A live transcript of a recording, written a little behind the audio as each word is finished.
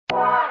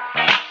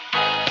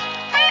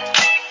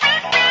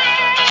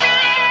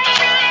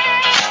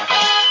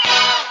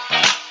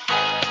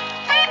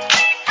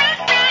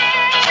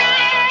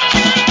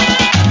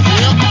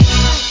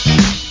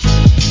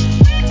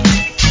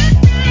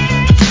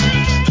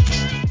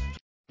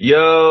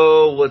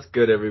Yo, what's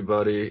good,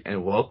 everybody,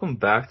 and welcome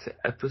back to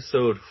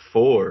episode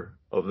 4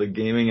 of the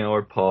Gaming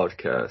Hour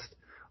podcast.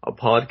 A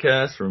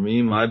podcast where me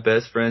and my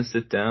best friend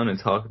sit down and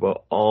talk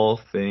about all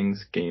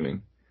things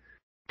gaming.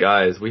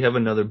 Guys, we have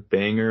another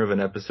banger of an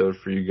episode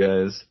for you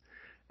guys,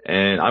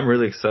 and I'm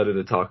really excited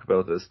to talk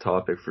about this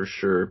topic for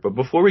sure. But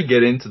before we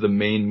get into the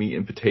main meat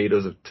and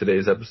potatoes of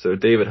today's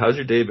episode, David, how's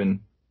your day been?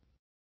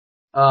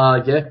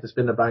 Yeah, it's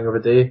been a bang of a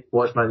day.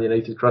 Watched Man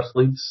United crush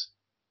Leeds,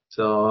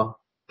 so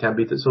can't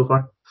beat it so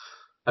far.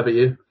 How about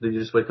you? Did you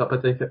just wake up, I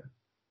take it?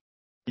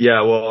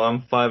 Yeah, well,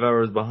 I'm 5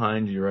 hours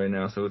behind you right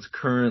now, so it's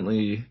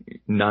currently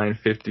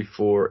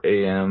 9:54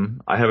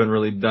 a.m. I haven't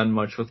really done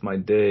much with my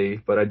day,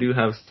 but I do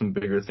have some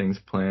bigger things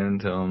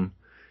planned.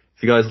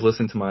 If you guys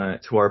listen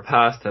to our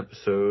past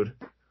episode,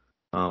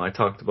 I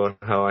talked about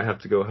how I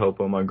have to go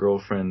help my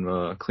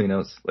girlfriend clean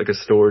out like a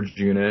storage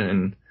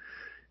unit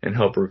and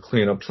help her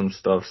clean up some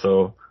stuff.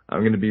 So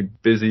I'm gonna be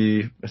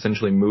busy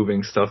essentially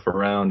moving stuff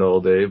around all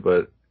day,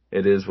 but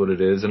it is what it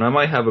is. And I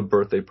might have a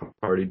birthday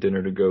party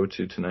dinner to go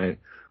to tonight.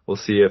 We'll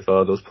see if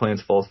those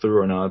plans fall through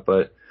or not.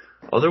 But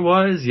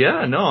otherwise,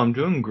 yeah, no, I'm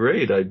doing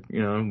great.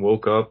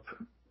 Woke up,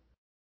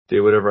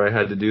 did whatever I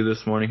had to do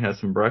this morning, had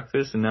some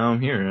breakfast, and now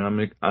I'm here.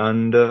 And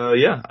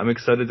I'm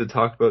excited to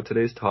talk about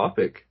today's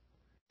topic.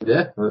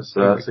 Yeah, that's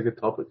a good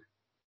topic.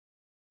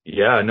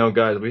 Yeah, no,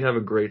 guys, we have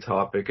a great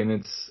topic, and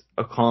it's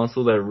a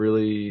console that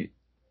really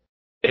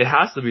it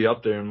has to be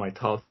up there in my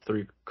top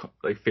three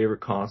like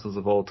favorite consoles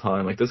of all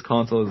time. Like this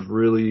console is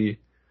really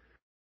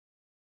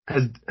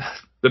has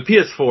the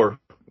PS4.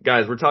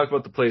 Guys, we're talking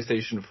about the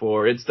PlayStation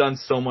 4. It's done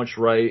so much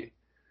right.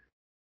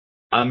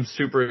 I'm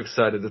super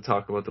excited to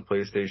talk about the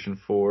PlayStation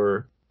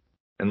 4.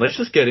 And let's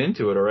just get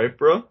into it, all right,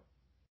 bro?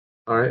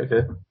 All right,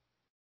 okay.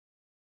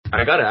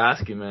 I gotta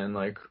ask you, man,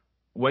 like,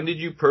 when did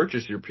you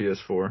purchase your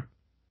PS4?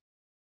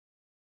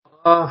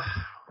 Uh,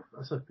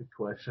 that's a good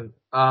question.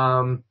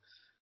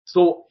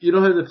 So you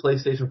know how the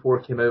PlayStation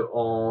 4 came out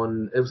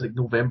on? It was like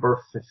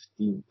November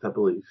 15th, I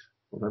believe.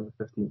 November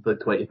 15th, like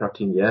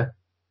 2013. Yeah.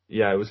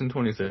 Yeah, it was in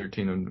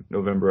 2013 in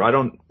November. I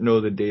don't know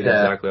the date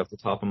Yeah. exactly off the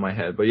top of my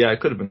head, but yeah, it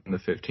could have been the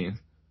 15th.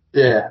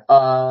 Yeah.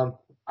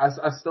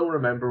 I still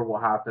remember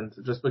what happened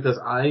just because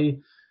I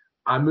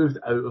moved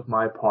out of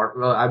my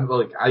apartment.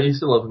 Well, I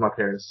used to live with my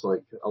parents,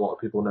 like a lot of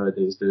people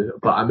nowadays do,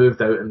 but I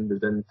moved out and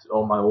moved in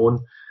on my own.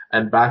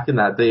 And back in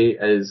that day,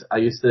 I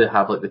used to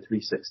have like the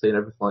 360 and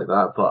everything like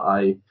that, but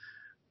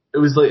it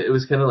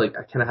was kind of like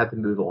I kind of had to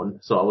move on.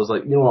 So I was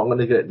like, you know what, I'm going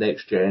to get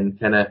next gen,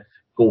 kind of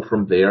go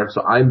from there.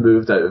 So I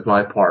moved out of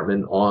my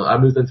apartment I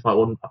moved into my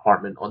own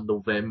apartment on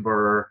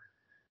November.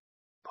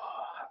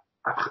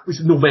 It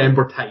was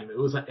November time. It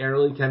was like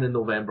early kind of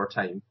November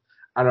time.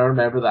 And I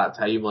remember that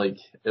time, like,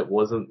 it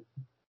wasn't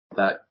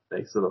that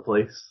nice of a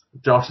place.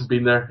 Josh has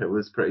been there. It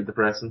was pretty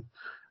depressing.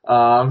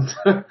 But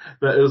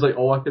it was like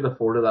all I could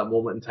afford at that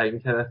moment in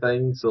time kind of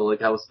thing. So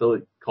like I was still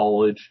at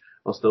college,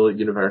 I was still at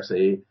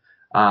university,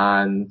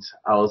 and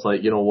I was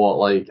like, you know what,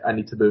 like I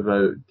need to move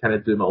out, kind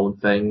of do my own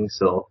thing.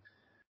 So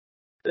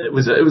it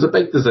was a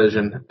big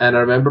decision. And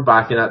I remember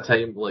back in that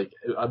time, like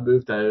I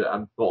moved out, I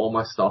got all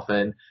my stuff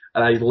in,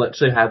 and I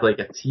literally had like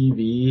a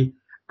TV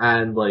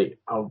and like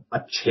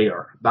a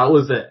chair. That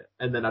was it.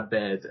 And then a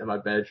bed in my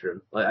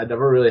bedroom. Like I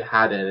never really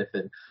had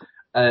anything.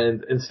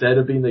 And instead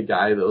of being the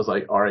guy that was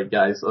like, alright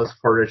guys, let's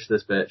furnish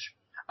this bitch,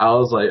 I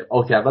was like,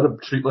 okay, I better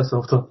treat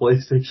myself to a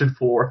PlayStation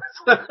 4.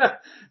 So I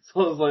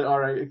was like,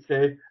 alright,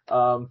 okay,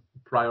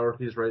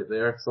 priorities right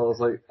there. So I was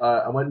like,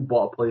 I went and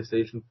bought a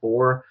PlayStation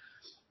 4.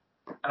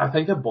 And I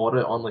think I bought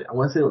it on like, I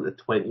want to say like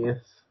the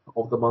 20th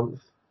of the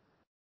month.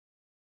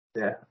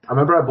 Yeah. I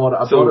remember I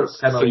bought So, it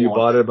kind so of you bought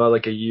launch. it about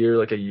like a year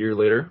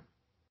later?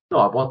 No,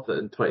 I bought it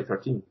in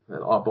 2013. I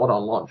bought it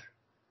on launch.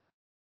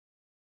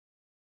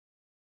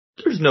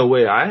 There's no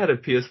way. I had a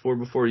PS4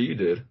 before you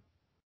did.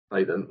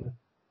 I didn't.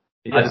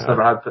 Yeah. I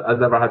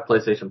never had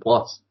PlayStation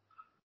Plus.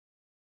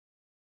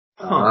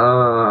 Huh.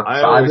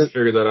 I So I always didn't,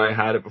 figured that I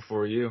had it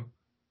before you.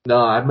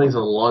 no, I had mine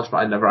on launch, but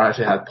I never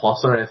actually had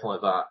Plus or anything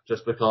like that.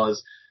 Just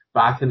because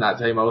back in that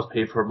time I was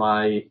paying for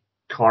my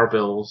car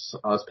bills,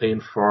 I was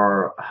paying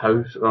for a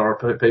house or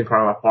paying for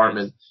an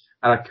apartment,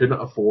 and I couldn't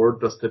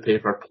afford just to pay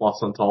for Plus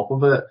on top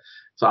of it.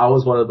 So I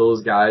was one of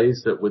those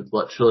guys that would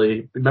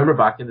literally remember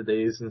back in the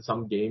days in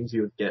some games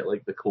you would get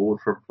like the code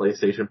for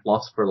PlayStation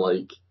Plus for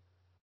like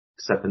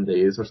 7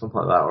 days or something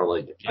like that, or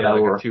like an Yeah,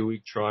 like a hour, 2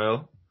 week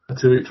trial. a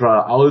 2 week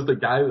trial. I was the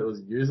guy that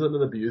was using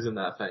and abusing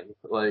that thing.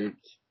 Like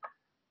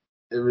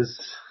it was,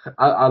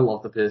 I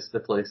love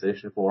the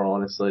PlayStation 4,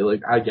 honestly.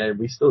 Like, again,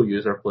 we still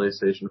use our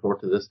PlayStation 4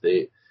 to this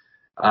day,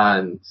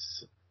 and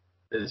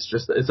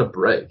it's a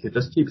brick. It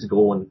just keeps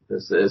going.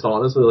 It's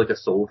honestly like a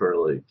soldier.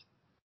 Like,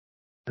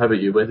 how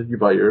about you? When did you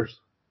buy yours?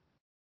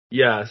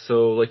 Yeah,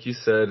 so like you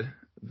said,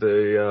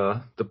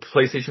 the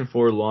PlayStation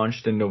 4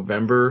 launched in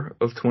November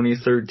of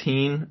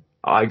 2013.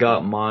 I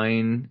got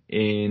mine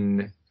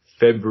in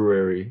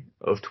February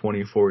of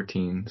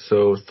 2014,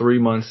 so 3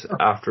 months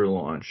after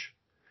launch.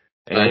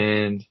 Right.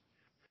 And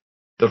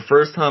the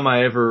first time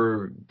I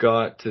ever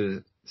got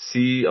to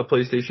see a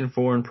PlayStation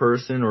 4 in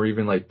person or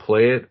even like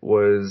play it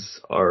was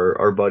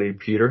our buddy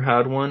Peter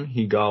had one.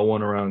 He got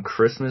one around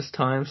Christmas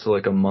time, so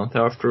like a month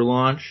after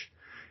launch.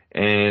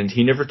 And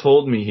he never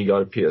told me he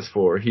got a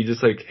PS4. He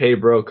just like, hey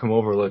bro, come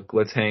over, look,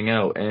 let's hang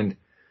out. And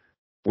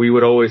we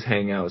would always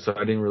hang out, so I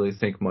didn't really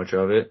think much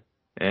of it.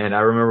 And I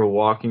remember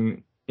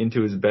walking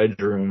into his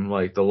bedroom,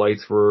 like the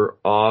lights were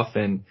off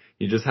and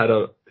he had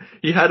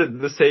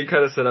the same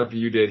kind of setup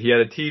you did. He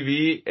had a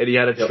TV and he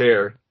had a Yep.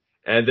 chair.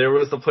 And there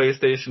was the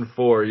PlayStation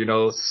 4, you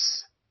know.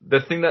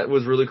 The thing that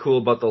was really cool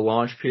about the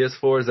launch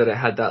PS4 is that it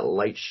had that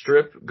light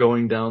strip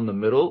going down the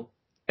middle.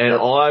 And Yep.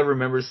 all I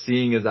remember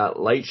seeing is that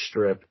light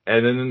strip.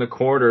 And then in the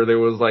corner there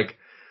was like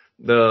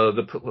the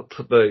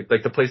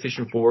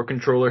PlayStation 4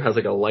 controller has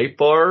like a light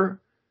bar,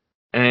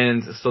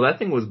 and so that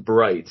thing was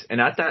bright.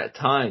 And at that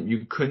time,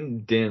 you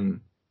couldn't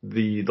dim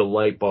the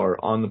light bar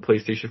on the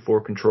PlayStation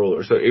 4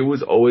 controller. So it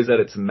was always at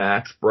its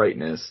max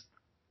brightness.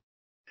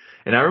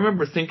 And I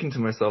remember thinking to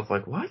myself,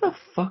 like, why the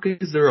fuck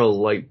is there a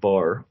light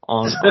bar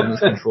on this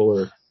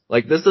controller?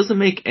 Like, this doesn't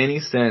make any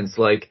sense.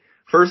 Like,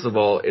 first of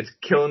all, it's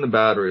killing the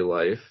battery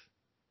life.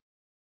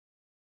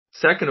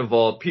 Second of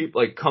all,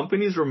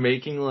 companies were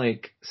making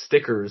like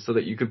stickers so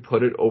that you could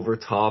put it over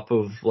top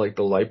of like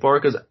the light bar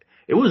because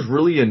it was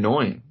really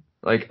annoying.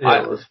 Like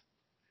Yeah, it was.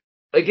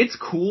 it's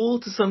cool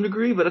to some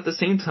degree, but at the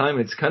same time,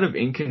 it's kind of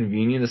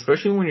inconvenient,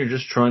 especially when you're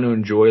just trying to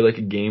enjoy like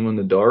a game in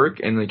the dark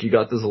and like you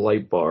got this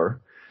light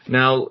bar.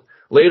 Now,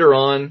 later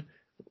on,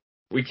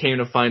 we came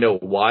to find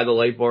out why the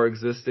light bar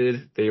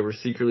existed. They were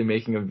secretly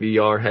making a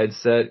VR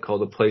headset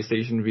called the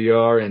PlayStation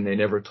VR, and they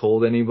never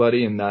told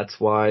anybody, and that's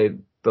why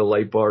the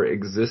light bar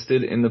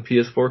existed in the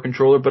PS4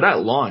 controller. But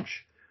at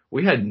launch,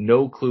 we had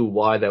no clue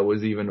why that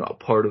was even a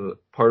part of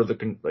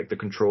the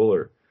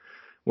controller.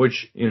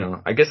 Which, you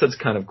know, I guess that's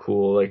kind of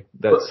cool, like,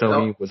 that But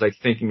Sony was, like,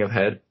 thinking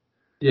ahead.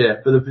 yeah,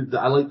 but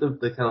I like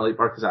the kind of light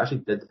bar because it actually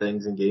did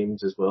things in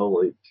games as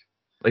well, like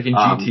Like in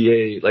um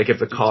GTA, like, if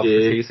the cops were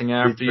GTA, chasing Need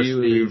after for you,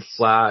 it would Speeds.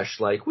 flash,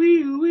 like,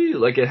 wee, wee,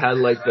 like, it had,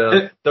 like,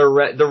 the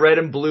red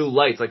and blue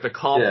lights, like, the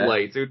cop Yeah,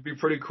 lights. It would be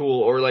pretty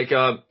cool. Or, like,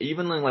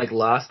 even in, like,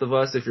 Last of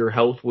Us, if your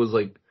health was,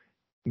 like,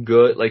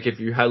 good, like, if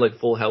you had, like,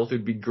 full health, it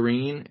would be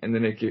green, and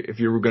then if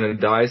you were gonna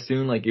die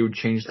soon, like, it would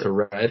change to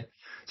red.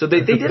 So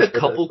they did a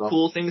couple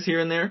cool things here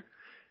and there.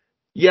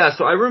 Yeah,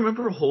 so I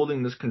remember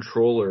holding this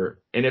controller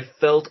and it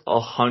felt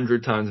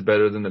 100 times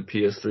better than the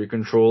PS3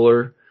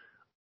 controller.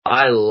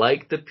 I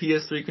like the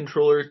PS3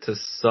 controller to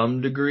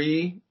some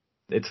degree.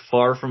 It's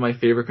far from my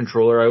favorite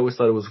controller. I always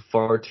thought it was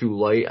far too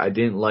light. I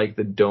didn't like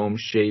the dome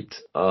shaped,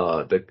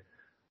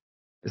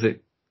 is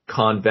it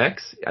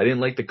convex? I didn't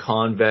like the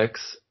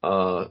convex,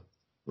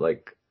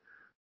 like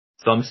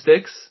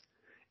thumbsticks.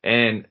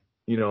 And,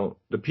 you know,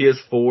 the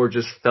PS4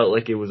 just felt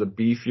like it was a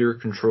beefier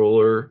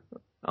controller.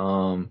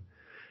 Um,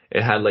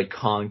 it had like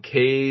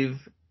concave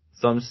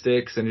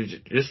thumbsticks, and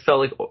it just felt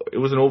like it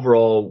was an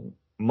overall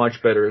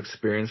much better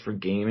experience for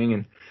gaming.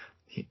 And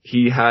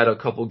he had a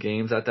couple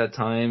games at that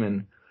time,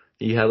 and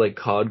he had like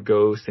COD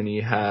Ghost, and he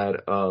had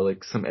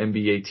like some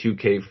NBA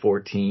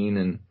 2K14,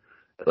 and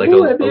like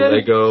oh a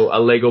NBA.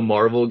 Lego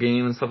Marvel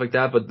game and stuff like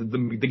that. But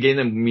the game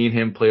that me and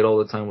him played all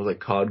the time was like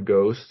COD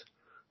Ghost.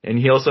 And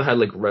he also had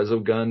like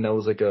Resogun. That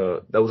was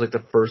like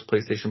the first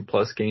PlayStation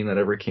Plus game that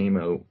ever came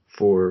out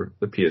for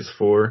the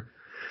PS4.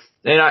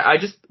 And I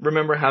just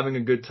remember having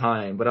a good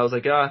time, but I was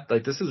like,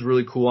 like this is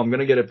really cool. I'm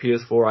gonna get a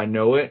PS4. I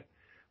know it,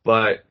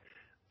 but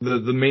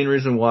the main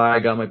reason why I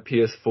got my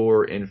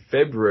PS4 in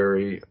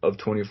February of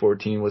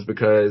 2014 was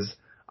because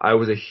I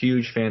was a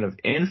huge fan of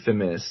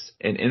Infamous,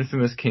 and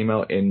Infamous came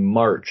out in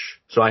March,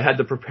 so I had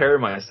to prepare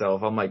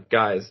myself. I'm like,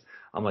 guys,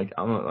 I'm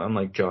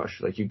like Josh,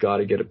 like you got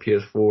to get a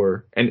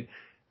PS4, and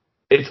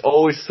it's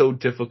always so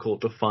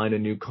difficult to find a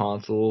new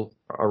console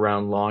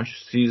around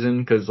launch season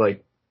because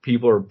like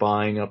people are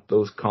buying up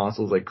those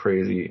consoles like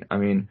crazy. I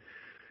mean,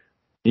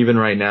 even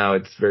right now,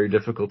 it's very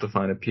difficult to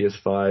find a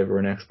PS5 or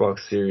an Xbox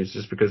Series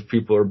just because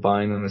people are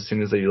buying them as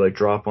soon as they like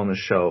drop on the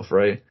shelf,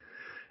 right?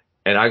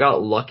 And I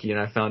got lucky and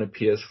I found a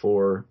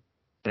PS4,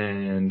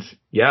 and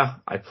yeah,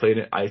 I played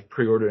it. I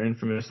pre-ordered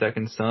Infamous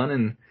Second Son,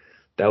 and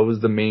that was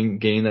the main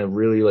game that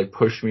really like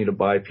pushed me to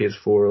buy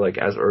PS4 like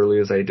as early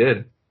as I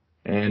did.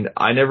 And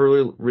I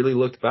never really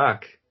looked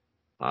back.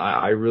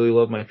 I really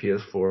love my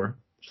PS4.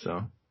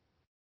 So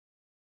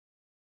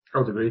I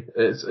would agree.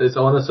 It's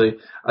honestly,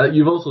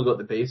 you've also got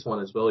the base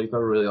one as well. You've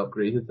never really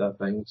upgraded that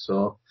thing,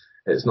 so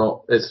it's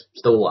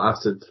still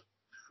lasted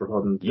for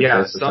the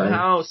yeah, test of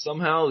time.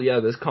 somehow, yeah,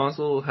 this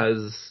console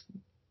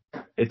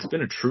it's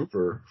been a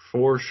trooper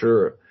for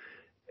sure.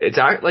 It's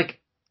act like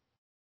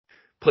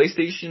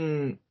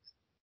PlayStation,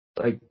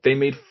 like they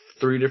made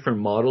three different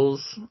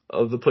models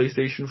of the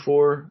PlayStation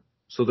 4.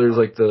 So there's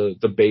like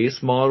the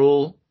base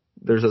model,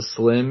 there's a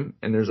Slim,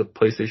 and there's a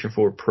PlayStation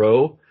 4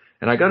 Pro.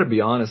 And I gotta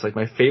be honest, like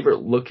my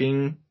favorite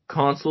looking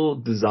console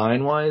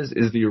design wise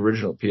is the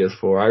original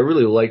PS4. I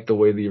really like the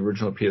way the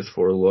original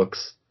PS4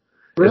 looks.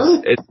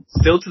 Really? It's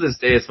still to this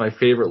day it's my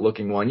favorite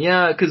looking one.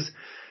 Yeah, because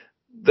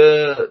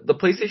the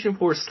PlayStation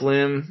 4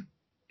 Slim,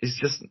 is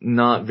just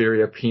not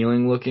very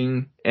appealing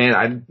looking. And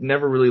I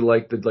never really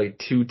liked the like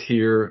 2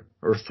 tier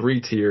or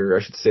 3 tier,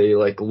 I should say,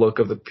 like look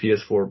of the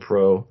PS4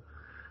 Pro.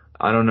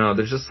 I don't know.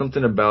 There's just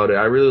something about it.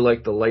 I really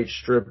like the light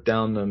strip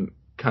down the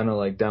kind of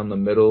like down the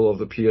middle of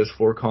the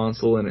PS4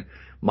 console, and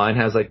mine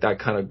has like that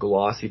kind of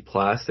glossy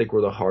plastic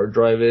where the hard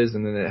drive is,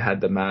 and then it had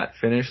the matte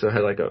finish. So it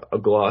had like a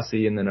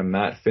glossy and then a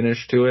matte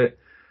finish to it.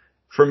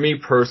 For me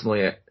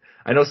personally,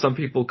 I know some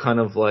people kind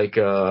of like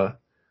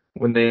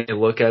when they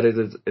look at it,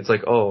 it's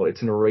like, oh,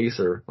 it's an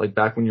eraser. Like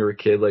back when you were a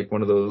kid, like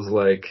one of those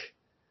like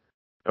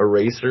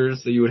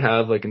erasers that you would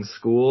have like in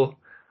school.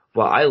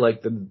 Well, I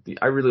like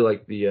I really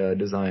like the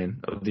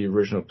design of the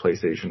original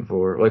PlayStation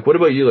 4. Like, what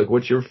about you? Like,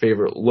 what's your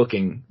favorite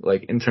looking,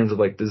 like, in terms of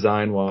like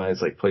design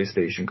wise, like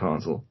PlayStation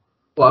console?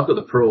 Well, I've got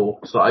the Pro,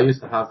 so I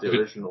used to have the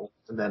original,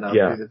 and then I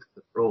Yeah, upgraded to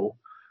the Pro,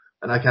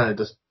 and I kind of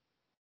just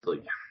like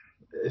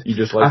you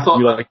just I you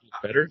thought like it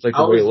better, like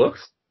I the way it always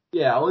looks.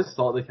 yeah I always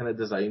thought they kind of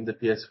designed the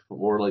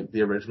PS4 like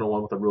the original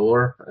one with a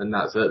ruler, and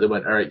that's it. They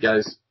went, all right,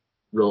 guys,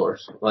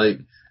 rulers. Like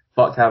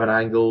fuck having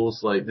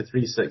angles. Like the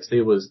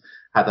 360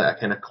 had like a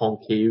kind of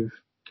concave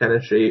kind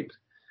of shape,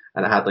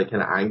 and it had like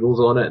kind of angles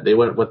on it. They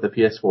went with the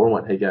PS4 and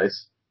went, hey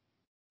guys,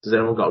 does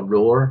anyone got a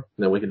ruler?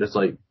 And then we can just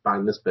like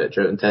bang this bitch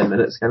out in 10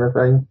 minutes kind of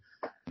thing.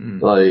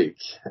 Mm. Like,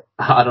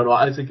 I don't know.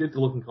 It's a good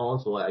looking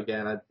console. Like,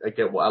 again, I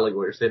get what I like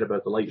what you're saying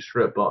about the light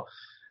strip, but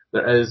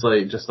there is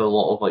like just a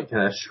lot of like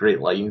kind of straight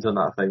lines on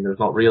that thing. There's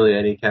not really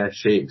any kind of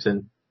shapes.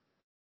 And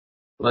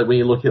like when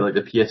you look at like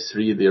the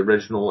PS3, the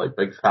original like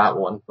big fat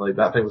one, like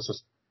that thing was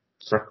just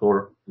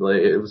circular.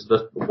 Like it was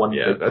just one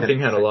Yeah, big that kind thing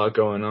of had a thing. lot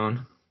going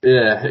on.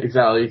 Yeah,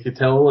 exactly. You could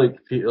tell like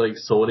like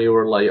Sony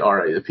were like, all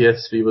right, the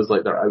PS3 was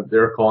like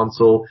their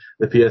console.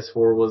 The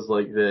PS4 was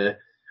like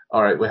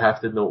all right, we have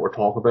to know what we're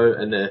talking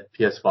about, and the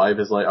PS5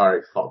 is like, all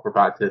right, fuck, we're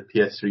back to the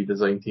PS3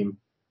 design team.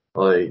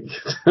 Like,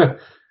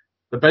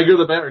 the bigger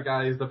the better,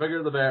 guys. The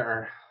bigger the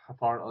better.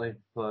 Apparently,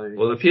 like,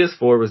 Well, the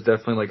PS4 was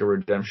definitely like a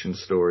redemption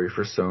story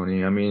for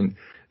Sony. I mean,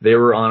 they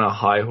were on a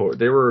high horse.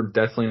 They were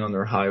definitely on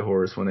their high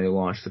horse when they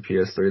launched the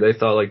PS3. They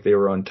thought like they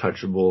were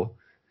untouchable,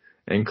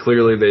 and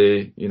clearly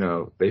they,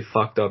 they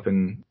fucked up they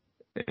in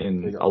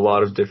a got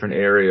lot of fixed. different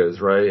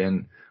areas, right?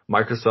 And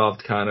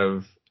Microsoft kind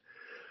of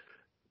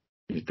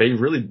they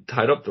really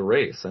tied up the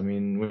race. I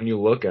mean, when you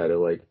look at it,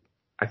 like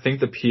I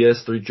think the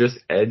PS3 just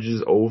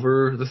edges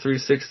over the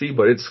 360,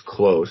 but it's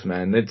close,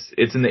 man.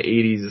 It's in the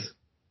 80s.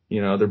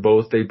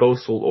 They both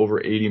sold over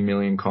 80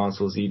 million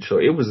consoles each, so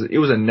it was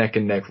a neck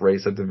and neck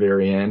race at the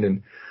very end,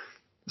 and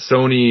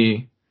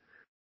Sony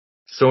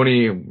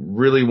Sony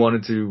really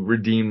wanted to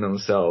redeem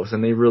themselves,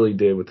 and they really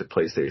did with the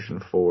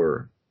PlayStation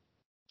 4.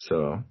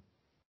 So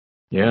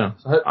Yeah. yeah,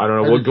 So I don't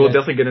know. how We'll did you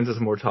definitely get into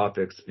some more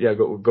topics. Yeah,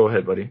 go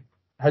ahead, buddy.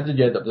 how did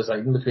you end up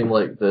deciding between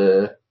like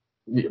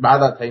by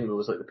that time it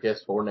was like the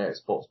PS4 and the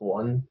Xbox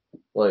One?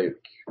 Like,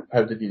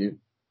 how did you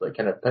like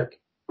kind of pick?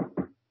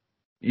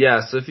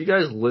 Yeah, so if you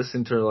guys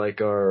listen to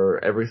like our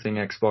Everything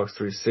Xbox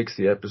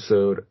 360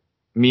 episode,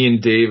 me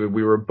and David,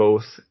 we were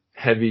both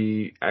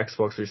heavy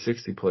Xbox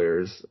 360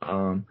 players.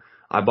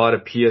 I bought a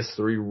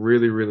PS3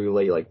 really, really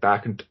late, like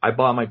I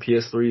bought my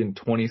PS3 in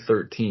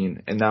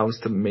 2013, and that was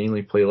to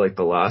mainly play like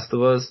The Last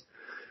of Us.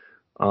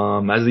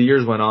 As the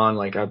years went on,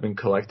 like I've been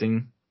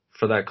collecting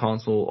for that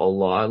console a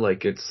lot.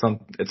 Like it's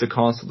a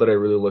console that I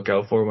really look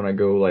out for when I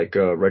go like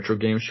retro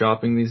game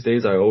shopping these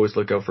days. I always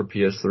look out for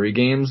PS3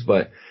 games,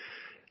 but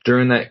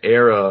during that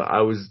era,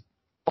 I was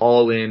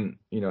all in,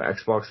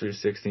 Xbox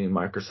 360 and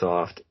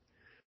Microsoft.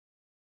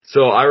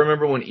 So I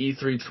remember when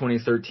E3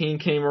 2013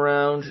 came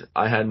around,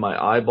 I had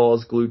my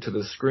eyeballs glued to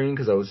the screen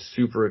because I was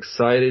super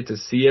excited to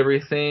see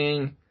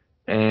everything.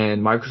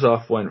 And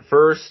Microsoft went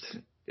first.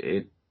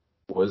 It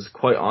was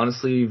quite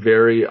honestly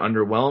very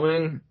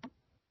underwhelming.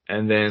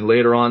 And then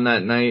later on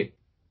that night,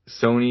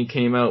 Sony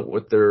came out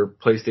with their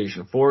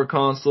PlayStation 4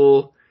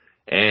 console,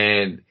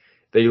 and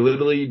they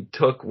literally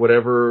took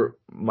whatever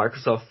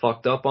Microsoft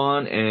fucked up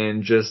on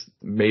and just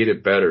made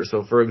it better.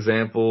 So for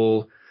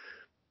example,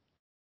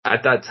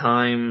 at that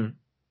time,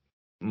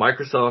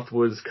 Microsoft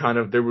was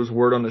there was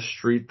word on the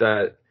street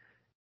that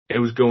it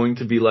was going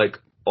to be like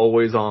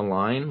always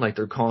online, like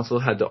their console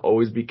had to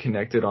always be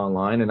connected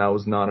online, and I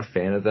was not a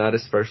fan of that,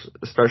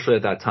 especially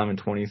at that time in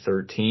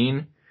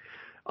 2013.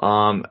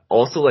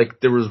 Also like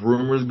there was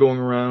rumors going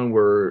around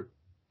where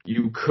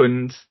you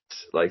couldn't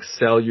like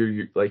sell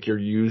your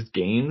used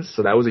games,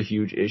 so that was a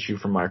huge issue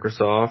for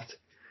Microsoft.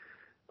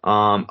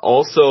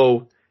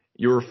 Also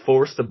you were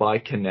forced to buy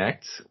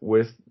Kinect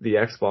with the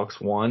Xbox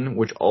One,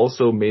 which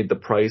also made the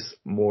price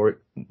more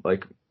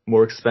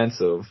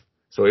expensive.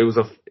 So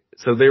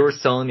so they were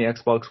selling the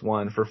Xbox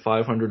One for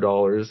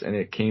 $500, and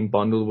it came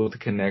bundled with the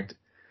Kinect,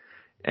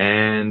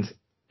 and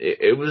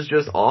it was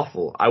just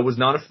awful. I was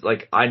not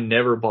I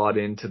never bought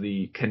into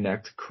the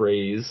Kinect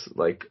craze.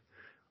 Like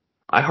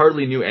I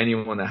hardly knew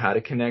anyone that had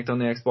a Kinect on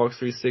the Xbox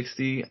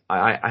 360.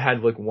 I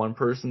had like one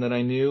person that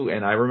I knew,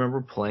 and I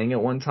remember playing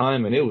it one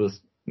time, and it was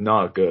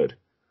not good.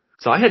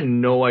 So I had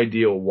no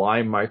idea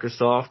why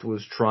Microsoft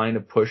was trying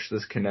to push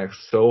this Kinect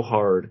so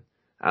hard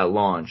at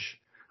launch.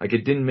 Like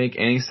it didn't make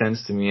any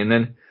sense to me. And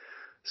then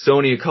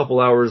Sony a couple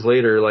hours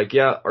later, like,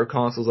 yeah, our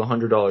console's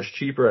 $100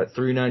 cheaper at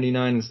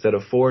 $399 instead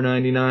of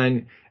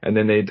 $499. And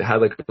then they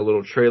had like a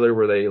little trailer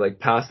where they like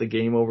passed the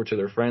game over to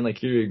their friend, like,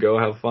 here you go,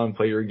 have fun,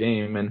 play your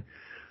game. And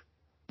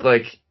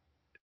like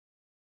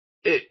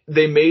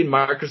they made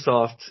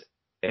Microsoft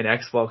and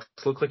Xbox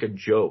look like a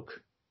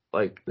joke.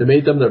 Like They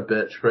made them their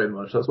bitch, pretty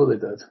much. That's what they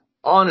did.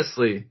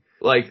 honestly,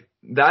 like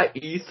that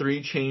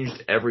E3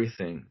 changed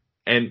everything.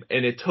 And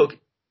it took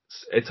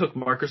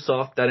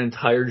Microsoft that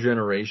entire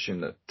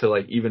generation to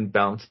like even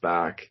bounce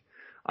back.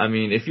 I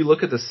mean, if you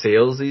look at the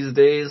sales these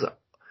days,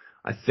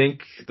 I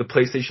think the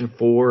PlayStation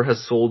 4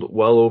 has sold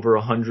well over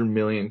 100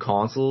 million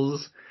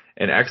consoles,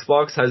 and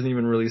Xbox hasn't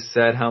even really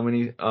said how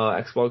many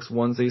Xbox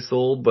Ones they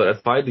sold, but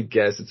if I had to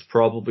guess, it's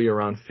probably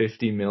around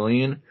 50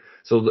 million.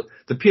 So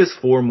the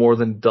PS4 more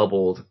than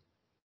doubled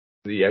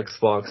the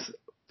Xbox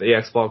the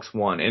Xbox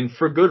One, and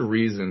for good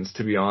reasons,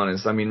 to be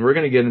honest. I mean, we're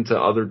gonna get into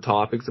other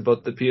topics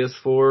about the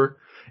PS4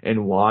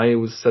 and why it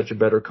was such a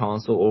better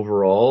console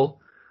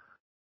overall.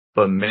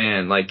 But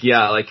man, like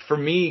yeah, like for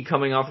me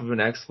coming off of an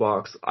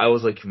Xbox, I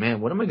was like, man,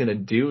 what am I gonna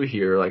do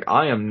here? Like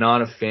I am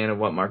not a fan of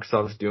what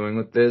Microsoft's doing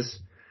with this,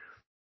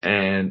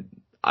 and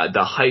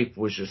the hype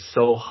was just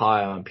so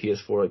high on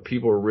PS4. Like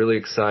people were really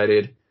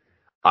excited.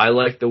 I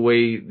like the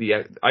way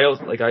I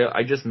also like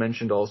I just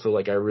mentioned also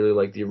like I really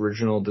like the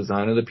original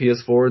design of the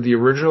PS4. The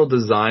original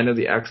design of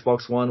the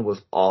Xbox One was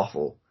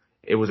awful.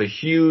 It was a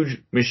huge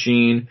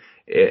machine.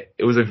 It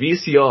was a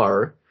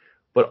VCR,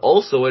 but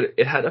also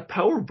it had a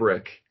power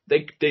brick.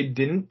 They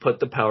didn't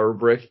put the power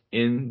brick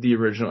in the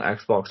original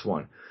Xbox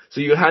One. So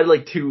you had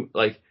like two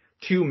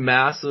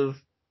massive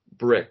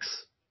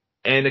bricks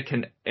and a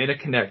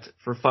Connect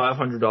for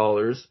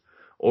 $500,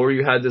 or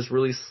you had this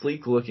really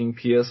sleek looking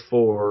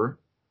PS4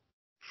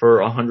 for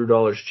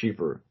 $100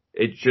 cheaper.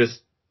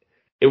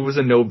 It was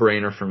a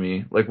no-brainer for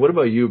me. Like, what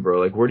about you, bro?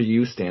 Like, where do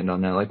you stand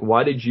on that? Like,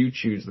 why did you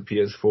choose the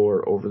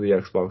PS4 over the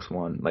Xbox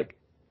One? Like,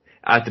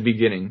 at the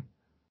beginning.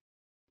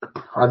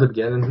 At the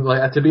beginning,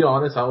 like to be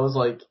honest, I was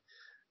like,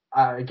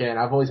 again,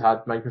 I've always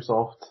had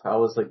Microsoft. I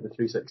was like the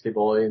 360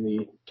 boy and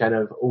the kind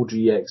of OG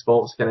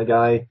Xbox kind of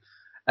guy.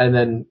 And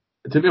then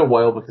it took me a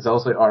while because I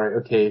was like, alright,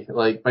 okay,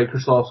 like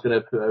Microsoft's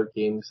gonna put out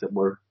games that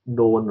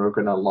no one were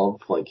gonna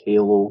love, like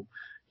Halo,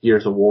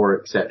 Gears of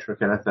War, etc.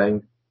 kind of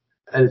thing.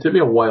 And it took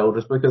me a while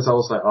just because I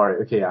was like,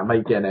 alright, okay, I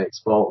might get an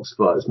Xbox,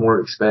 but it's more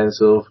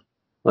expensive.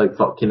 Like,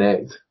 fuck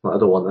Kinect. I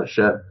don't want that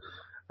shit.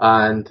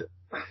 And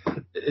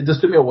it just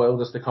took me a while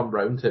just to come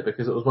round to it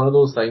because it was one of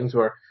those things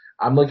where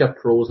I'm like a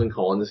pros and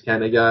cons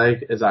kind of guy.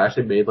 Is I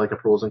actually made like a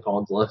pros and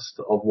cons list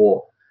of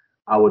what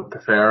I would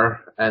prefer,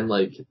 and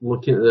like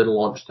looking at the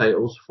launch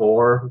titles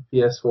for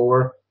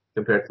PS4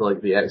 compared to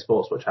like the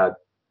Xbox, which had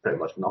pretty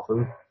much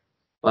nothing.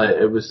 Like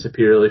it was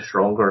superiorly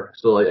stronger.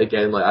 So like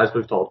again, like as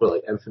we've talked about,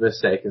 like Infamous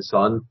Second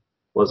Son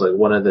was like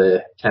one of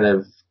the kind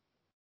of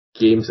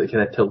games that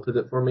kind of tilted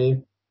it for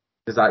me.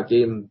 Because that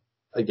game,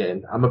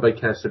 again, I'm a big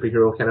kind of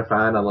superhero kind of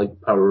fan. I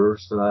like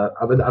powers,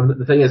 and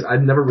the thing is,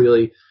 I've never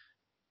really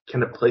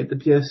kind of played the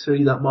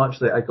PS3 that much.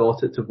 Like I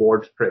got it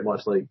towards pretty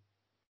much like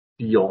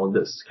beyond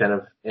its kind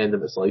of end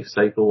of its life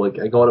cycle. Like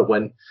I got it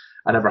when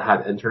I never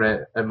had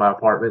internet in my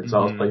apartment, so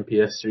I was Hmm. playing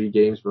PS3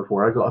 games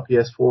before I got a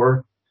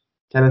PS4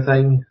 kind of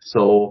thing.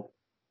 So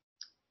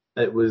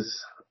it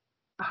was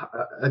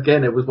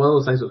again, it was one of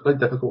those things that was quite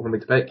difficult for me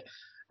to pick.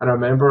 And I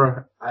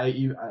remember I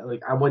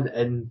went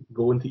in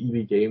going to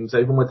EB Games. I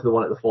even went to the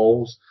one at the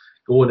Falls,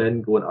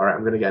 going, all right,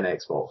 I'm gonna get an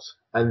Xbox.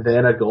 And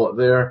then I got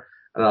there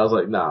and I was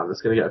like, nah, I'm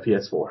just gonna get a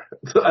PS4.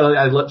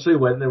 I literally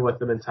went there with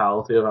the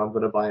mentality of I'm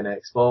gonna buy an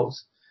Xbox.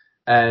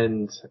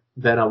 And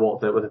then I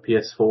walked out with a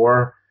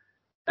PS4.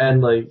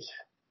 And like,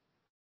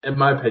 in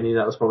my opinion,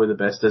 that was probably the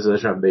best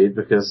decision I made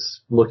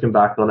because looking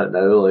back on it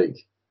now, like,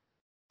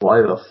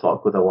 why the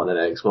fuck would I want an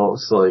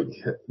Xbox? Like,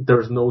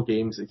 there's no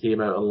games that came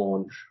out on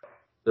launch.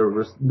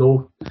 There's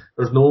no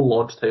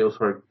launch titles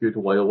for a good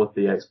while with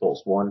the Xbox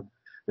One.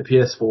 The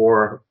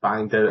PS4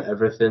 banged out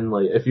everything.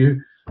 Like, if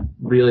you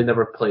really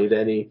never played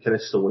any kind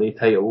of Sony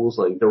titles,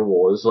 like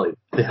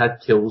they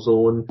had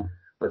Killzone,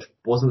 which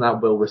wasn't that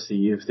well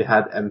received. They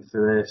had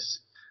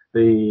Infamous.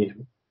 They,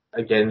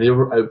 again, they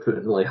were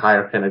outputting like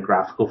higher kind of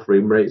graphical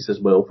frame rates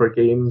as well for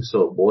games,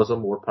 so it was a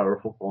more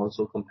powerful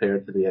console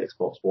compared to the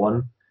Xbox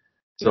One.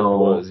 It So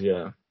was,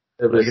 yeah.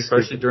 it Like was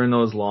especially during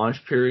those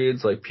launch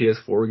periods, like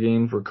PS4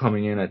 games were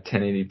coming in at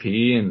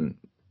 1080p and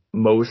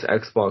most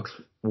Xbox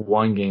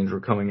One games were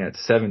coming at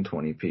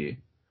 720p.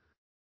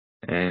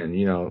 And,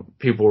 you know,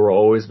 people were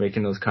always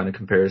making those kind of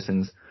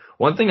comparisons.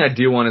 One thing I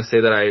do want to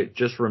say that I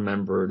just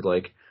remembered,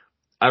 like,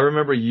 I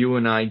remember you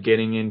and I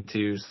getting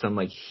into some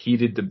like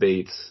heated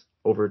debates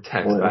over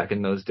text oh back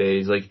in those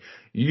days. Like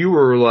you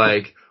were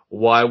like,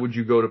 why would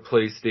you go to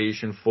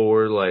PlayStation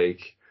 4? Like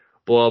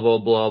blah blah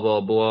blah blah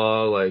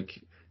blah. Like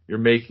you're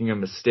making a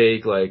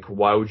mistake. Like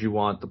why would you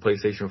want the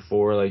PlayStation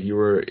 4? Like you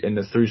were in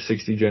the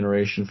 360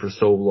 generation for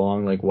so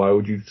long. Like why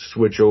would you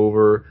switch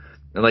over?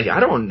 And like I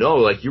don't know,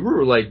 like you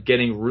were like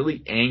getting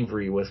really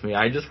angry with me.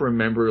 I just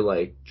remember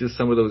like just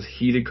some of those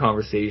heated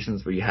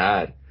conversations we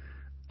had.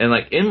 And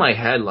like in my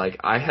head, like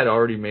I had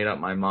already made up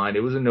my mind.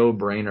 It was a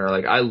no-brainer.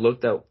 Like I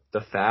looked at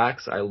the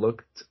facts, I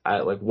looked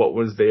at like what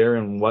was there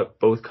and what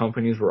both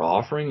companies were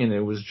offering, and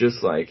it was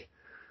just like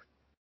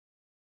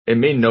it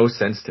made no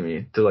sense to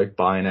me to like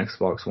buy an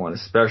Xbox One,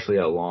 especially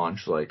at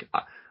launch. Like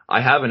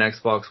I have an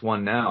Xbox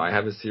One now. I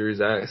have a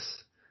Series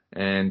X,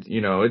 and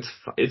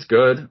it's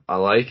good. I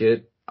like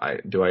it. I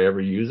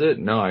ever use it?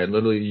 No, I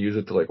literally use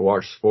it to like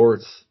watch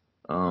sports.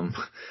 Um,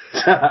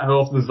 How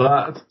often is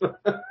that?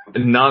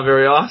 Not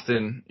very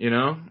often, you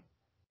know.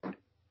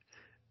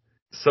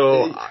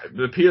 So Eh,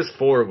 the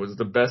PS4 was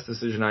the best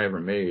decision I ever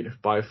made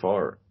by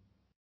far.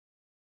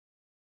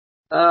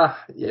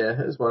 yeah,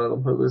 it's one of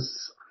them. It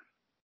was.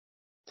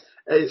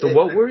 It, So it,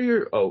 what were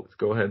your? Oh,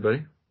 go ahead,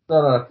 buddy.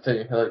 no, no, tell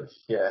you, like,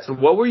 yeah. So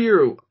what were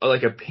your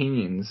like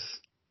opinions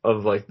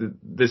of like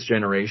this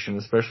generation,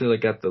 especially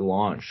like at the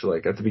launch,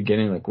 like at the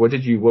beginning? Like what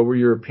were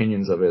your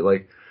opinions of it?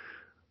 Like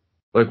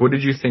what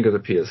did you think of the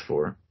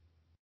PS4?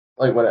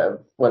 Like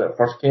when it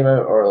first came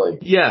out, or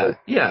Yeah, like.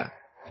 yeah.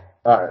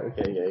 Alright,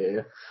 okay, yeah,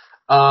 yeah,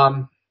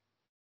 yeah.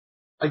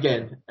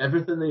 Again,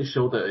 everything they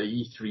showed at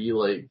E3,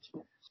 like,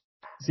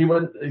 see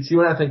when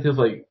I think of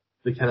like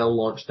the kind of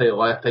launch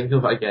title, I think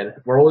of again,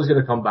 we're always going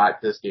to come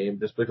back to this game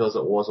just because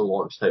it was a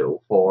launch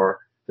title for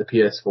the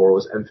PS4,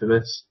 was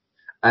Infamous,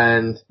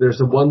 and there's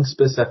the one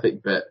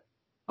specific bit,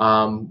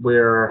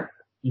 where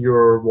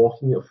you're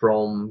walking it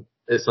from,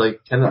 it's like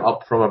kind of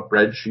up from a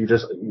bridge. You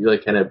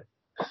like kind of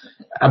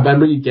I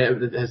remember you get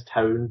to his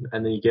town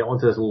and then you get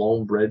onto this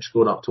long bridge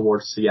going up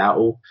towards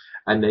Seattle,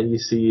 and then you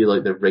see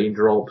like the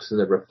raindrops and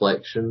the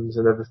reflections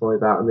and everything like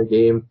that in the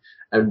game.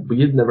 And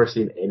we had never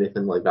seen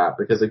anything like that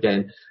because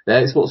again, the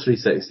Xbox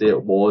 360,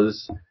 it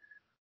was,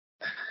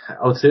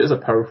 I would say it was a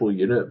powerful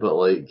unit, but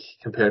like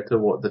compared to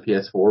what the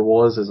PS4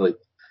 was, is like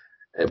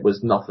it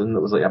was nothing.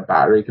 It was like a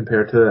battery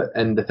compared to it.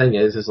 And the thing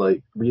is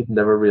like we had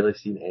never really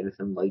seen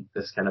anything like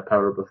this kind of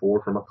power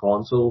before from a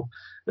console.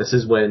 This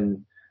is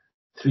when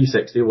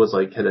 360 was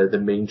like kind of the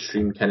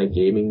mainstream kind of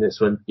gaming.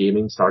 That's when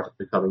gaming started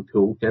becoming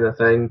cool kind of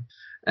thing,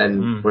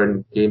 and Mm.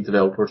 when game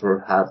developers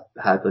were have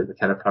had like the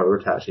kind of power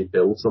to actually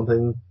build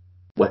something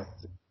with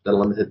the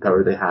limited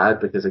power they had.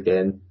 Because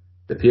again,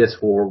 the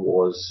PS4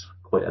 was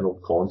quite an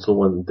old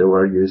console and they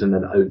were using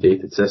an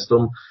outdated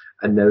system,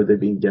 and now they've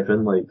been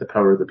given like the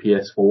power of the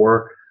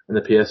PS4, and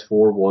the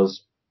PS4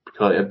 was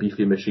quite a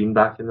beefy machine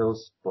back in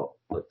those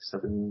like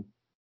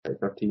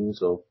 13,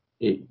 so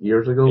 8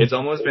 years ago. It's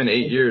almost been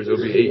 8 years.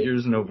 It'll be 8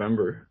 years in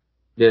November.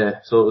 Yeah,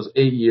 so it was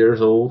 8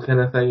 years old kind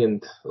of thing,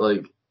 and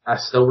like I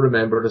still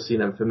remember just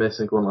seeing Infamous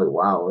and going like,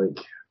 wow,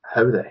 like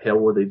how the hell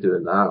were they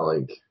doing that?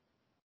 Like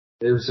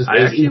it I was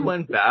actually even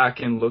went back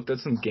and looked at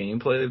some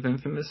gameplay of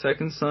Infamous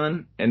Second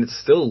Son, and it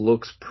still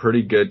looks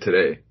pretty good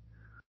today.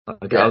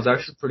 Like I yeah, was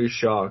actually pretty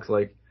shocked.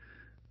 Like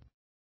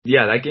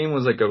yeah, that game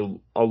was like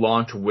a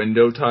launch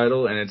window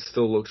title, and it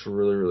still looks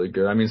really, really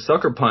good. I mean,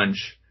 Sucker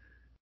Punch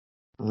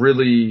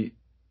really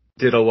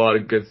did a lot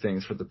of good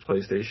things for the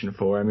PlayStation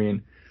 4. I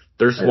mean,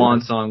 their I know.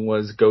 swan song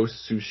was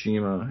Ghost of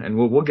Tsushima, and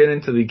we'll get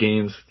into the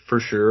games for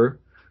sure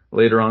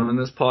later on in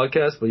this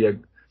podcast. But yeah,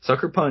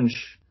 Sucker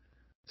Punch,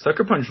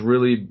 Sucker Punch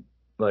really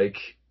like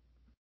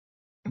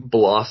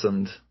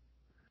blossomed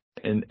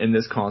in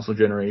this console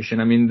generation.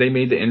 I mean, they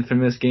made the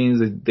Infamous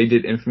games. They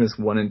did Infamous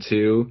 1 and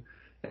 2,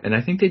 and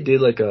I think they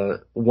did like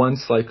a one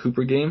Sly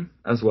Cooper game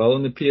as well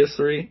in the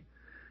PS3.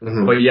 But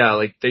Mm-hmm. yeah,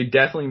 like they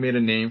definitely made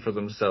a name for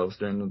themselves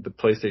during the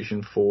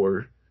PlayStation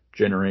 4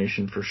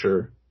 generation for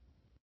sure.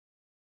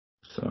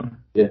 So,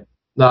 Yeah,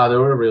 nah, they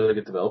were a really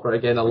good developer.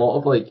 Again, a lot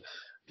of like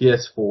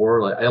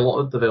PS4, like a lot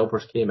of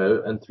developers came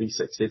out in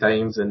 360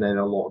 times, and then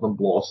a lot of them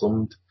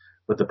blossomed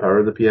with the power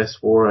of the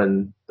PS4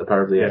 and the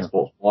power of the yeah.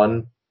 Xbox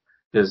One.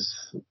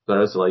 Because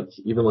there's like,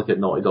 even look at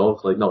Naughty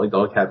Dog, like Naughty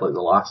Dog had like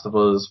The Last of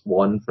Us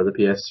 1 for the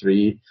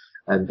PS3,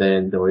 and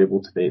then they were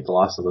able to make The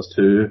Last of Us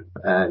 2,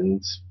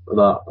 and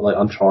that, like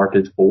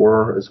Uncharted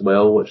 4 as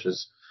well, which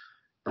is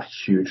a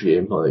huge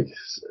game. Like,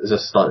 it's a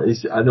stun.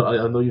 I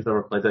know you've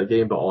never played that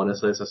game, but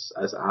honestly, it's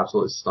an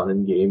absolutely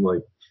stunning game.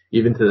 Like,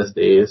 even to this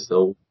day, it's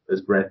still, it's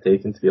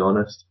breathtaking, to be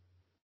honest.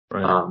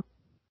 Right. Um,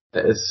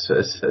 it's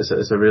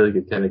a really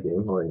good kind of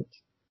game. Like,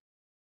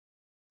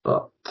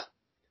 but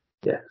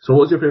yeah. So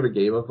what's your favorite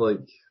game of like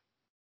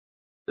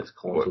this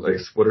console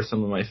gen? What are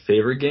some of my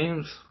favorite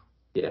games?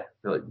 Yeah,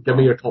 like give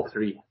me Oh, your top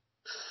three.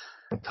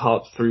 my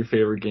top three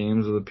favorite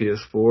games of the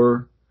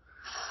PS4.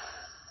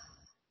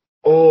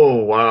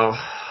 Oh wow.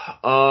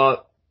 Uh,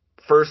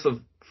 first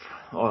of,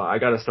 oh, I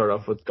gotta start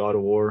off with God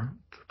of War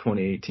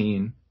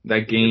 2018.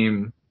 That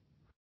game,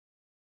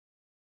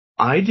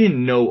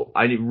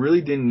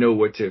 really didn't know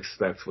what to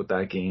expect with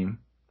that game.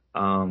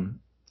 Um,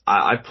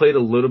 I played a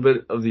little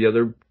bit of the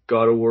other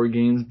God of War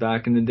games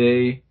back in the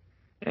day,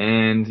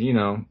 and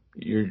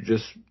you're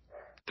just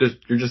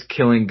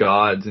killing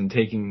gods and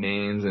taking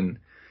names, and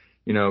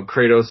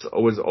Kratos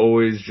was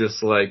always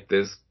just like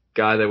this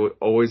guy that would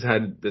always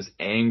had this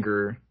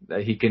anger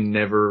that he can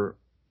never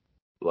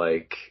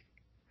like.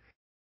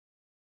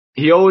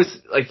 He always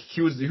like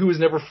he was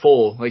never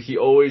full. Like he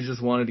always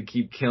just wanted to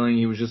keep killing.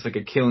 He was just like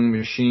a killing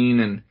machine,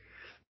 and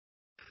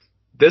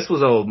this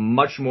was a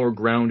much more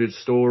grounded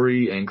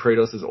story, and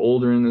Kratos is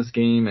older in this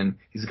game, and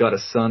he's got a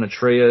son,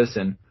 Atreus,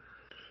 and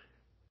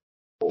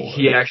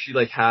he actually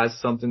like has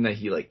something that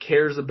he like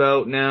cares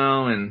about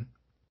now, and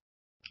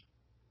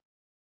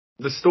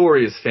the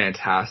story is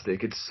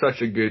fantastic. It's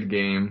such a good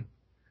game.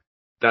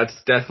 That's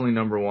definitely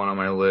number one on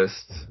my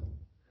list.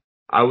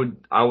 I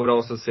would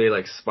also say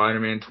like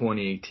Spider-Man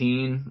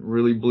 2018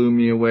 really blew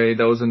me away.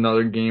 That was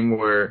another game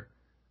where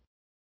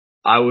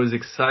I was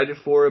excited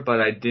for it,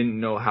 but I didn't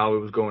know how it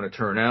was going to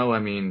turn out. I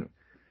mean,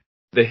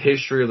 the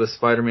history of the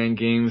Spider-Man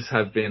games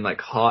have been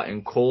like hot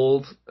and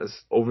cold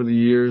over the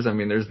years. I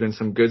mean, there's been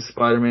some good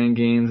Spider-Man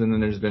games, and then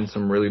there's been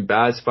some really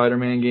bad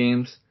Spider-Man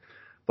games.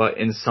 But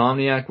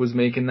Insomniac was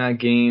making that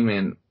game,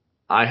 and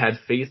I had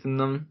faith in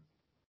them,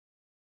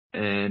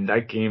 and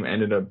that game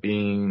ended up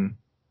being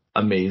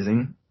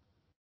amazing.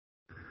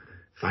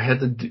 If I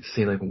had to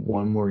say like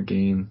one more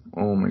game,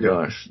 oh my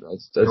gosh,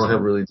 that's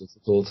really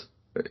difficult.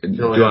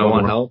 Do I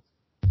want help?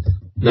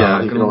 No, Yeah,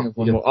 I you can can only only, have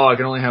one more. Oh, I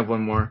can only have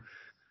one more.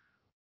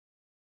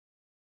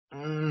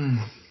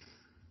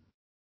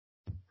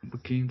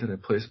 What game did I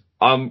play?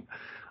 I'm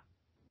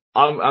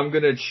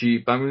gonna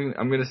cheat. I'm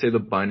gonna say The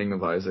Binding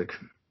of Isaac.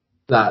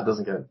 that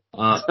doesn't count.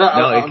 No, it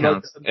I'm not,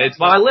 counts. It's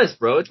my list,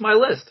 bro. It's my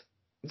list.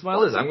 It's my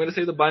list. I'm gonna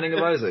say The Binding of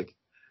Isaac.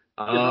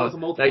 Yeah, that was a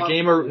That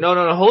game. multi-platform game.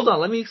 No. Hold on.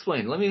 Let me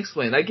explain.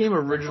 That game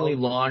originally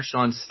launched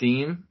on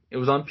Steam. It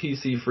was on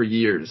PC for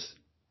years,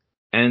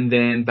 and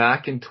then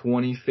back in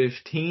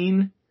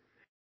 2015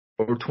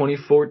 or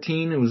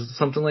 2014, it was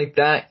something like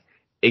that.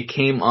 It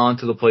came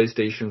onto the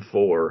PlayStation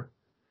 4,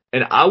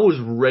 and I was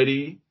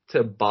ready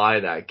to buy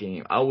that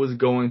game. I was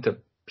going to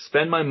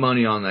spend my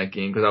money on that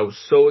game because I was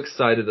so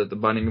excited that The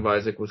Binding of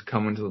Isaac was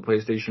coming to the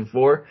PlayStation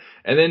 4.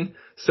 And then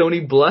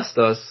Sony blessed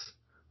us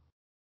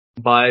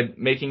by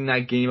making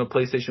that game a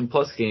PlayStation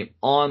Plus game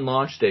on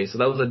launch day. So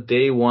that was a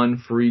day one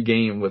free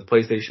game with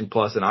PlayStation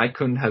Plus, and I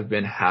couldn't have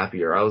been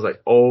happier. I was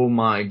like, oh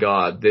my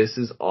god, this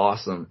is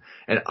awesome.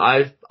 And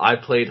I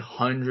played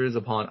hundreds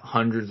upon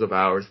hundreds of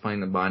hours playing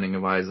The Binding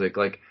of Isaac.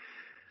 Like,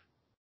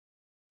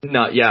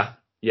 no, yeah.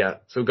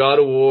 So God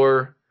of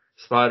War,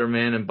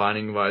 Spider-Man, and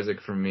Binding of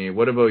Isaac for me.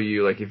 What about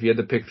you? Like, if you had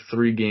to pick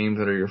three games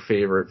that are your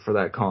favorite for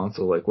that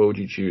console, like, what would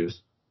you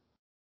choose?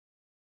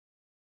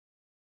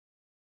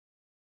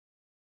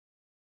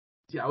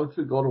 Yeah, I would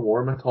put God of War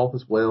in my top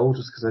as well,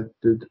 just because I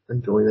did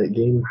enjoy that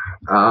game.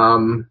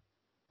 Um,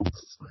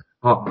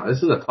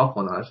 this is a tough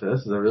one actually.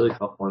 This is a really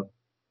tough one.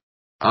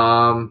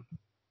 Um,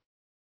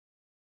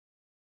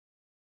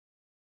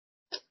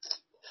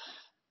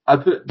 I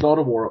put God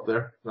of War up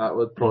there. That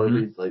would Hmm.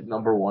 probably be like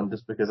number one,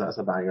 just because that's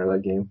a banger.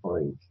 That game,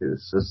 like,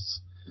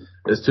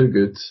 it's too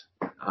good.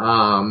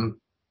 Um,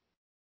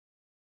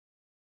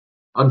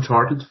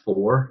 Uncharted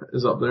 4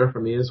 is up there for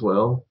me as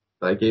well.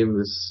 That game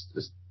was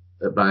just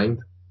it banged.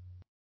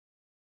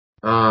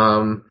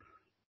 Um,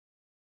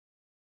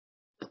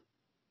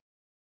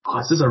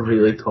 this is a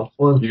really tough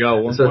one. You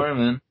got one It's a more,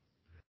 man.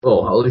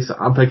 well, at least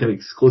I'm picking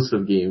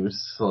exclusive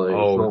games, like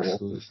Oh, not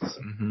exclusives.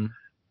 Hmm.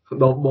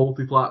 not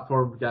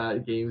multi-platform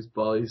games,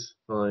 boys.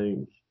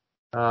 Like,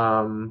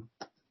 um,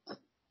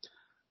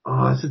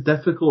 this is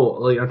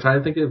difficult. Like, I'm trying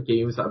to think of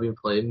games that I've been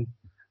playing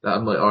that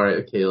I'm like, all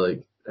right, okay,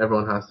 like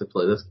everyone has to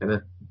play this kind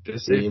of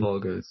Just say game. Fall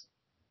Guys.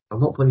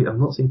 I'm not playing. I'm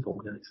not seeing Fall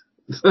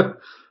Guys. I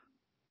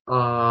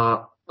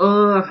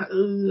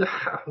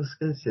was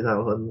gonna say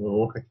that one.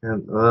 No, I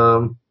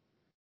can't.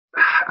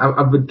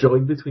 I've been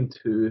joined between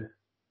two.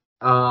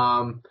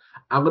 Um,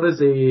 I'm gonna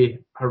say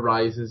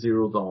Horizon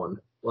Zero Dawn.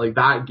 Like,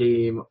 that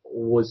game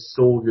was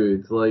so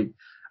good. Like,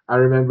 I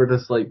remember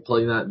just like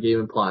playing that game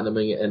and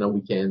platinuming it in a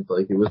weekend.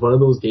 Like, it was one of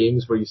those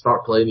games where you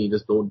start playing and you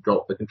just don't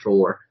drop the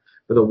controller.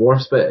 But the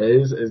worst bit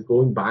is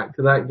going back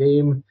to that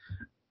game.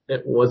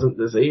 It wasn't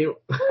the same.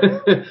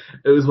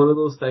 It was one of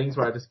those things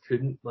where I just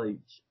couldn't, like,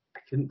 I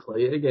couldn't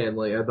play it again.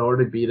 Like, I'd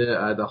already beat it.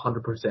 I'd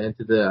 100%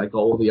 it. I got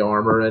all the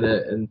armor in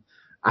it, and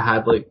I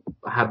had my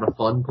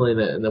fun playing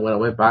it. And then when I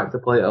went back to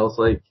play it, I was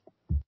like,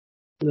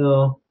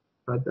 no,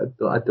 I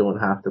don't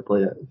have to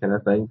play it, kind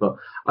of thing. But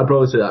I'd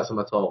probably say that's in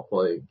my top,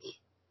 like,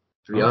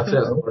 three. I'd say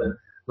Okay. that's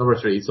number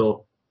three.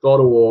 So God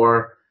of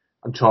War,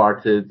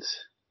 Uncharted,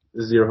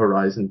 Zero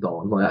Horizon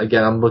Dawn. Like,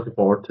 again, I'm looking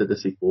forward to the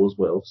sequel as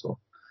well. So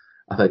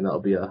I think that'll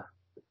be a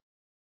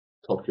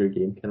top tier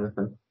game kind of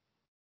thing.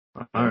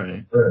 All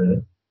right.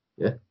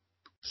 Yeah.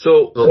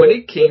 So So, when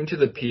it came to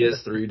the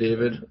PS3,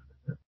 David,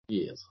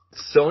 yes.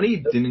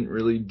 Sony didn't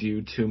really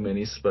do too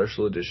many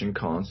special edition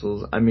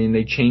consoles. I mean,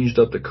 they changed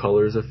up the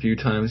colors a few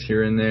times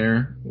here and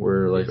there.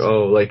 Where like, Yes.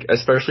 oh, like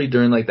especially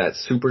during like that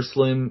super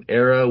slim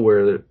era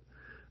where it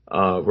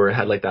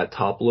had like that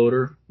top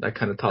loader, that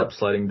kind of top Yep.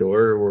 sliding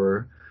door.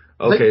 Where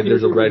I think okay,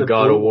 there's a PS4 had red the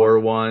God blue of one. War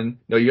one.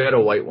 No, you had a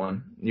white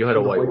one. You had a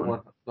Oh, the white white one. one.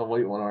 The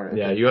white one, alright,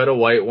 Yeah, okay. you had a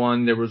white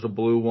one. There was a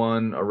blue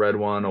one, a red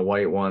one, a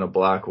white one, a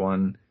black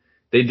one.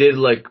 They did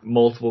like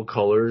multiple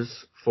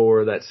colors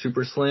for that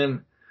Super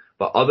Slim,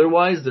 but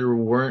otherwise there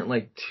weren't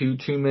like too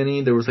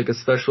many. There was like a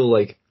special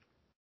like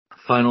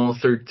Final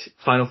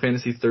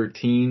Fantasy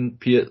 13,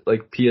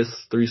 like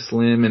PS3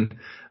 Slim, and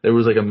there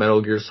was like a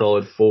Metal Gear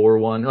Solid 4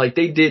 one. Like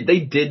they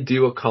did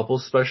do a couple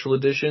special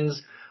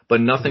editions,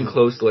 but nothing Mhm.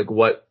 close to like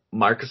what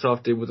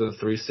Microsoft did with the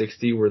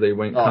 360, where they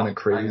went kind Oh, of bang it.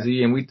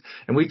 crazy. And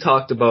we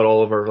talked about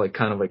all of our like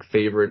kind of like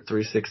favorite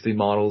 360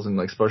 models and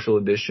like special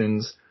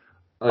editions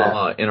Oh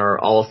yeah. in our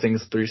All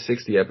Things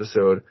 360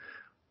 episode.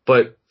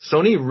 But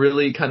Sony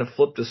really kind of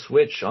flipped the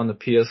switch on the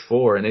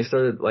PS4, and they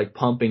started like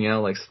pumping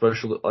out like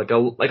special, like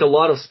a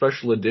lot of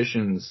special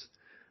editions.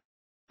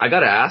 I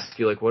gotta ask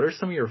you, like, what are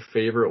some of your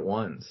favorite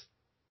ones?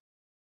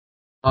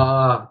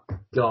 Uh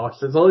Gosh,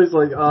 it's always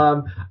like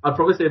I'd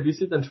probably say, have you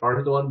seen the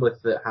Uncharted one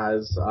with it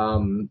has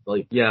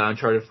like Yeah,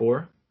 Uncharted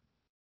 4.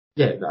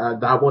 yeah,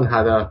 that one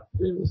had a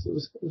it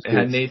was It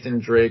had good. Nathan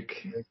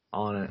Drake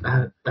on it.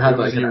 It It had was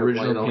like the an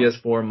original outline on it.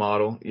 PS4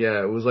 model.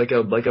 Yeah, it was like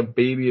a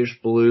babyish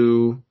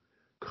blue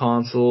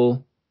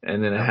console,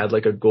 and then it Yep. had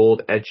like a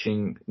gold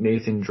etching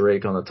Nathan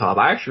Drake on the top.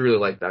 I actually really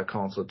like that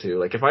console too.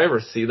 Like if I ever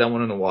see that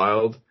one in the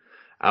wild,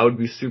 I would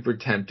be super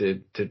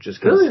tempted to just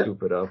kind of Really?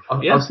 scoop it up.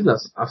 I've Yeah, seen that.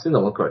 I've seen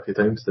that one quite a few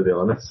times, to be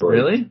honest. Like,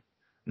 really?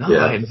 No,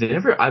 yeah.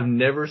 I've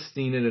never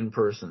seen it in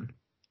person.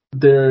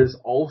 There's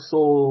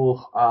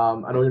also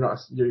I know you're not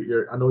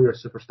I know you're a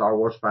super Star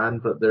Wars fan,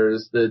 but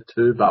there's the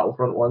two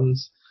Battlefront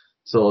ones.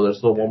 So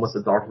there's the one with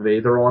the Darth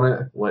Vader on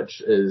it,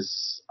 which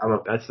is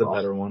That's the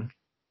better one.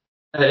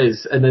 it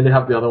is, and then they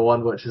have the other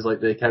one, which is like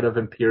the kind of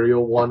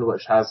Imperial one,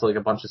 which has like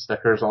a bunch of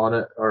stickers on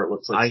it, or it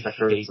looks like I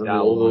stickers hate and that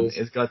one. logos.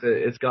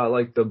 It's got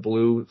like the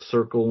blue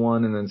circle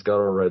one, and then it's got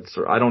a red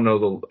circle. I don't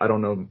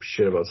know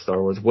shit about Star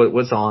Wars.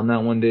 What's on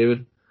that one,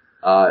 David?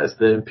 It's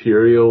the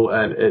Imperial,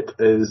 and it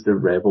is the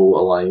Rebel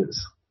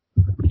Alliance.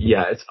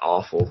 Yeah, it's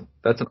awful.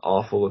 That's an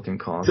awful looking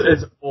console.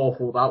 It's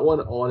awful. That one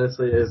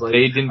honestly is like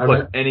They didn't I put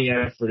remember any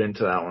effort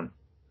into that one.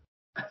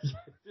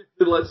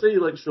 they literally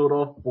like showed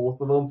off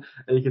both of them,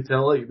 and you could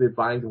tell like they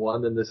banged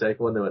one, and the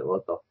second one they went,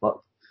 "What the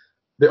fuck?"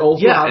 They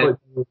also Yeah, have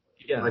like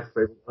yeah. my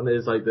favorite one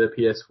is like the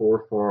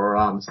PS4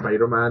 for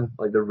Spider-Man,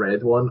 like the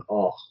red one.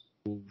 Oh,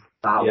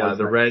 that Yeah, one's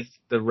nice.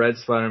 the red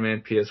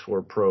Spider-Man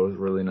PS4 Pro is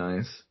really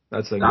nice.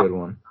 That's a That good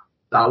one.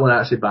 that one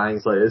actually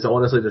bangs. Like it's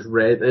honestly just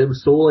red. It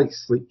was so like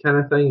sleek kind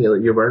of thing.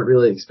 Like you weren't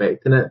really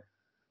expecting it.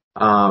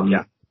 Yeah.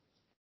 Um,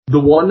 the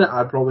one that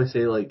I'd probably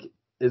say like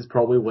is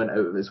probably went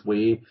out of its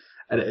way,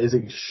 and it is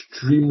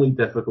extremely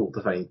difficult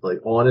to find. Like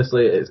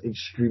honestly, it's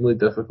extremely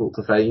difficult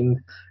to find.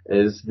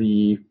 Is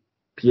the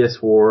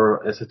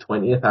PS4? It's a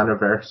 20th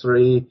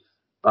anniversary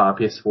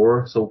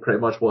PS4. So pretty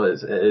much what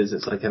it is,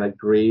 it's like in a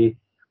grey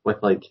with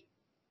like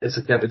it's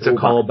a kind of It's a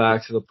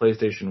throwback. callback to the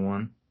PlayStation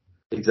 1.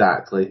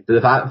 Exactly.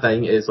 But that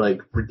thing is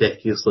like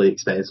ridiculously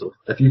expensive.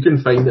 If you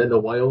can find it in the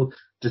wild,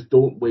 just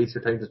don't waste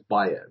your time, just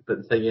buy it. But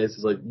the thing is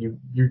like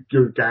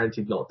you're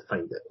guaranteed not to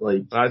find it.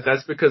 Like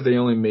That's because they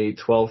only made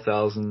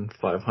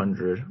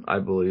 12,500, I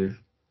believe.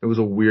 It was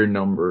a weird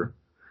number.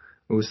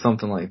 It was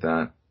something like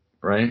that,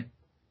 right?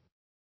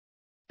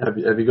 have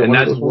you got And one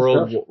of that's those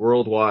ones, Josh?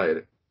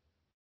 worldwide.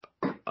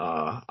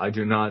 I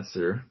do not,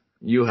 sir.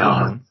 You have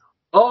God. one.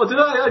 Oh, did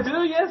I? I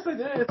do. Yes, I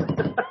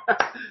do.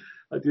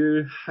 I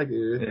do. I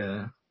do.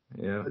 Yeah.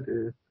 Yeah. I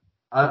do.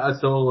 I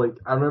saw like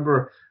I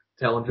remember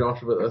telling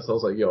Josh about this. I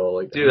was like, yo,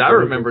 like Dude, I'm I gonna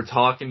go. remember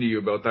talking to you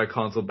about that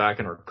console back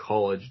in our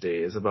college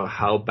days about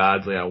how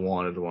badly I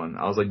wanted one.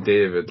 I was like,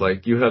 David,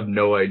 like, you have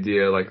no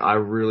idea. Like, I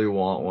really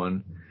want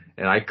one.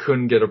 And I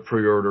couldn't get a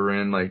pre-order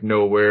in, like,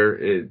 nowhere.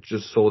 It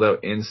just sold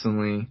out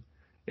instantly.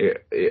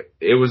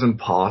 It was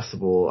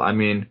impossible. I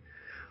mean,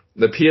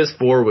 the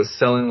PS4 was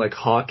selling like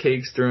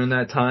hotcakes during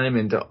that time,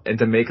 and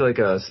to make like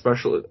a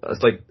special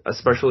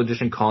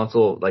edition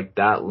console like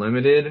that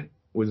limited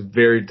was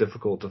very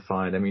difficult to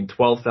find. I mean,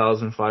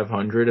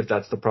 12,500 if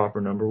that's the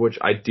proper number, which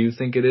I do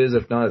think it is.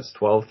 If not, it's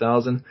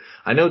 12,000.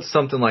 I know it's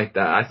something like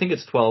that. I think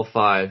it's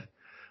 12.5,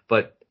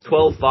 but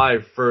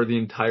 12.5 for the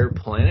entire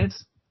planet?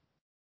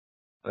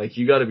 Like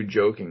you got to be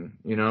joking,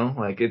 you know?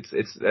 Like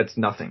that's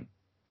nothing.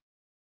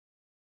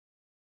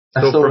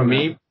 I So still for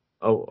remember.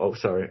 me,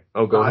 sorry.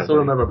 Oh, No, go I ahead, still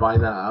buddy. remember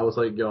buying that. I was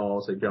like, yo, I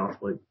was like, Josh,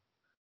 like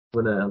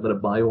I'm gonna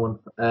buy one,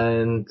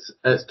 and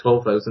it's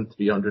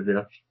 12,300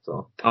 euros.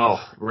 So Oh,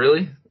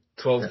 really?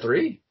 yeah,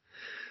 12.3?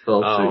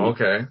 Oh, 12.3.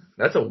 okay.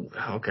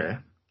 Okay.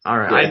 All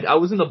right. Yeah, I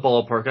was in the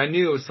ballpark. I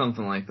knew it was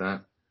something like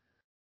that.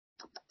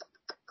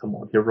 come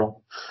on, you're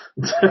wrong.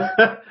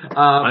 But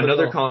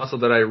Another no, console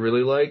that I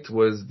really liked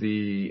was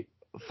the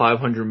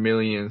 500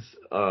 millionth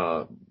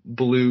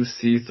blue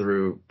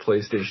see-through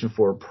PlayStation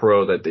 4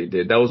 Pro that they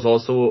did. That was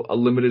also a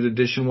limited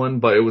edition one,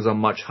 but it was a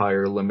much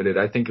higher limited.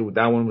 I think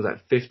that one was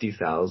at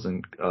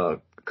 50,000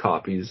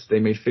 copies. They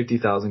made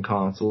 50,000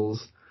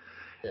 consoles.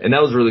 yeah, And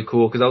that was really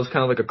cool because that was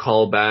kind of like a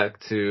callback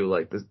to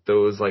like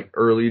those like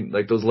early,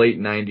 like those late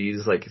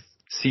 90s, like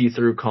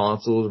see-through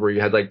consoles where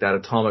you had like that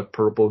atomic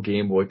purple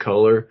Game Boy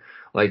Color,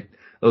 like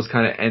those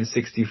kind of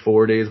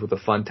N64 days with the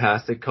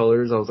fantastic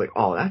colors. I was like,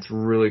 oh, that's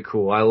really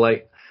cool. I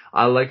like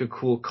a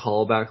cool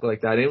callback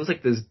like that. And it was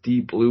like this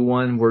deep blue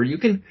one where you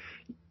can,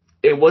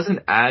 it wasn't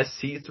as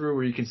see-through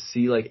where you could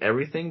see like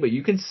everything, but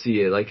you can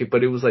see it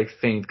but it was like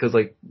faint because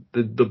like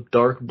the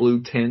dark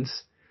blue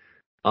tints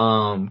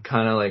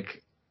kind of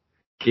like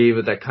gave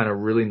it that kind of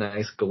really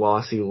nice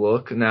glossy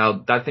look.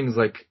 Now that thing's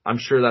like, I'm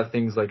sure that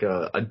thing's like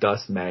a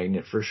dust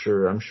magnet for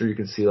sure. I'm sure you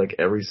can see like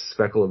every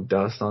speckle of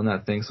dust on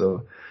that thing.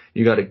 So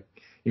you gotta,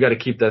 you gotta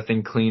keep that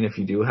thing clean if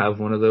you do have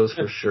one of those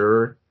for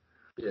sure.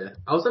 Yeah,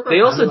 I was never a They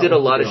fan also of that did a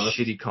one, to lot be of honest.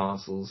 shitty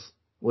consoles.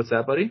 What's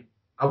that, buddy?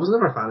 I was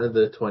never a fan of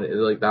the 20,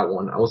 like that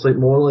one. I was like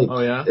more like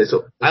Oh yeah. I it's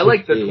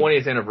like the okay.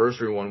 20th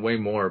anniversary one way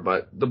more,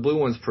 but the blue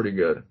one's pretty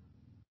good.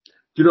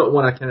 Do you know what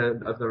one I've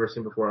never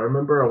seen before? I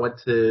remember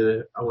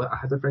I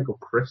had a friend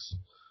called Chris,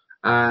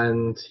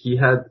 and he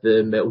had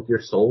the Metal Gear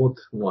Solid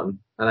one,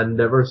 and I'd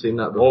never seen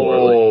that before.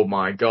 Like, Oh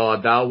my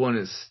god, that one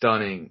is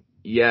stunning.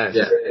 Yes,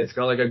 yeah, it's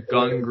got like a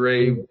gun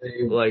gray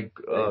like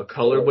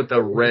color with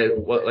the red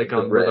what like the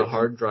on where the red.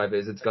 hard drive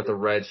is. It's got the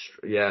red.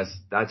 Yes,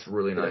 that's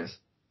really Yeah, nice.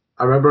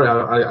 I remember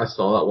I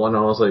saw that one,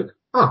 and I was like,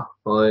 huh,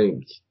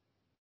 like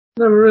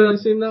never really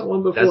seen that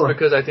one That's before.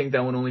 because I think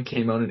that one only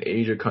came out in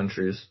Asia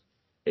countries,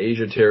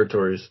 Asia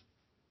territories.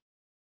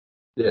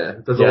 Yeah,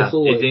 there's Yeah, also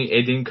like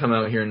it didn't come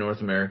out here in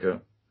North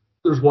America.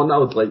 there's one I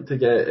would like to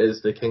get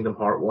is the Kingdom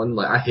Heart one.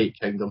 Like I hate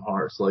Kingdom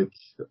Hearts. Like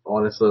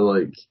honestly,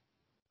 like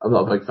I'm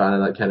not a big fan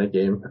of that kind of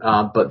game.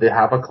 But they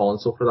have a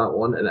console for that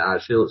one, and it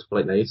actually looks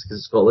quite nice because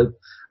it's got like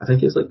I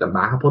think it's like the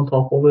map on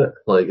top of it.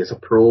 Like it's a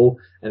Pro,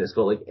 and it's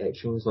got like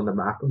etchings on the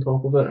map on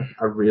top of it.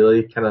 I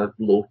really kind of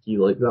low key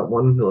like that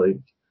one. Like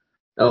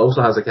it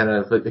also has a kind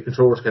of like the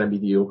controller's kind of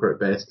mediocre at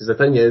best. Because the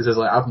thing is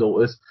like I've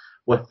noticed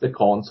with the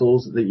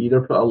consoles, they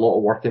either put a lot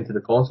of work into the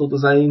console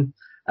design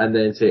and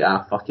then say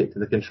fuck it to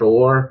the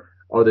controller,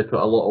 or they put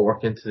a lot of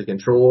work into the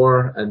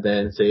controller and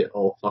then say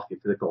oh fuck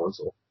it to the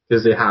console.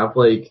 Because they have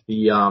like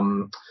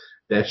the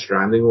Death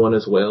Stranding one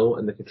as well,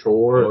 and the Oh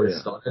controller is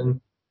yeah.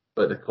 stunning,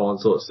 but the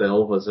console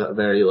itself is a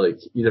very like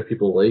either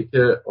people like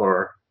it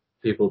or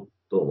people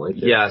don't like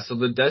it. Yeah, so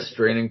the Death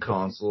Stranding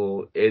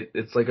console,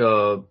 it's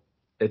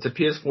a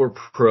PS4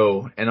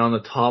 Pro, and on the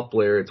top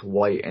layer it's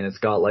white, and it's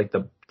got like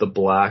the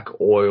black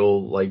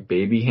oil like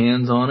baby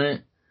hands on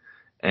it,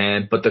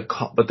 and but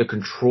the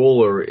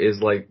controller is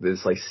like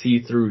this like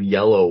see-through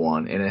yellow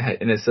one, and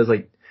and it says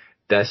like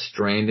Death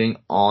Stranding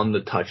on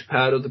the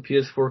touchpad of the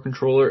PS4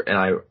 controller, and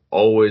I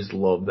always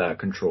love that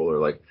controller.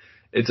 Like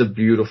it's a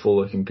beautiful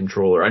looking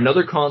controller.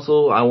 Another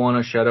console I want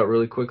to shout out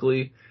really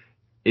quickly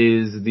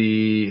is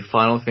the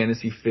Final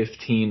Fantasy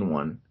 15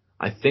 one.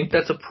 I think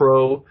that's a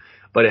pro,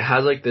 but it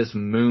has like this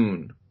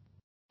moon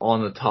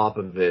on the top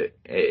of it.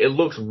 It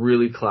looks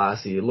really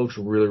classy. It looks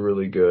really,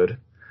 really good.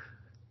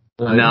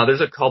 Right? Now, there's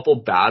a couple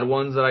bad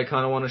ones that I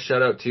kind of want to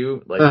shout out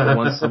too. Like the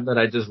ones, some that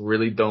I just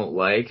really don't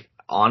like.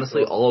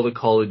 Honestly, Well, all of the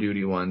Call of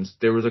Duty ones.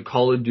 There was a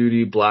Call of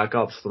Duty Black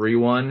Ops 3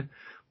 one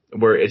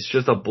where it's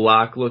just a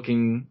black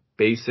looking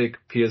basic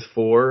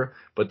PS4,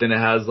 but then it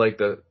has like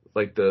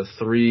the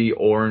three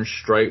orange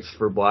stripes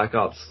for Black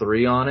Ops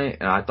 3 on it,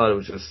 and I thought it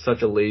was just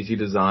such a lazy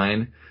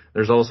design.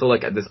 There's also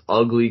like this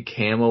ugly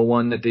camo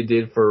one that they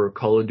did for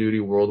Call of Duty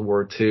World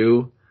War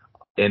II,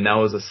 and that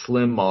was a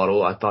slim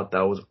model. I thought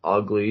that was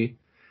ugly.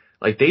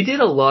 Like they did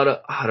a lot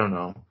of, I don't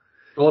know.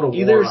 God of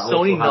Either War also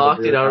Sony had a knocked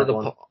it really out of bad the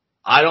one.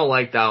 I don't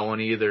like that one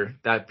either.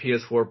 That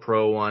PS4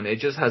 Pro one. It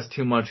just has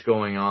too much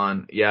going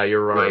on. Yeah,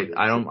 you're Yeah, right.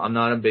 I'm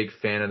not a big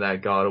fan of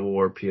that God of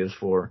War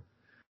PS4.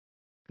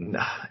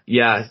 Nah.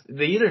 Yeah,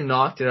 they either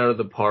knocked it out of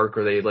the park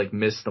or they like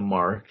missed the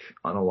mark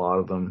on a lot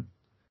of them.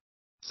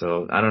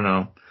 So, I don't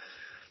know.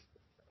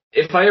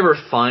 If I ever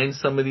find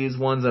some of these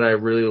ones that I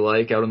really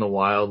like out in the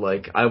wild,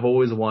 like I've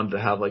always wanted to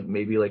have like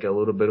maybe like a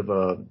little bit of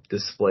a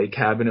display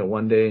cabinet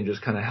one day and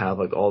just kind of have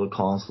like all the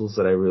consoles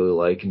that I really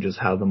like and just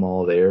have them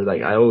all there.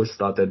 Like I always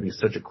thought that'd be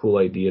such a cool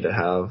idea to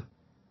have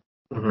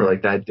for hmm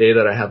like that day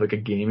that I have like a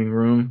gaming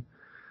room.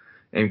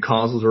 And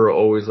consoles are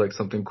always like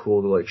something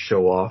cool to like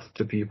show off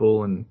to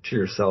people and to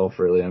yourself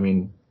really. I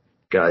mean,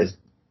 guys,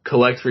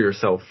 collect for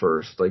yourself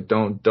first. Like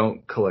don't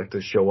collect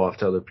to show off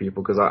to other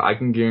people because I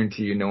can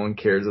guarantee you no one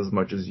cares as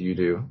much as you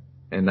do.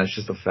 And that's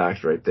just a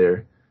fact right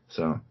there.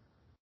 So,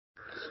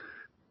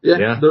 Yeah,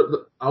 yeah.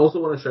 I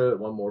also want to shout out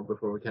one more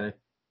before we kind of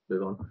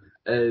move on.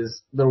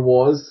 Is there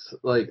was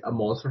like a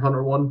Monster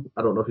Hunter one?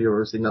 I don't know if you've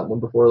ever seen that one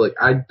before. Like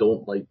I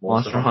don't like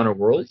Monster Monster Hunter. Hunter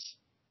Worlds?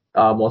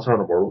 Monster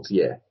Hunter Worlds,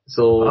 yeah.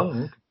 So Oh,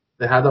 okay.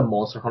 they had a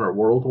Monster Hunter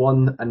World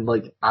one, and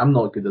like I'm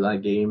not good at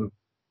that game.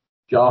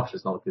 Josh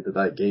is not good at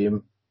that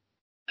game.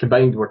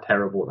 Combined, we're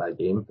terrible at that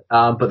game.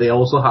 But they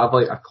also have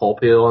like a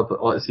copy of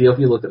it. See if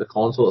you look at the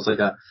console, it's like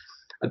a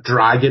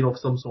dragon of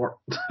some sort,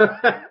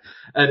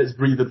 and it's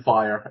breathing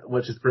fire,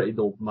 which is pretty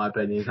dope in my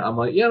opinion. I'm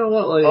like, you know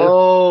what, like,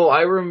 Oh,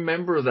 I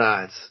remember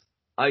that.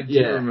 I do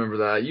yeah, remember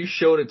that. You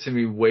showed it to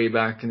me way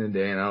back in the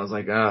day and I was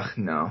like, ugh,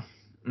 no.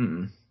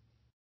 Mm-mm.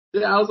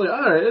 yeah. I was like,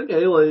 all right,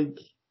 okay, like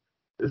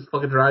it's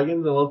fucking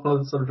dragons. I love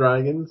fucking some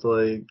dragons,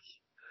 like,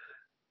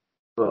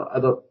 but I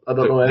don't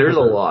know anything There's a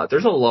about. lot.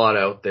 There's a lot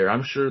out there.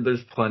 I'm sure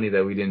there's plenty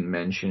that we didn't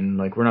mention.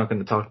 Like we're not going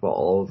to talk about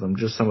all of them,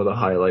 just some of the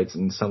highlights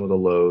and some of the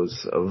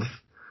lows of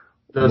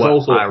There's what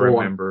also I hold on.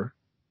 remember.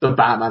 The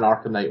Batman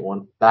Arkham Knight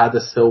one. That had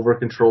the silver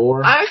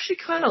controller. I actually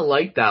kind of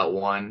like that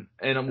one,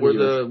 and I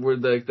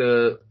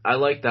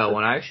like that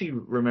one. I actually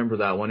remember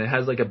that one. It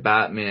has like a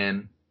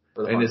Batman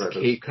Where the and hard his drive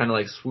is. cape kind of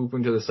like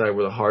swooping to the side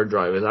where the hard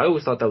drive is. I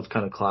always thought that was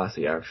kind of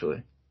classy,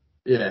 actually.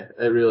 Yeah,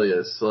 it really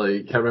is.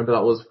 Like, I remember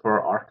that was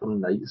for Arkham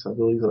Knights, I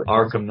believe, that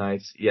console. Arkham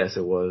Knights, yes,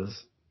 it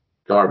was.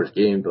 Garbage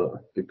game,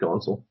 but good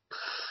console.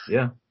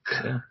 Yeah,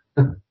 yeah.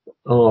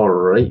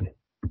 Alright.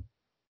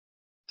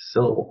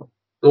 So,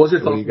 what's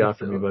your So what do thoughts you on got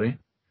for me, buddy?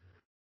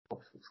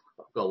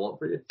 I've got a lot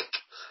for you.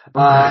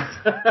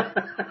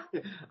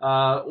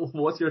 Oh,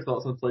 What's your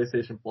thoughts on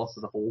PlayStation Plus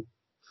as a whole?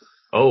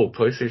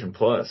 PlayStation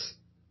Plus.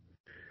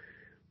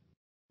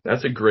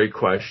 That's a great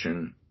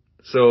question.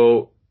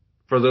 So,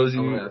 for those of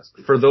I'm you, gonna ask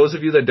you. for those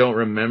of you that don't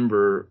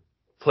remember,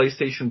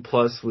 PlayStation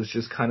Plus was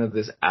just kind of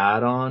this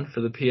add-on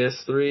for the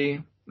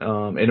PS3.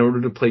 In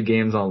order to play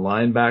games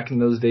online back in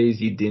those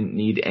days, you didn't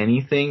need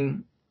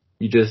anything.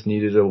 You just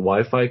needed a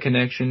Wi-Fi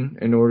connection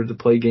in order to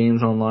play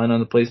games online on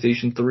the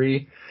PlayStation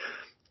 3.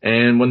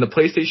 And when the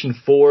PlayStation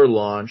 4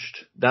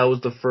 launched, that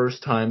was the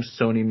first time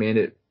Sony made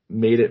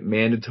it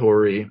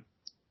mandatory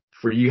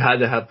for you had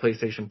to have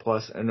PlayStation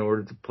Plus in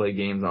order to play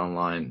games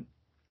online.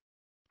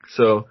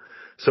 So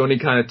Sony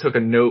kind of took a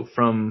note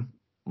from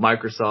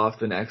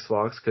Microsoft and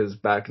Xbox because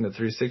back in the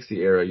 360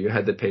 era, you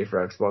had to pay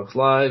for Xbox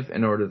Live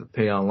in order to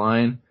pay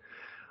online.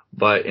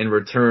 But in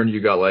return,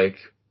 you got like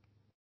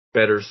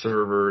better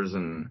servers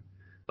and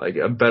like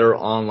a better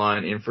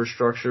online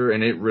infrastructure,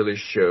 and it really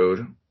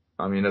showed.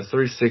 I mean, the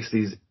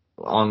 360's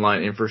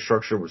online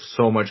infrastructure was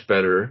so much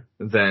better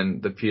than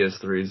the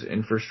PS3's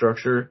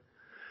infrastructure.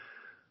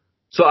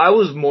 So I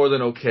was more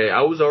than okay.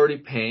 I was already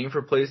paying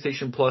for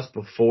PlayStation Plus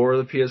before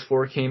the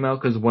PS4 came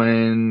out because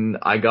when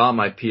I got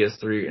my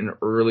PS3 in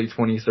early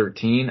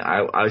 2013,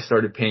 I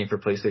started paying for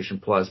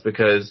PlayStation Plus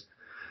because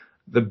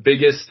the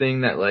biggest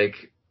thing that like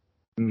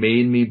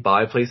made me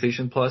buy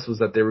PlayStation Plus was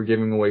that they were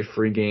giving away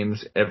free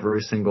games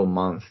every single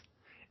month.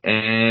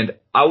 And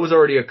I was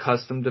already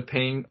accustomed to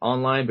paying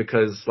online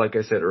because, like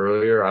I said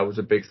earlier, I was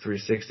a big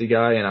 360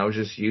 guy and I was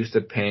just used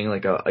to paying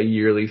like a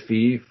yearly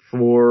fee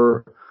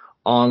for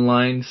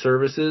online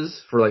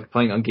services for like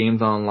playing on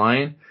games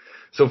online.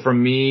 So for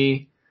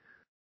me,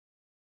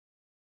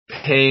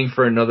 paying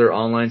for another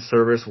online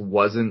service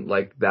wasn't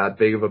like that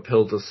big of a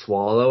pill to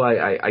swallow.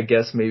 I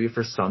guess maybe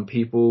for some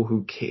people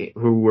who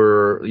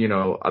were,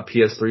 a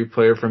PS3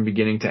 player from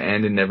beginning to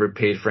end and never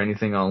paid for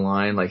anything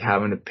online, like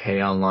having to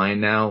pay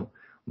online now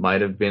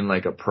might have been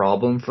like a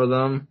problem for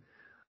them.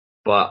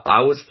 But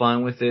I was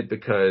fine with it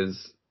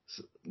because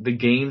the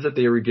games that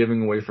they were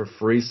giving away for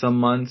free some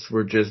months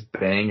were just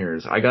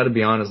bangers. I gotta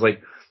be honest,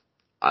 like,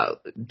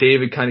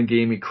 David kind of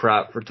gave me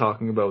crap for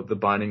talking about The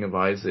Binding of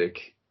Isaac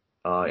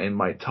in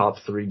my top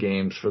three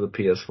games for the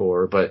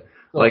PS4. But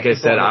No, like it's I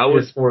just said, not a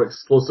PS4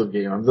 exclusive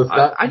game. I'm just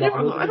that. I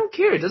don't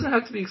care. It doesn't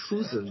have to be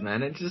exclusives,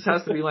 man. It just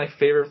has to be my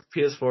favorite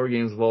PS4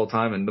 games of all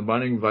time, and The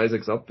Binding of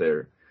Isaac's up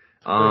there.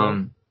 Fair enough.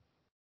 Um,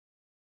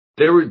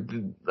 there were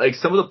like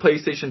some of the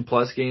PlayStation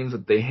Plus games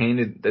that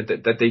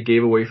that they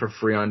gave away for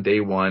free on day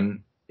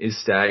one is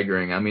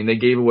staggering. I mean, they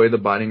gave away The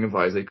Binding of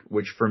Isaac,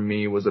 which for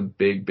me was a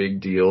big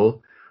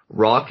deal.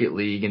 Rocket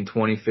League in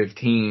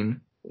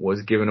 2015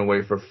 was given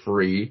away for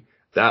free.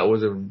 That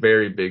was a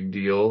very big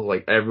deal.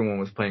 Like everyone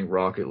was playing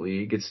Rocket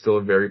League. It's still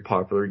a very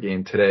popular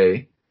game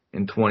today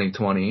in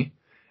 2020.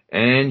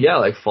 And yeah,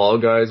 like Fall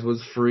Guys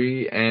was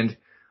free, and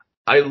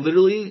I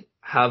literally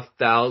have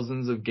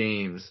thousands of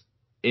games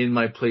in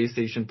my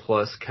PlayStation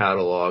Plus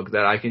catalog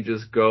that I can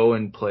just go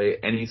and play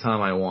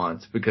anytime I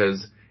want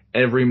because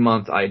every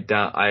month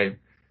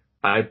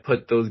I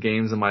put those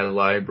games in my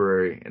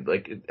library.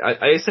 Like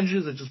I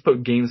essentially just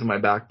put games in my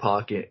back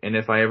pocket, and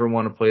if I ever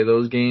want to play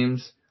those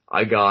games,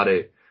 I got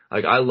it.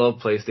 Like I love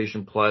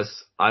PlayStation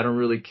Plus. I don't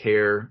really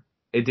care.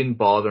 It didn't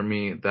bother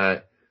me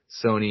that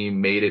Sony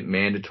made it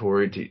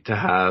mandatory to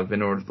have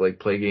in order to like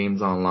play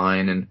games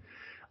online, and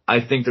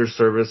I think their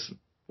service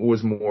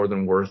was more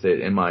than worth it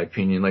in my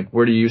opinion. Like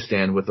where do you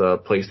stand with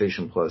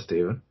PlayStation Plus,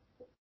 David?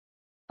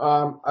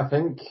 I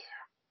think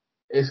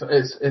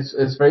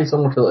it's very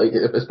similar to like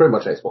it's pretty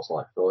much Xbox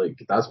Live. So, like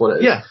that's what it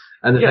is. Yeah.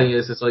 And the thing Yeah.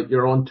 is, it's like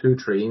you're on two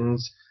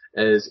trains.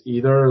 Is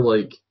either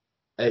like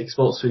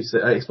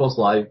Xbox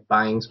Live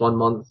bangs 1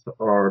 month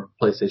or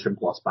PlayStation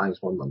Plus bangs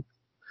 1 month.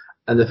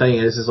 And the thing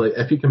is like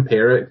if you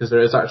compare it, because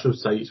there is actual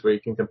sites where you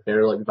can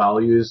compare like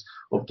values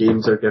of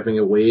games they're giving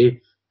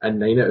away, and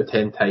 9 out of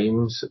 10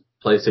 times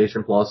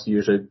PlayStation Plus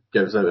usually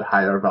gives out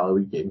higher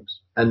value games.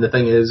 And the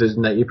thing is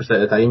 90% of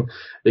the time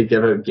they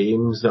give out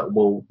games that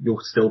you'll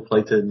still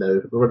play to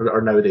now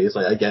or nowadays.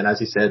 Like again,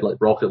 as you said, like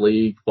Rocket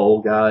League,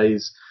 Fall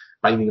Guys,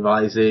 Binding of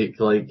Isaac,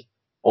 like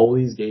all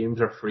these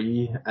games are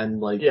free and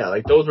like Yeah,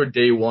 like those were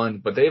day one,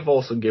 but they've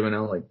also given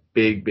out like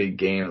big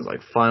games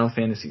like Final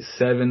Fantasy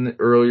VII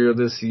earlier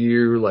this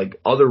year, like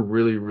other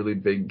really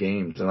big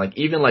games, and like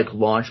even like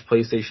launch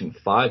PlayStation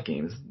 5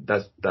 games.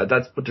 That's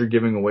what they're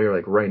giving away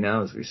like right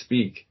now as we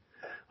speak.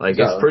 Like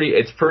exactly.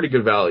 it's pretty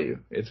good value.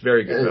 It's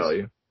very It good is.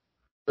 value.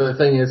 But the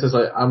thing is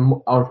like I'm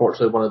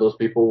unfortunately one of those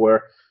people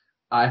where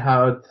I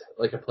had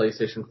like a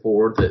PlayStation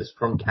 4 that's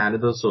from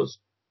Canada, so it's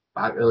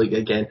back like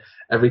again,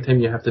 every time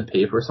you have to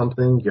pay for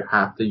something, you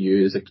have to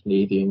use a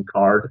Canadian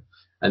card,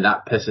 and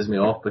that pisses me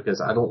off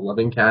because I don't live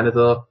in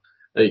Canada.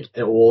 Like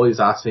it will always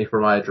ask me for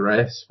my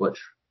address, which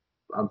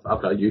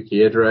I've got a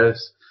UK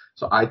address,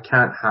 so I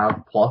can't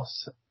have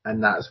Plus,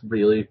 and that's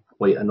really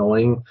quite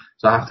annoying.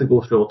 So I have to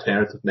go through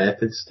alternative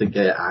methods to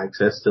get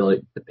access to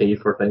like to pay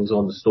for things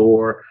on the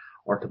store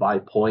or to buy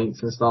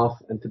points and stuff.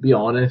 And to be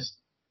honest,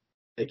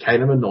 it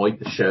kind of annoyed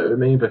the shit out of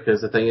me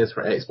because the thing is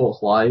for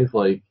Xbox Live,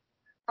 like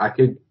I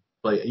could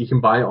like you can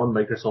buy it on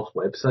Microsoft's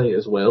website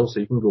as well, so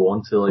you can go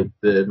onto like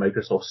the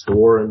Microsoft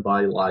store and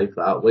buy Live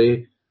that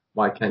way.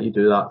 Why can't you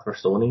do that for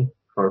Sony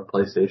for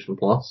PlayStation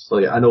Plus?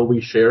 Like I know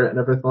we share it and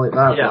everything like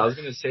that, Yeah, I but was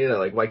gonna say that.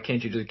 Like, why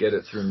can't you just get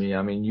it through me?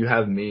 I mean, you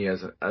have me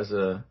as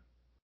an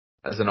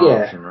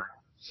yeah, option, right?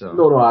 So,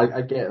 no,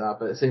 I get that,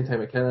 but at the same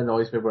time, it kind of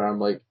annoys me where I'm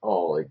like,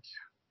 oh, like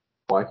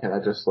why can't I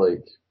just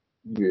like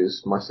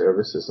use my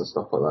services and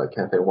stuff like that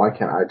kind of thing? Why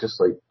can't I just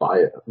like buy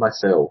it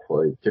myself?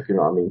 Like, if you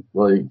know what I mean?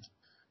 Like,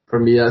 for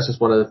me, that's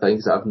just one of the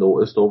things that I've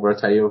noticed over a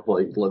time of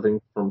like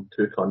living from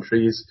two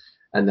countries,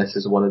 and this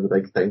is one of the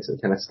big things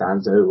that kind of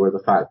stands out, where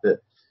the fact that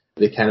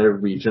they kind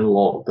of region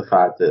lock the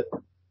fact that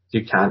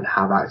you can't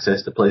have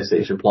access to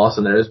PlayStation Plus,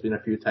 and there has been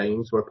a few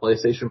times where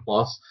PlayStation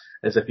Plus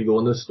is if you go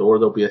in the store,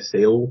 there'll be a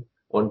sale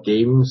on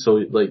games, so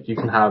like you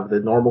can have the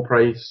normal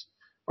price,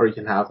 or you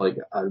can have like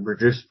a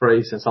reduced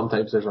price, and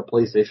sometimes there's a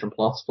PlayStation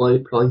Plus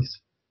price,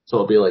 so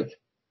it'll be like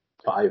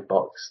 $5,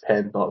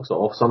 $10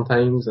 off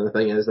sometimes. And the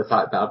thing is, the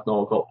fact that I've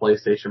not got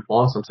PlayStation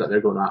Plus, I'm sitting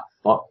there going, ah,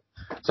 fuck.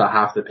 So I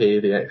have to pay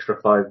the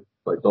extra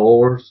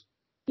 $5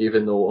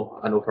 even though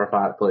I know for a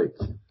fact like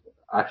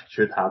I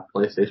should have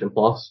PlayStation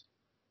Plus.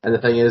 And the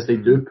thing is, they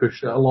mhm. do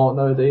push it a lot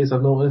nowadays.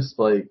 I've noticed.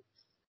 Like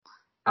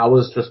I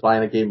was just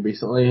buying a game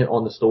recently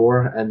on the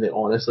store, and they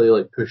honestly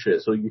like push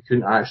it so you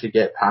couldn't actually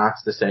get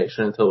past the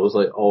section until it was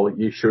like, oh,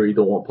 you sure you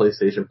don't want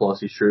PlayStation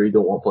Plus? You sure you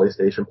don't want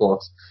PlayStation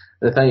Plus?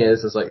 And the thing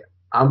is like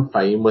I'm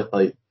fine with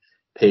like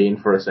paying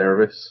for a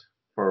service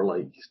for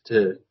like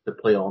to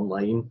play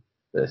online.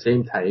 But at the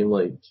same time,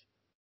 like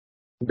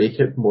make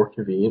it more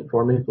convenient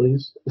for me,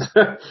 please.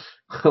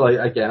 Like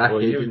again, I Well,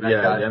 hate being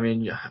that guy. I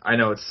mean, I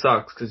know it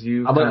sucks because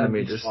you I'm kind a of made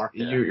niche just market.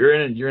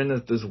 you're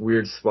in this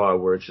weird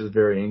spot where it's just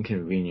very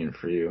inconvenient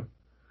for you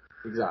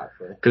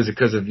Exactly.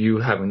 because of you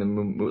having to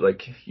move,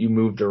 like you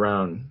moved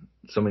around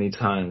so many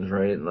times,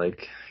 right?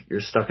 Like you're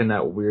stuck in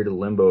that weird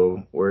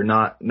limbo where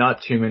not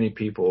too many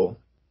people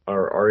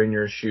are in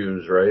your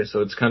shoes, right?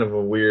 So it's kind of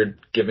a weird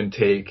give and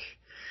take.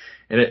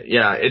 And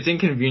yeah, it's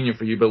inconvenient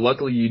for you, but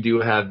luckily you do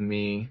have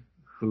me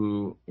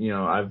who,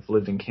 I've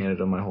lived in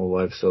Canada my whole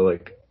life, so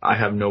like I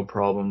have no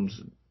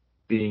problems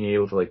being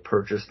able to like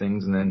purchase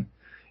things, and then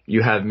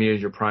you have me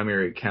as your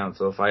primary account.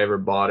 So if I ever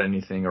bought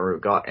anything or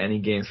got any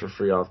games for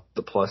free off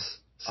the Plus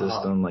Uh,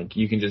 system, like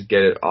you can just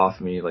get it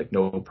off me like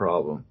no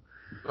problem.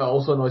 It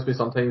also annoys me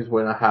sometimes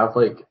when I have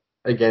like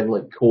again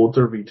like codes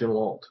are region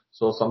locked.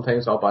 So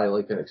sometimes I'll buy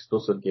like an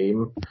exclusive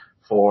game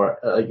for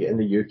like in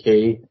the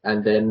UK,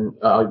 and then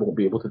I won't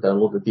be able to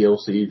download the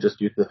DLC just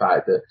due to the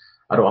fact that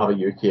I don't have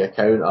a UK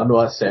account. I know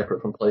that's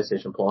separate from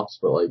PlayStation Plus,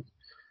 but like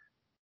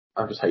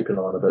I'm just hyping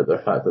on about the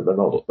fact that they're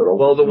all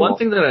Well, the region one locked.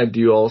 thing that I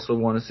do also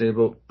want to say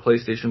about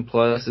PlayStation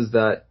Plus is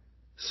that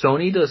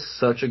Sony does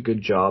such a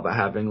good job at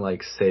having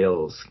like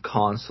sales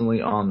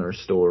constantly on their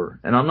store.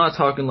 And I'm not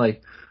talking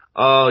like,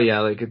 oh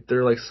yeah, like if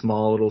they're like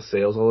small little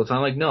sales all the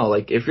time. Like no,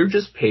 like if you're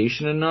just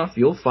patient enough,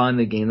 you'll find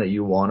the game that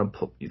you want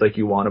to like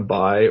you want to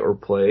buy or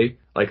play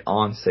like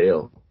on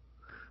sale.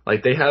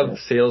 Like they have Yeah.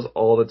 sales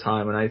all the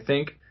time, and I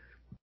think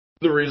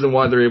the reason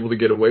why they're able to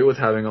get away with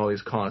having all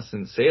these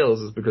constant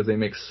sales is because they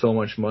make so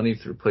much money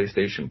through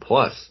PlayStation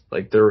Plus.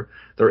 Like they're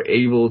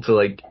able to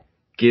like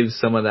give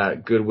some of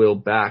that goodwill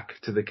back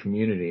to the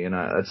community, and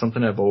that's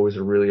something I've always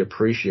really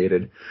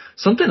appreciated.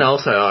 Something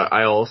else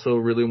I also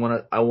really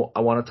I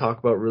want to talk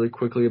about really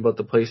quickly about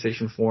the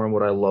PlayStation 4 and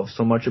what I love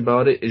so much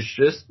about it is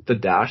just the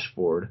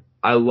dashboard.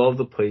 I love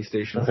the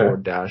PlayStation 4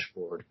 Okay.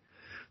 dashboard.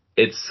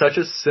 It's such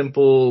a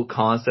simple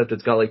concept.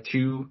 It's got like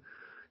two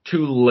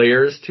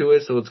layers to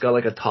it. So it's got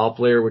like a top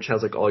layer which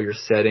has like all your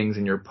settings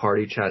and your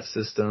party chat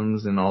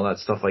systems and all that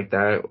stuff like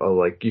that.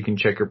 Like you can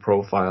check your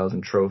profiles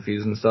and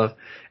trophies and stuff.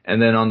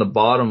 And then on the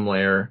bottom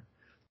layer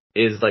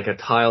is like a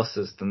tile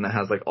system that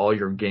has like all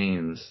your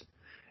games.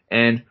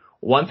 And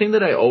one thing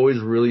that I always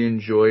really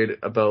enjoyed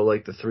about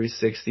like the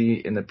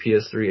 360 in the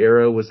PS3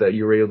 era was that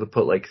you were able to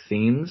put like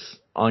themes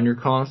on your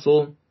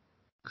console.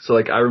 So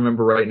like I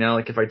remember right now,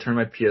 like if I turn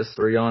my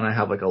PS3 on, I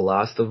have like a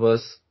Last of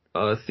Us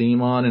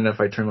theme on, and if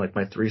I turn like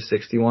my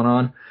 360 one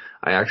on,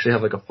 I actually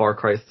have like a Far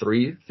Cry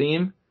 3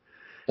 theme.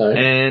 Right.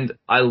 And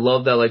I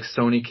love that like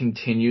Sony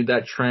continued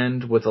that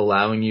trend with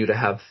allowing you to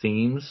have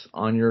themes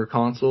on your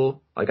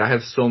console. Like I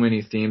have so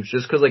many themes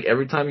just 'cause like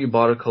every time you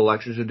bought a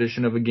collector's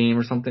edition of a game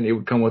or something, it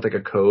would come with like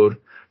a code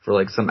for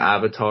like some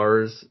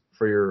avatars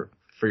for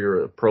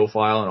your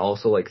profile and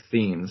also like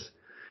themes.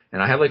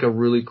 And I have like a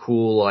really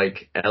cool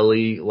like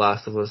Ellie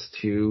Last of Us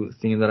 2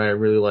 theme that I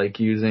really like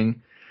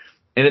using.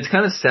 And it's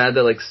kind of sad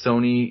that like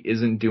Sony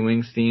isn't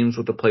doing themes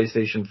with the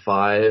PlayStation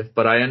 5,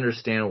 but I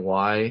understand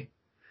why,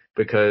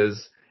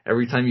 because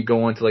every time you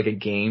go onto like a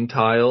game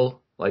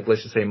tile, like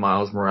let's just say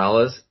Miles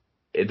Morales,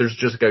 there's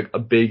just like a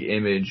big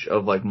image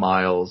of like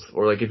Miles,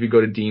 or like if you go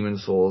to Demon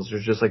Souls,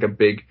 there's just like a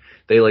big,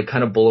 they like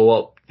kind of blow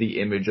up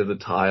the image of the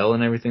tile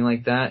and everything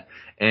like that.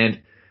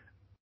 And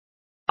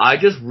I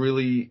just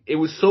really, it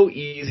was so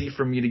easy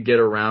for me to get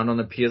around on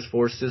the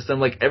PS4 system.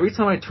 Like every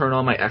time I turn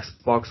on my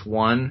Xbox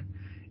One,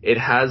 it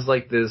has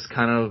like this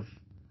kind of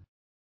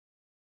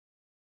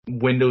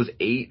Windows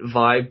 8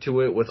 vibe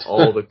to it with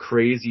all the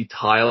crazy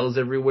tiles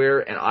everywhere,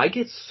 and I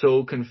get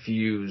so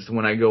confused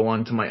when I go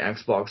onto my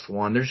Xbox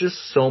One. There's just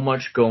so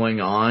much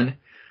going on.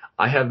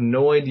 I have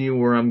no idea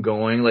where I'm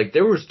going. Like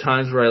there was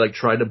times where I like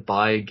tried to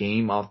buy a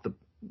game off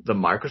the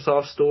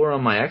Microsoft store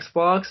on my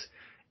Xbox,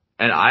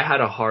 and I had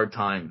a hard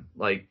time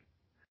like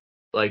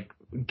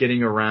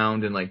getting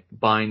around and like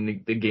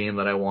buying the game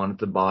that I wanted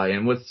to buy.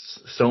 And with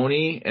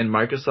Sony and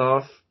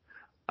Microsoft,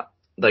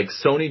 like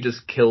Sony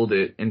just killed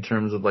it in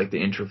terms of like the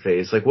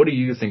interface. Like, what do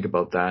you think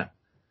about that?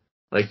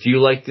 Like, do you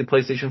like the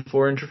PlayStation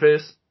 4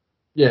 interface?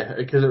 Yeah,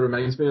 because it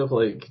reminds me of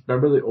like,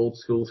 remember the old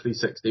school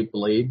 360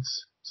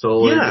 blades? So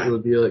like it Yeah.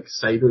 would be like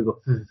sideways,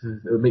 go,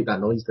 it would make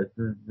that noise,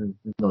 the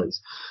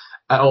noise.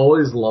 I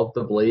always loved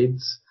the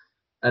blades,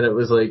 and it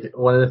was like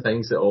one of the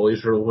things that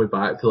always drove me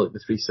back to like the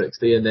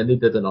 360. And then they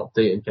did an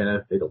update and kind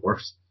of made it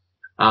worse.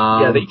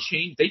 Yeah, Um,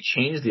 they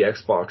changed the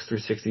Xbox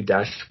 360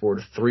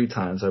 dashboard three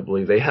times, I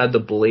believe. They had the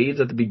blades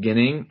at the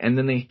beginning, and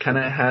then they kind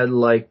of had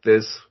like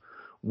this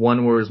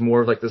one where it was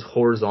more of like this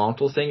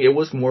horizontal thing. It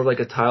was more of like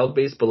a tile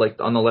base, but like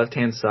on the left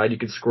hand side, you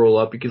could scroll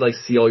up, you could like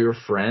see all your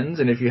friends,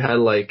 and if you had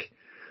like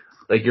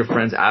your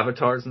friends'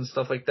 avatars and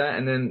stuff like that.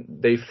 And then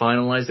they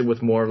finalized it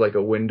with more of like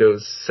a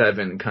Windows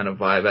 7 kind of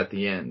vibe at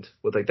the end,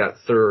 with like that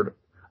third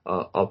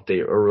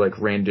update or like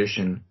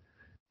rendition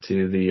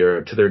to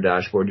to their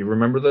dashboard. You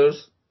remember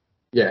those?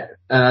 Yeah,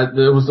 and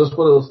it was just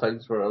one of those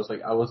things where I was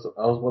like, I was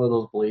one of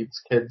those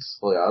Blades kids.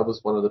 Like, I was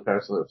one of the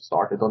person that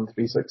started on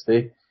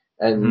 360,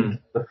 and Hmm.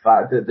 the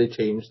fact that they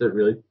changed it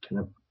really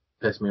kind of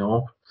pissed me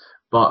off.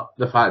 But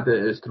the fact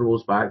that it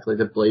throws back, like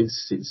the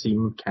Blades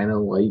seem kind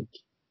of like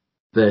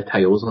the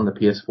tiles on the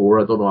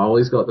PS4. I don't know. I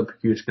always got the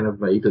huge kind of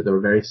vibe that they were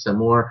very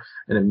similar,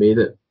 and it made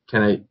it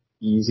kind of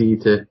easy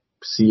to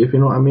see, if you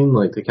know what I mean,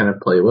 like to kind of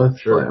play with. Like I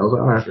Sure,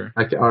 was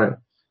like, sure. all right,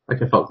 I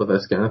can fuck with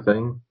this kind of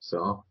thing.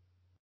 So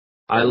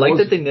I it like that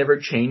was. they never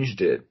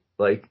changed it.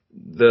 Like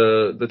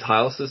the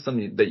tile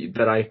system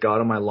that I got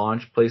on my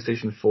launch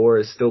PlayStation 4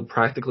 is still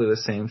practically the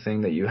same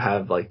thing that you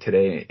have like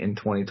today in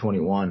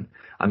 2021.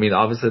 I mean,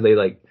 obviously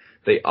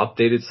they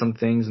updated some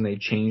things and they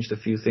changed a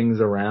few things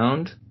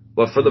around,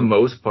 but for the Mhm.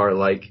 most part,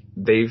 like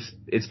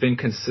it's been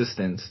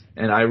consistent,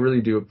 and I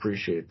really do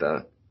appreciate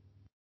that.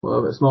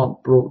 Well, if it's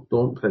not broke,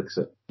 don't fix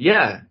it.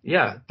 Yeah,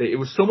 yeah. It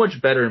was so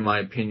much better in my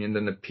opinion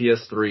than the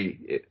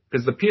PS3,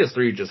 because the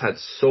PS3 just had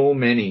so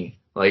many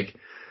like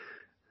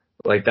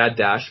that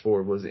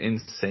dashboard was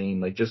insane.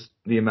 Like just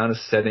the amount of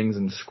settings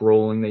and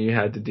scrolling that you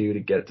had to do to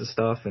get to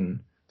stuff, and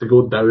To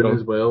go down oh,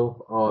 as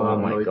well, oh, oh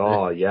that my annoyed me.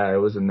 god, yeah, it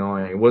was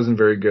annoying. It wasn't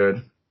very good.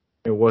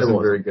 It It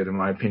wasn't very wasn't. good in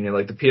my opinion.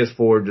 Like the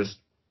PS4 just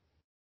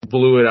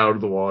blew it out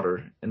of the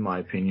water in my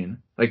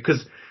opinion. Like,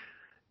 cause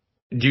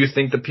do you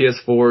think the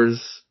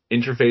PS4's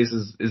interface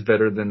is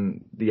better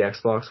than the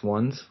Xbox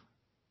One's?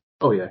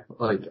 Oh yeah,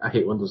 like I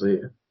hate Windows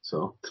 8,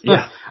 so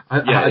Yeah,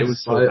 yeah, I it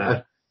was so despise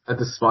bad. I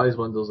despise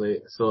Windows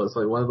 8. So it's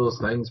like one of those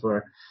things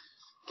where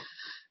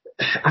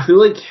I feel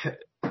like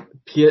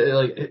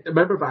like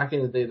remember back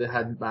in the day they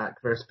had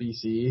Mac versus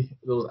PC,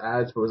 those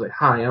ads where it was like,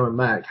 "Hi, I'm a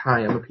Mac. Hi,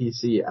 I'm a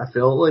PC." I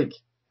felt like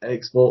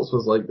Xbox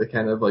was like the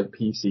kind of like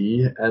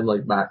PC, and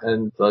like Mac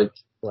and like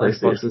Well,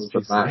 Xbox PlayStation is was the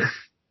PC. Mac.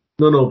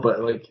 No,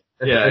 but like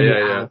if Yeah, in the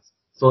yeah, yeah. ads,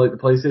 so like the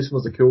PlayStation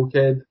was the cool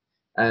kid,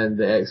 and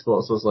the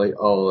Xbox was like,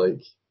 oh,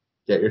 like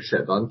get your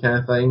shit done kind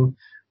of thing.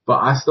 But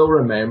I still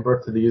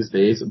remember to these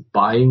days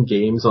buying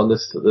games on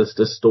this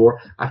store.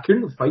 I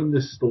couldn't find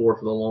the store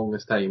for the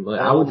longest time.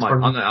 Like I Oh would my,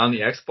 turn, on the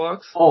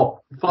Xbox?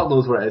 oh fuck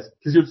knows where it is,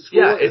 because you'd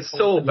Yeah, scroll at the it's top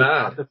so and you'd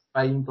have bad. to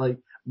find like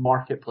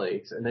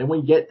marketplace, and then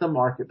when you get to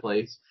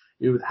marketplace,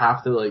 you would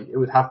have to like it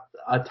would have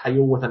a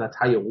tile within a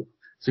tile.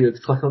 So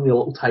you'd click on the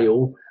little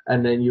tile,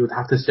 and then you would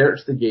have to search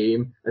the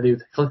game, and you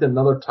would click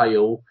another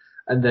tile,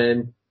 and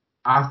then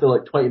after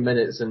like 20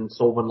 minutes and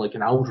solving like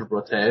an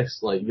algebra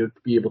test, like you'd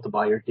be able to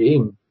buy your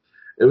game.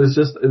 It was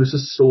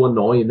just so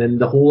annoying. And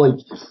the whole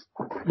like,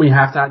 we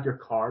have to add your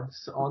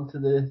cards onto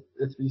the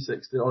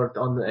 360 or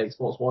on the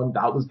Xbox One.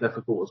 That was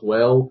difficult as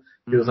well.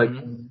 It was like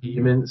Hmm.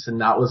 payments,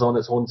 and that was on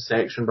its own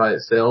section by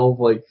itself.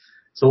 Like,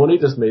 Sony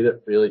just made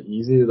it really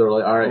easy. They're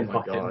like, all Oh right, my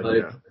fuck it, god,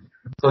 like yeah.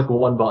 click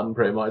one button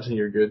pretty much and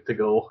you're good to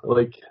go.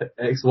 Like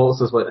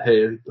Xbox is like,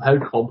 hey, how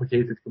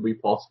complicated can we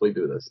possibly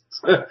do this?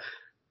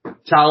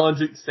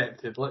 Challenge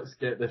accepted. Let's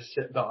get this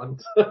shit done.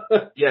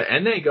 Yeah,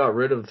 and they got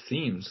rid of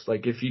themes.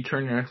 Like if you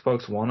turn your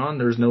Xbox One on,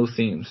 there's no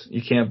themes.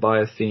 You can't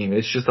buy a theme.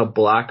 It's just a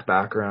black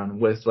background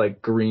with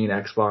like green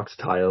Xbox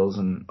tiles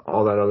and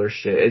all that other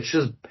shit.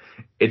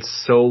 It's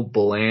so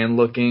bland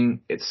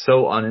looking. It's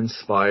so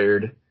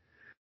uninspired.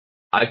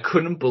 I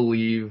couldn't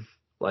believe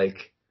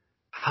like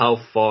how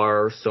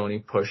far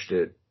Sony pushed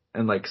it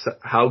and like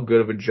how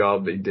good of a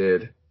job they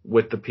did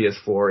with the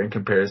PS4 in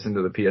comparison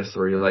to the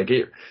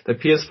PS3. The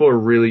PS4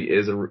 really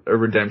is a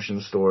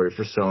redemption story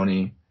for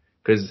Sony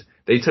because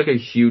they took a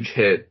huge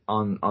hit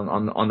on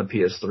the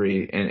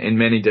PS3 in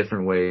many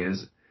different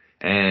ways,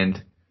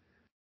 and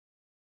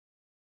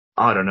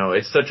I don't know.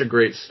 It's such a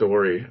great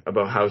story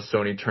about how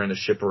Sony turned the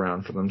ship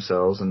around for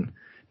themselves, and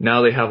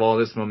now they have all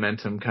this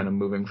momentum kind of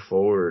moving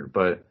forward.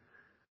 But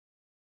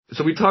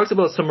so we talked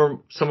about some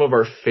of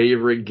our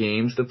favorite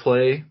games to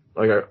play,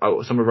 like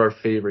some of our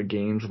favorite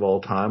games of all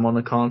time on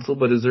the console.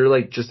 But is there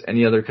like just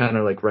any other kind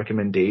of like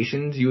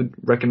recommendations you would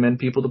recommend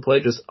people to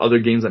play? Just other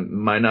games that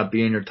might not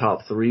be in your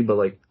top three, but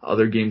like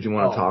other games you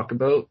want to Oh, talk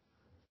about?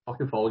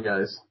 fucking Fall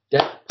Guys.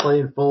 Get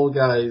playing Fall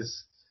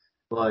Guys.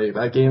 Like,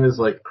 that game is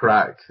like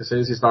crack. As soon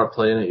as you start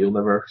playing it, you'll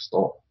never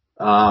stop.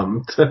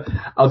 I'll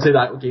say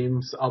that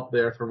game's up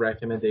there for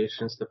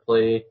recommendations to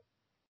play.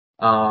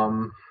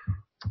 Um,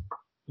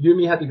 you and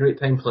me had a great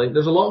time playing.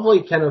 There's a lot of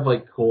like kind of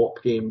like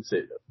co-op games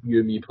that you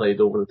and me played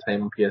over the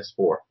time on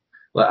PS4.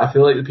 Like, I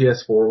feel like the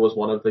PS4 was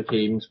one of the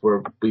games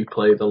where we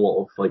played a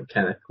lot of like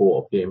kind of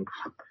co-op games.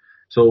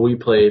 So we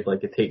played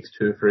like It Takes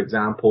Two, for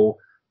example,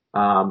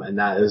 and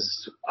that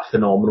is a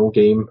phenomenal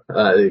game.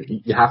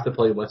 You have to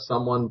play with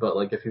someone, but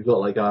like if you've got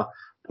like a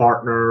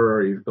partner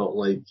or you've got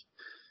like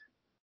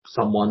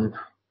someone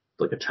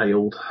like a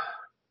child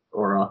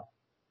or a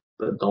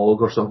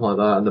dog or something like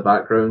that in the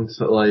background,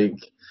 so like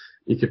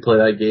you could play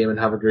that game and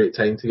have a great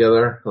time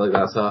together. Like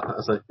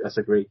that's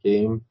a great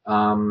game.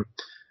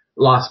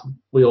 Last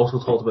we also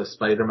talked about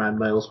Spider-Man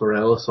Miles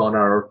Morales on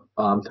our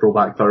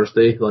Throwback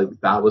Thursday. Like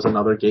that was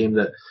another game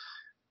that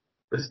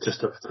it's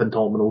just a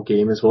phenomenal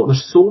game as well.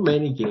 There's so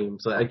many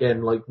games. Like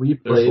again, like we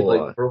There's a played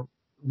like lot.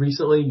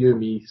 recently. You and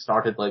me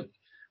started like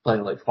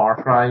playing like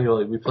Far Cry.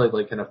 Like we played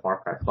like kind of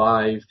Far Cry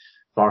 5,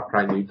 Far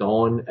Cry New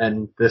Dawn,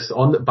 and this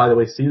on. By the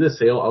way, see the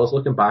sale. I was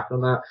looking back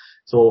on that.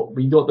 So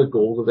we got the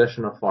gold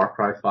edition of Far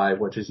Cry 5,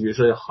 which is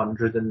usually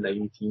 $119.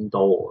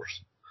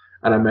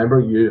 And I remember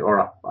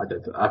I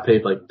did. I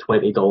paid like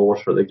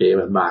 $20 for the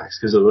game at max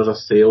because there was a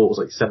sale. It was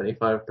like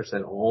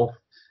 75% off.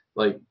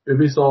 Like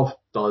Ubisoft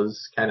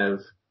does kind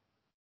of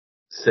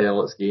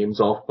sell its games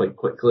off quite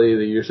quickly.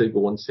 They usually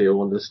go on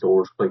sale in the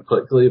stores quite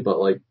quickly, but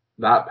like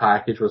that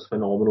package was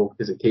phenomenal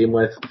because it came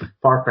with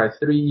Far Cry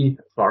 3,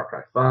 Far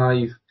Cry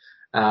 5,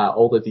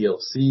 all the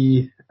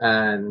DLC,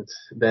 and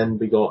then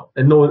we got,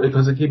 and no,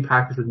 because it came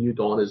packaged with New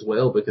Dawn as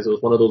well, because it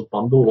was one of those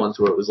bundle ones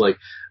where it was like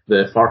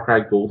the Far Cry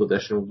Gold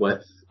Edition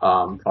with,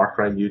 Far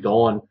Cry New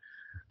Dawn,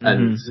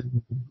 and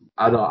Hmm.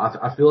 I don't know,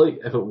 I feel like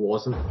if it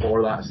wasn't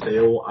for that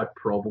sale, I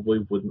probably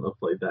wouldn't have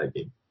played that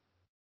game.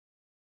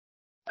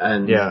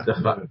 And Yeah.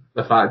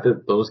 the fact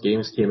that those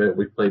games came out,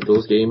 we played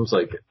those games.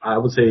 Like I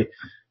would say,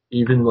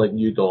 even like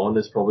New Dawn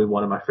is probably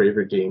one of my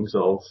favorite games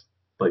of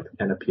like the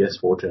kind of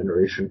PS4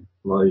 generation.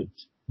 Like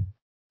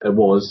it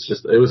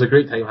was a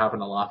great time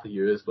having a laugh with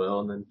you as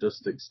well, and then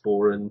just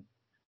exploring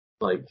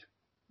like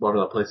whatever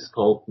that place is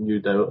called, New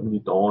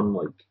Dawn,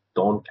 like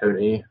Dawn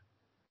County.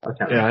 I can't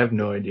Yeah, I remember. have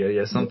no idea.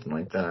 Yeah, something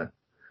like that.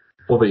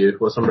 What about you?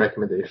 What's some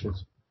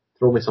recommendations?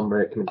 Throw me some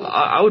recommendations.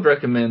 I would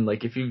recommend,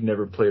 like, if you've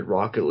never played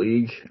Rocket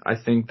League, I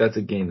think that's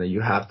a game that you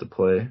have to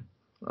play.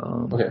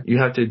 Okay. You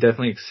have to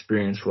definitely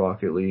experience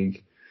Rocket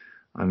League.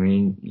 I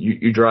mean,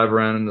 you drive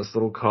around in this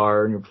little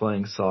car and you're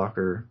playing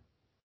soccer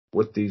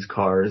with these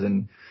cars,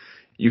 and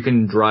you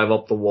can drive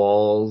up the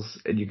walls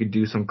and you could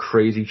do some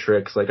crazy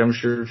tricks. Like, I'm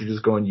sure if you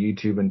just go on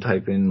YouTube and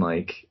type in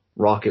like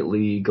Rocket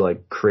League,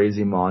 like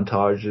crazy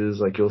montages,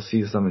 like you'll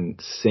see some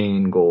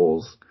insane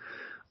goals.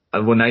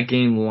 When that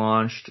game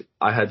launched,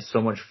 I had so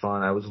much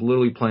fun. I was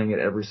literally playing it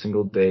every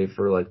single day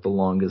for like the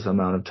longest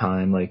amount of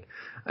time. Like,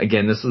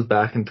 again, this was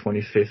back in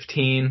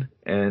 2015,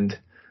 and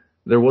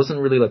there wasn't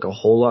really like a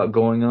whole lot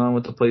going on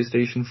with the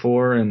PlayStation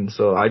 4, and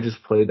so I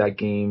just played that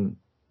game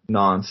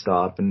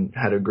nonstop and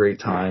had a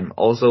great time.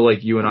 Also,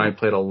 like you and I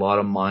played a lot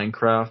of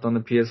Minecraft on the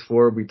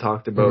PS4. We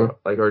talked Mm-hmm. about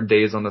like our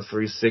days on the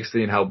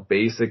 360 and how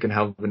basic and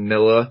how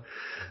vanilla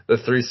the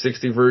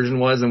 360 version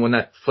was, and when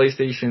that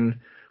PlayStation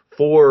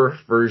 4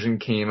 version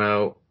came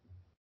out,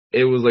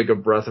 it was like a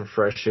breath of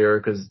fresh air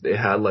because it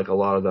had like a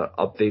lot of the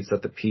updates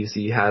that the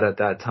PC had at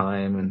that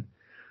time, and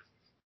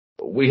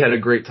we had a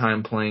great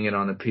time playing it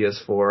on the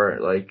PS4.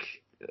 Like,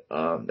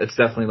 it's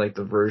definitely like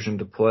the version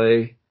to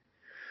play.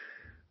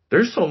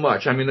 There's so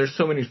much. I mean, there's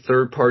so many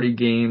third-party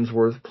games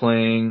worth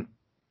playing.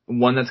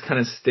 One that's kind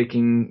of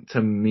sticking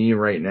to me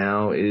right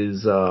now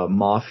is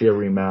Mafia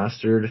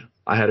Remastered.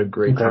 I had a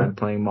great Okay. time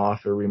playing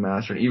Mafia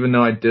Remastered, even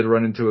though I did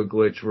run into a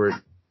glitch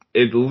where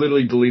it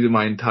literally deleted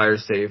my entire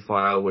save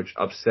file, which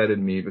upsetted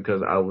me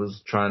because I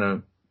was trying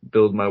to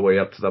build my way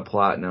up to the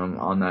platinum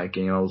on that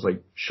game. I was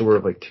like short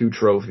of like 2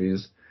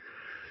 trophies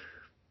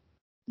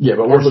Yeah,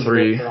 but or what was the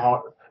three.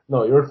 hard?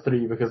 No, you're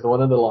three because the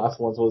one of the last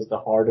ones was the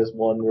hardest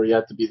one where you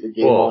had to beat the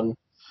game Well, on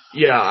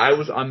yeah,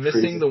 I'm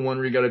missing crazy. the one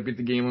where you gotta beat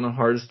the game on the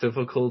hardest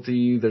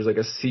difficulty. There's like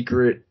a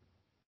secret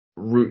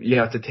route you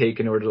have to take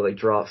in order to like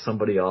drop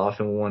somebody off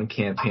in one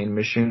campaign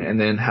mission and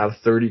then have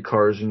 30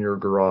 cars in your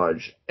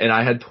garage. And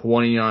I had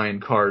 29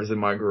 cars in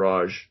my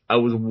garage. I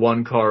was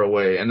one car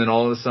away, and then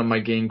all of a sudden my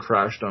game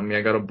crashed on me.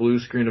 I got a blue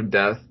screen of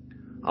death.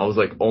 I was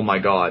like, oh my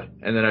god.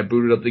 And then I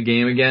booted up the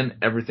game again,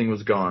 everything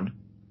was gone.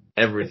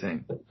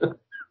 Everything.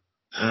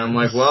 And I'm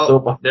like,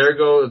 well, there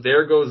goes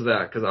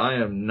that, because I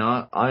am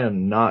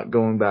not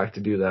going back to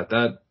do that.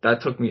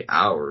 That took me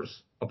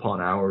hours upon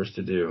hours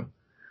to do.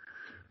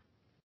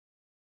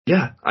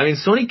 Yeah, I mean,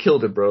 Sony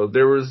killed it, bro.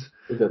 There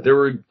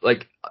were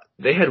like,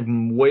 they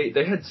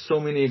had so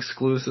many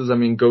exclusives. I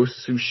mean,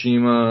 Ghost of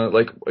Tsushima,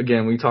 like,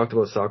 again, we talked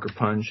about Sucker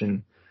Punch,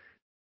 and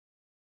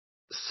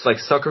like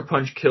Sucker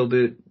Punch killed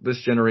it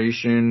this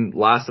generation.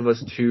 Last of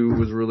Us 2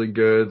 was really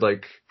good.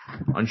 Like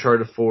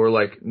Uncharted 4,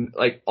 like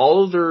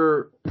all of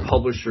their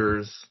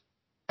publishers,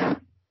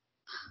 but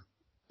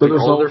like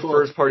all their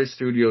first party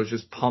studios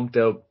just pumped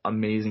out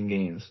amazing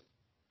games.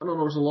 I don't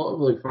know, there's a lot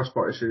of like first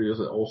party studios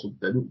that also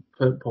didn't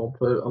pump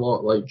out a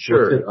lot. Like,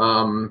 sure. Look at,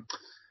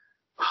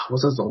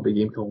 what's that zombie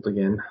game called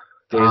again?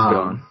 Days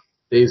Gone.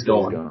 Days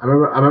Gone. I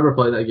remember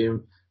playing that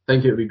game,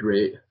 thinking it would be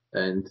great,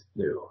 and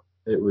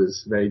it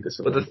was very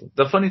disappointing.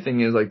 But the funny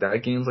thing is, like,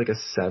 that game's like a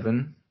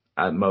 7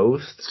 at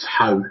most.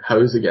 How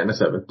is it getting a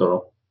 7? Don't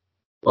know.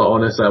 But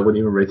honestly, I wouldn't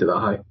even rate it that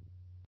high.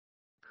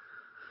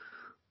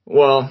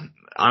 Well,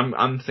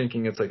 I'm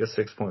thinking it's like a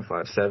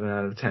 6.5, 7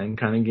 out of 10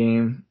 kind of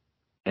game,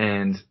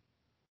 and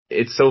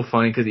it's so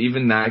funny because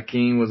even that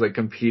game was like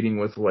competing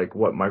with like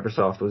what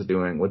Microsoft was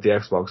doing with the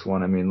Xbox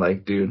One. I mean,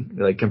 like, dude,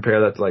 like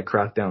compare that to like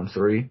Crackdown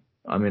 3.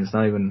 I mean, it's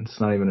not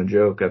even a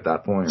joke at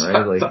that point,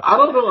 right? Like, I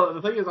don't know.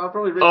 The thing is, I'll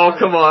probably rate. Oh,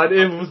 come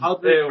on! I'll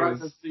rate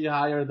Crackdown 3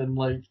 higher than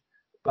like.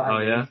 Oh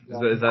yeah,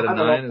 is that a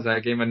 9? Is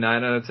that game a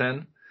 9 out of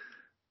 10?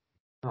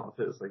 Oh,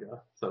 it's like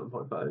a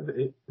 7.5,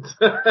 8.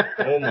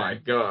 Oh my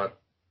god.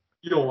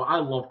 I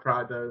love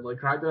Crackdown. Like,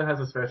 Crackdown has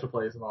a special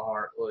place in my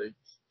heart. Like,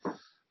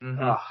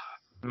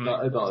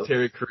 it does.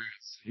 Terry Crews.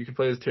 You can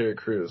play as Terry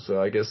Crews,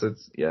 so I guess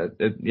it's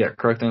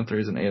Crackdown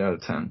 3 is an 8 out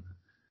of 10.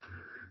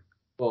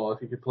 Well,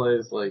 if you could play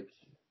as like,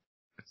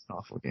 it's an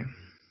awful game.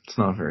 It's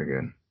not very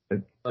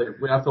good. Like,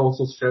 we have to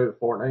also shout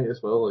Fortnite as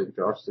well. Like,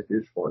 Josh is a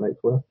huge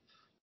Fortnite player.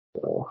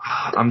 So.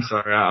 I'm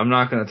sorry, I'm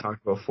not going to talk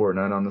about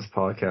Fortnite on this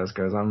podcast,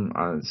 guys.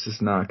 It's just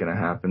not going to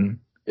happen.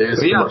 There's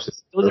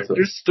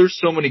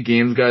so many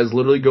games, guys.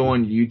 Literally go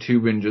on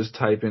YouTube and just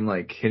type in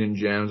like hidden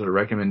gems or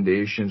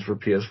recommendations for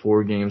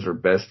PS4 games or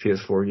best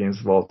PS4 games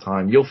of all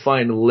time. You'll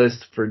find a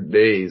list for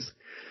days.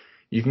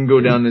 You can go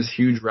down this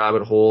huge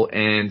rabbit hole,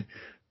 and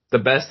the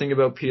best thing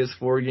about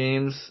PS4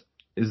 games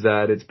is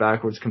that it's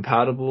backwards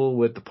compatible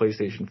with the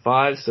PlayStation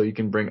 5, so you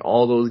can bring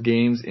all those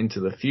games into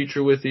the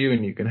future with you,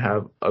 and you can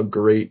have a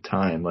great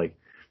time. Like,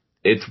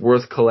 it's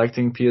worth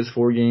collecting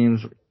PS4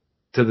 games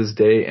to this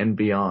day and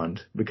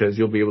beyond, because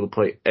you'll be able to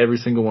play every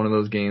single one of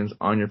those games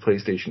on your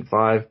PlayStation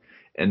 5,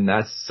 and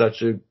that's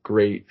such a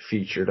great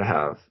feature to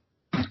have.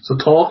 So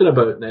talking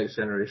about next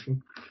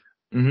generation,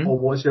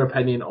 what's your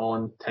opinion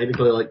on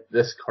technically like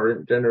this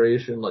current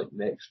generation, like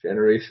next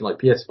generation, like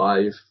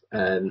PS5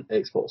 and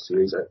Xbox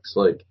Series X?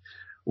 Like,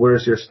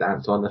 where's your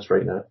stance on this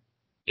right now?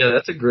 Yeah,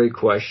 that's a great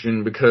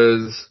question,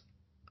 because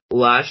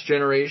last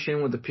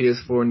generation with the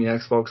PS4 and the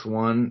Xbox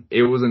One,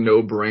 it was a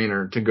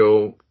no-brainer to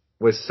go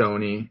with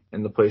Sony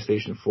and the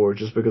PlayStation 4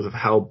 just because of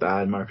how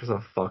bad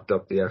Microsoft fucked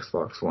up the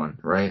Xbox One,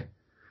 right?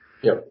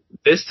 Yep.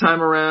 This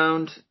time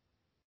around,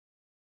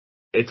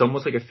 it's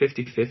almost like a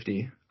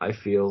 50-50, I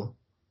feel.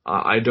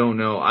 I don't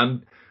know.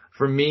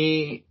 For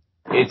me,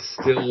 it's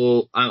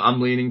still, I'm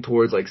leaning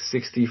towards like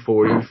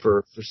 60-40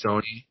 for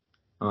Sony.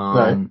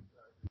 Right.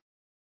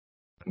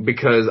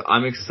 Because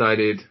I'm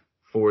excited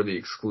for the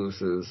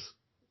exclusives.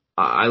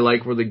 I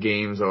like where the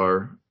games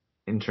are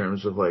in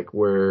terms of like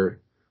where,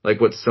 like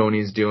what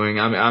Sony's doing.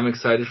 I'm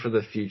excited for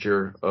the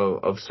future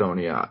of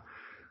Sony.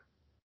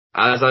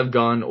 As I've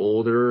gotten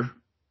older,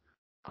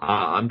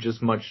 I'm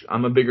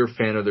a bigger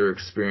fan of their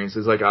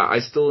experiences. Like I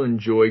still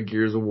enjoy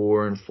Gears of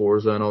War and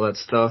Forza and all that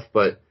stuff,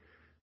 but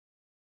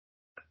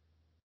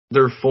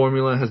their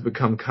formula has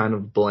become kind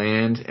of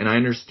bland, and I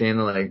understand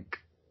that like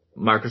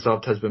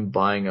Microsoft has been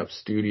buying up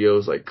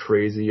studios like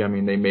crazy. I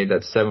mean, they made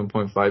that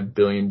 $7.5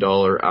 billion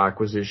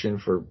acquisition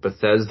for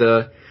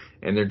Bethesda,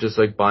 and they're just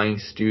like buying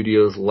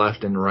studios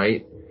left and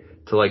right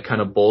to like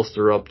kind of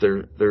bolster up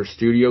their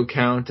studio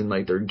count and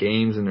like their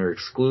games and their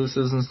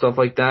exclusives and stuff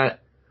like that.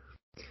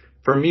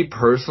 For me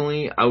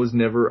personally, I've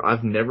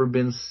never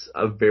been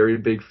a very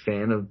big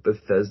fan of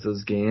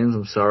Bethesda's games.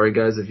 I'm sorry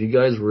guys, if you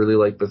guys really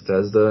like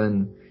Bethesda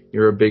and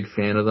you're a big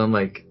fan of them,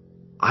 like,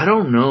 I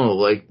don't know,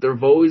 like,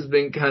 they've always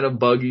been kind of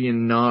buggy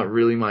and not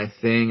really my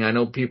thing. I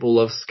know people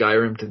love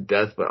Skyrim to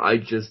death, but I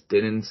just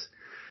didn't.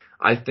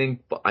 I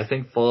think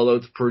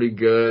Fallout's pretty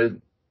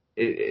good.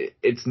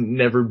 It's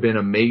never been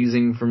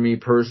amazing for me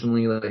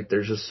personally. Like,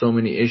 there's just so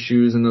many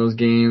issues in those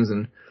games,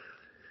 and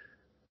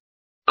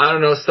I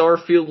don't know,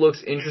 Starfield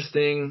looks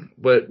interesting,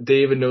 but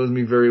David knows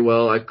me very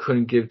well. I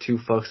couldn't give two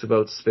fucks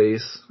about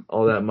space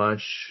all that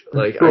much.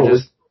 Like, Bro,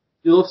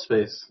 you love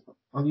space.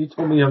 You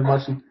told me how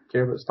much you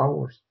care about Star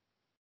Wars.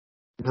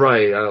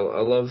 Right.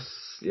 I love.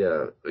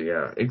 Yeah.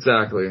 Yeah.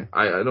 Exactly.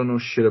 I don't know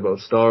shit about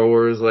Star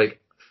Wars. Like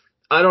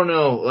I don't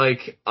know.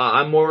 Like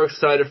I'm more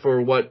excited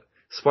for what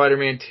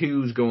Spider-Man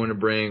 2 is going to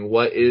bring.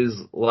 What is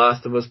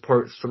Last of Us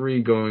Part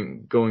 3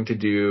 going to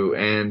do?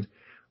 And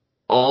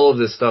all of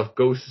this stuff,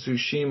 Ghost of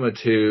Tsushima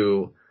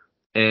 2,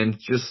 and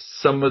just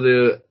some of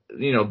the,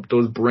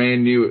 those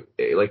brand new,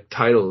 like,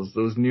 titles,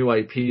 those new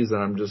IPs that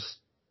I'm just,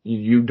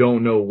 you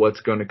don't know what's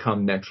going to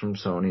come next from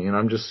Sony, and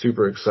I'm just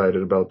super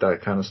excited about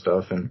that kind of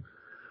stuff. And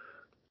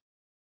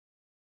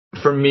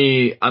for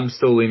me, I'm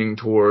still leaning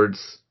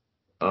towards,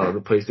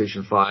 the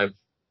PlayStation 5.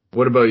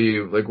 What about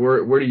you? Like,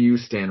 where do you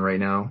stand right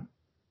now?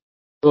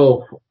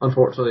 Well,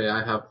 unfortunately, I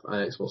have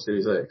an Xbox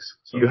Series X,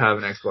 You so have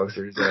an Xbox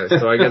Series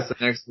X, so I guess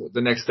the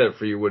next step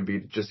for you would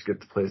be to just get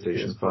the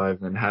PlayStation PS4.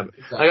 5 and have like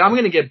I'm Exactly.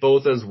 gonna get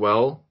both as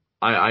well.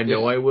 I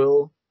know Yeah. I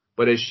will,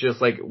 but it's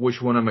just like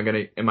which one am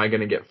I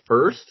gonna get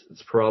first?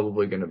 It's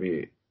probably gonna be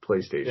Yeah.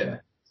 PlayStation.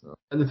 So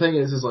And the thing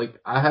is like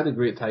I had a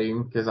great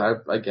time because I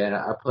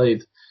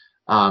played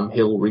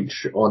Halo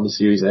Reach on the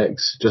Series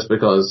X just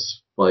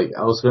because like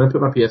I was going to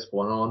put my PS1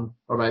 on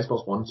or my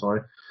Xbox One,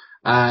 sorry,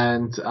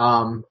 and but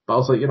I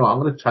was like, I'm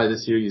going to try the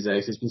Series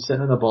X. It's been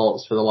sitting in a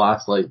box for the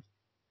last like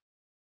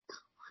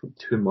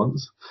 2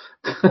 months,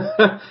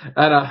 and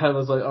I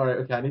was like, all right,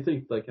 okay, I need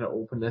to like kind of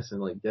open this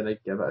and like give it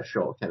a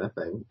shot kind of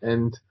thing,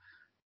 and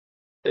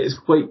it's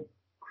quite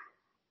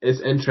it's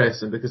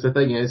interesting because the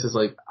thing is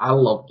like I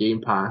love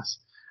Game Pass.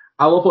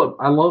 I love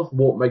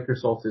what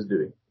Microsoft is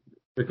doing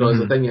because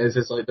the hmm thing is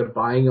like they're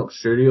buying up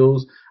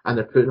studios and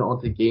they're putting it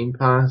onto Game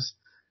Pass,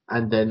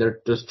 and then they're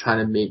just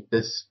trying to make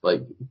this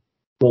like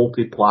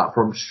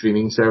multi-platform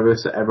streaming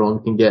service that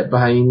everyone can get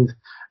behind.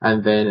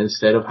 And then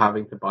instead of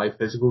having to buy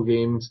physical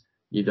games,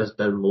 you just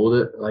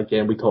download it. Like,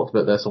 again, we talked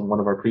about this on one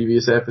of our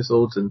previous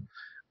episodes and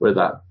where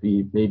that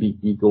be maybe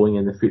be going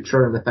in the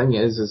future. And the thing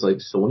is like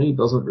Sony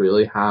doesn't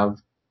really have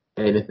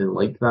anything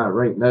like that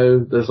right now.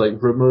 There's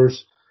like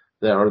rumors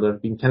there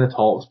have been kind of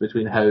talks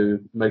between how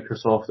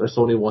Microsoft or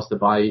Sony wants to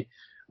buy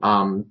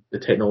the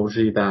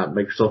technology that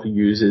Microsoft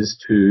uses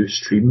to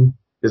stream.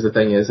 Because the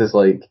thing is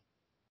like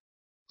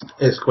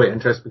it's quite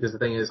interesting because the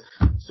thing is,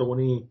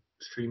 Sony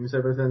streams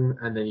everything,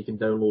 and then you can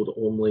download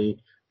only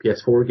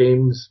PS4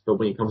 games. But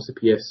when it comes to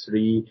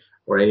PS3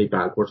 or any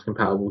backwards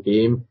compatible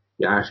game,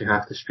 you actually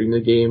have to stream the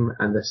game,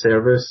 and the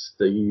service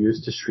that you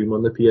use to stream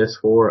on the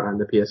PS4 and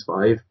the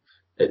PS5,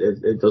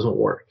 it doesn't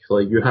work.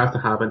 Like you have to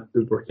have an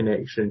Uber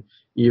connection,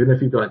 even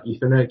if you've got an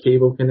Ethernet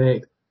cable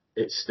connect,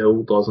 it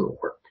still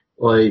doesn't work.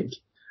 Like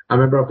I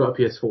remember I've got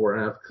a PS4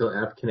 and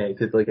I've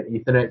connected like an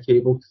Ethernet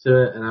cable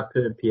to it, and I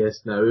put in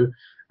PS Now,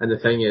 and the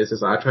thing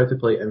is I tried to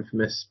play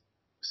Infamous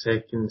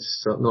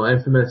no,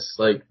 Infamous,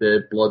 like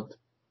the blood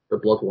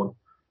one.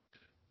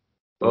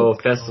 Oh,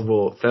 Like,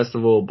 Festival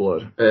of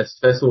Blood.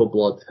 Festival of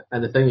Blood.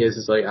 And the thing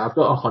is like, I've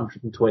got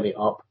 120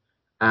 up,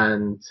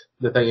 and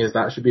the thing is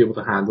that should be able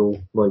to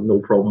handle, like, no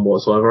problem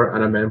whatsoever,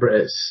 and I remember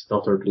it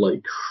stuttered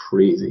like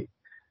crazy.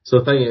 So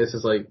the thing is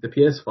like, the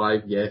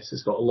PS5, yes,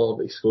 it's got a lot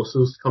of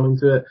exclusives coming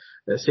to it,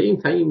 at the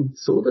same time,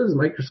 so does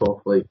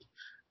Microsoft. Like,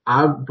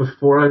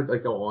 before I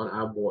like got on,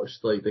 I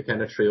watched like the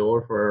kind of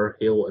trailer for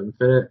Halo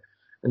Infinite,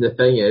 and the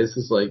thing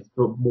is like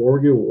the more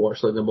you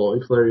watch like the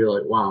multiplayer, you're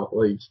like, wow,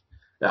 like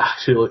it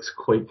actually looks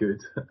quite good.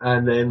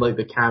 And then like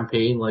the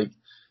campaign, like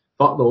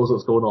fuck knows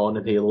what's going on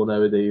in Halo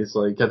nowadays.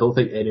 Like I don't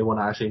think anyone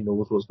actually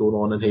knows what's going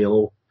on in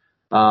Halo.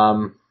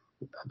 I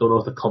don't know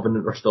if the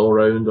Covenant are still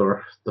around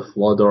or the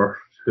Flood or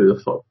who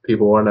the fuck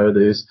people are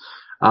nowadays.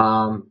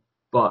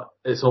 But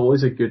it's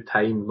always a good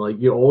time. Like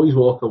you always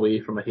walk away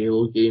from a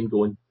Halo game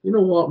going, you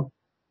know what?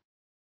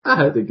 I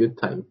had a good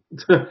time.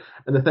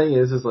 And the thing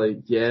is like,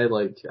 yeah,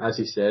 like, as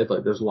you said,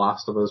 like, there's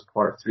Last of Us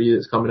Part 3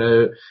 that's coming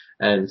out,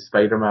 and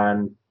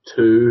Spider-Man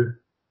 2.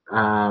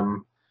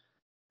 But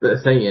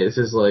the thing is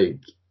like,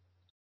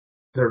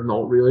 they're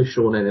not really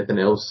showing anything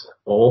else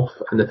off,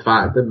 and the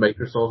fact that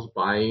Microsoft's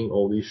buying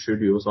all these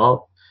studios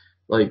up,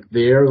 like,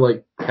 they're,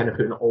 like, kind of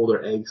putting all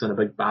their eggs in a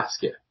big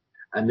basket.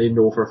 And they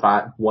know for a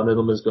fact one of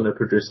them is going to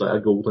produce, like, a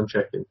golden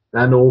chicken.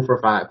 And I know for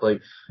a fact,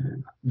 like,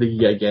 they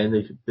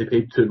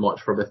paid too much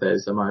for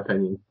Bethesda, in my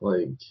opinion.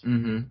 Like,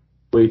 hmm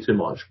way too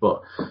much,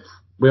 but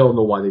we all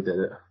know why they did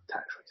it.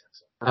 Tax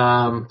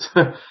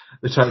reasons.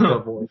 They tried to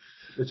avoid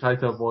they tried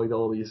to avoid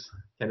all these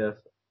kind of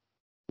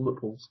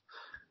loopholes,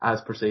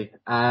 as per se.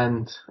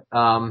 And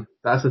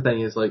that's the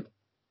thing is like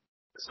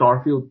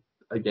Starfield,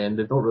 again,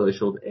 they've not really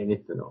showed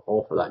anything at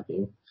all for that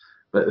game.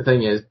 But the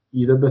thing is,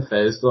 either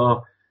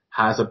Bethesda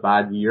has a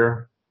bad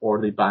year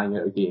or they bang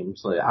out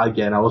games. Like,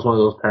 again, I was one of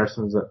those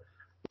persons that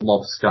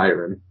loved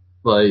Skyrim.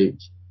 Like,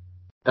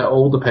 it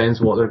all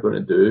depends what they're going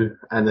to do,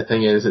 and the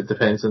thing is, it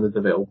depends on the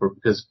developer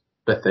because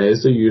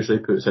Bethesda usually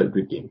puts out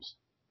good games.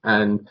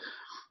 And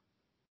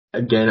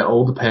again, it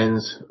all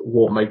depends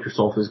what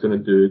Microsoft is going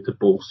to do to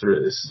bolster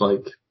its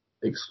like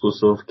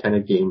exclusive kind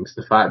of games.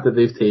 The fact that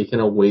they've taken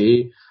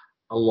away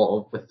a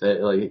lot of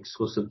like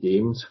exclusive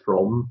games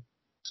from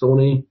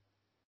Sony,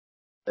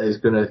 is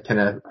going to kind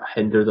of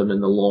hinder them in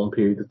the long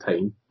period of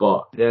time.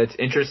 But Yeah, it's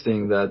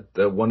interesting that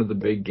one of the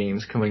big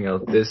games coming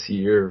out this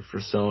year for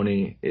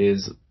Sony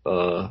is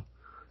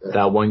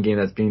that one game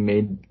that's being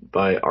made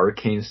by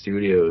Arcane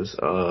Studios,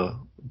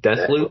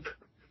 definitely, Deathloop.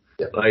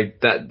 yeah. Like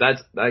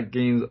that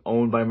game's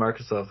owned by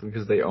Microsoft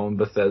because they own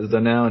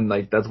Bethesda now, and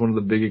like that's one of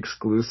the big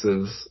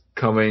exclusives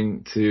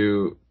coming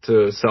to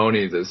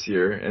Sony this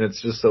year, and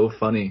it's just so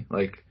funny.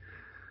 Like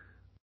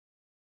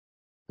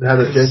They had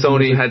a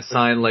Sony genuine, had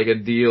signed like a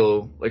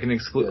deal, like yeah.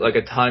 like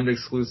a timed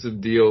exclusive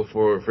deal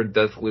for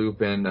Deathloop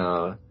and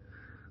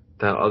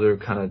that other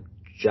kind of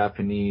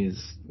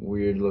Japanese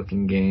weird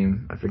looking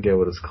game. I forget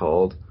what it's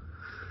called.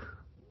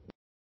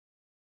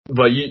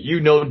 But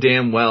you know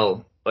damn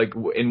well, like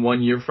in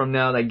 1 year from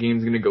now, that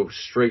game's gonna go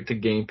straight to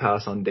Game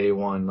Pass on day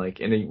one. Like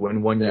in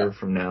 1 year Yeah,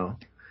 from now,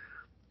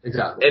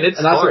 exactly. and it's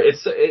And that's hard.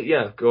 it.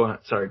 Yeah. Go on.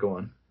 Sorry. Go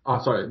on. Oh,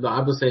 sorry. No,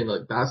 I'm just saying,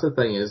 like, that's the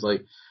thing is,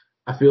 like,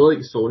 I feel like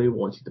Sony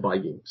wants you to buy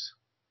games,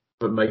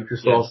 but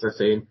Microsoft Yes. is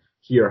saying,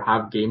 here,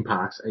 have Game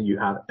Pass, and you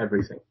have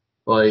everything.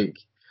 Like,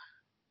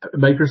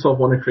 Microsoft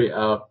want to create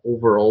a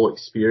overall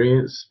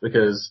experience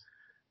because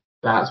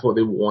that's what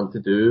they want to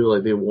do.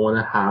 Like, they want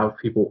to have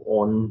people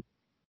on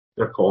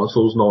their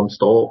consoles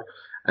non-stop,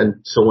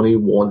 and Sony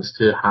wants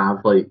to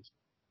have, like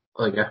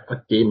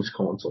a games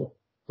console.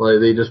 Like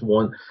they just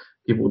want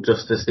people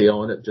just to stay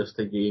on it, just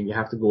to game. You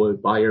have to go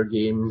out buy your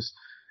games,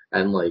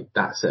 and like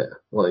that's it.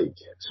 Like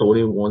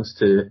Sony wants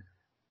to,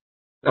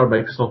 or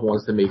Microsoft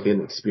wants to make it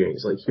an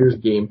experience. Like here's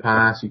Game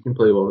Pass, you can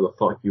play whatever the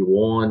fuck you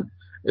want.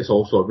 It's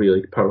also a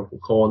really powerful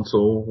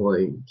console.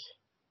 Like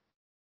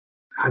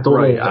I don't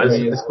Right. know. I It's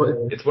mean, quite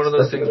it's one it's of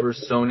those things difficult.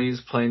 where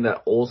Sony's playing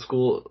that old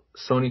school.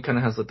 Sony kind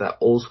of has like that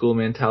old school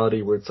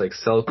mentality where it's like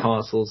sell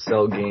consoles,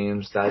 sell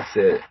games, that's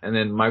it. And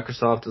then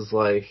Microsoft is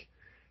like,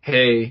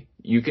 hey,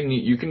 you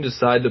can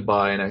decide to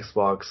buy an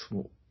Xbox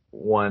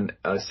One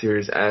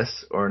Series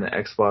S or an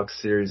Xbox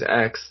Series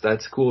X.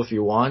 That's cool if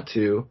you want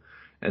to.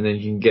 And then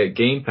you can get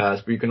Game Pass,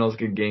 but you can also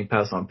get Game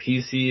Pass on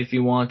PC if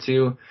you want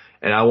to.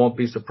 And I won't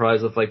be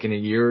surprised if like in a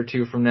year or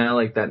two from now,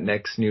 like that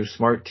next new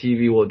smart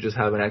TV will just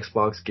have an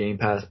Xbox Game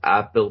Pass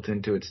app built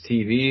into its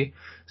TV.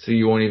 So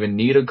you won't even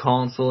need a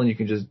console and you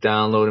can just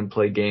download and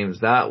play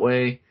games that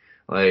way.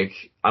 Like,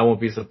 I won't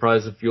be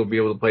surprised if you'll be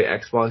able to play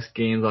Xbox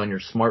games on your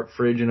smart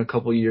fridge in a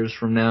couple years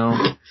from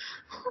now.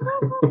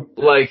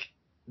 Like,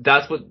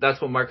 that's what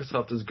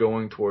Microsoft is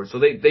going towards. So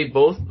they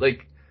both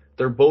like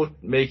they're both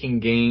making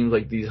games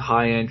like these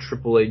high end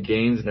AAA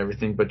games and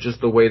everything, but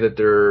just the way that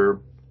they're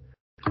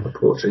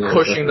Approaching it is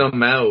pushing different.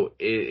 them out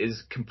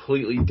is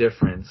completely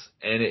different,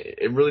 and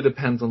it really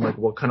depends on like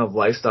what kind of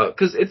lifestyle.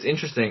 Because it's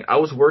interesting. I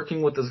was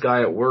working with this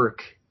guy at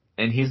work,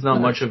 and he's not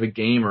much Nice. of a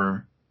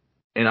gamer,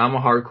 and I'm a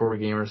hardcore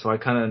gamer, so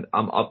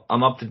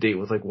I'm up to date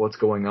with like what's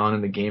going on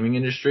in the gaming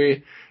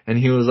industry. And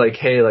he was like,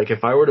 hey, like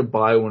if I were to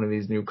buy one of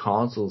these new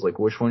consoles, like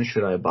which one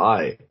should I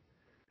buy?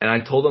 And I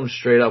told him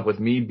straight up, with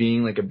me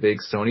being like a big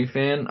Sony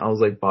fan, I was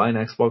like, buy an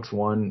Xbox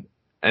One,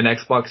 an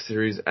Xbox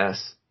Series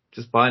S.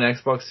 Just buy an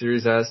Xbox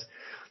Series S.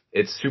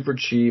 It's super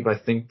cheap. I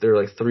think they're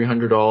like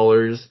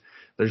 $300.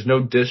 There's no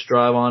disk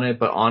drive on it,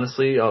 but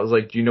honestly, I was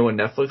like, do you know what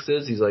Netflix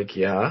is? He's like,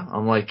 yeah.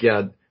 I'm like,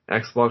 yeah,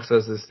 Xbox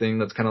has this thing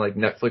that's kind of like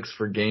Netflix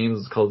for games.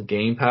 It's called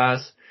Game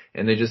Pass,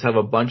 and they just have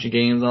a bunch of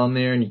games on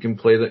there, and you can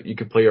play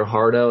your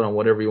heart out on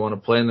whatever you want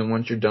to play, and then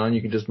once you're done,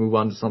 you can just move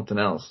on to something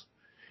else.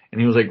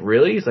 And he was like,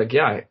 really? He's like,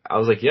 yeah. I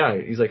was like, yeah.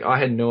 He's like, I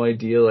had no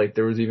idea like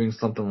there was even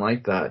something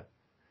like that.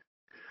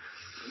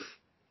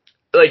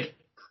 Like,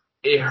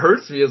 it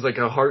hurts me as like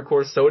a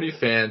hardcore Sony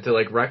fan to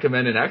like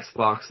recommend an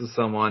Xbox to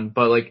someone,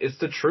 but like it's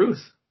the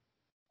truth.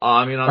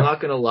 I mean, I'm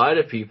not gonna lie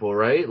to people,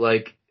 right?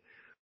 Like,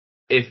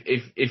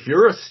 if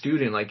you're a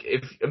student, like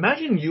if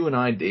imagine you and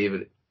I,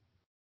 David,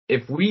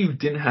 if we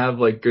didn't have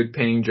like good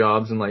paying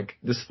jobs and like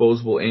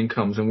disposable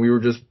incomes, and we were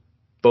just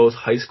both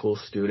high school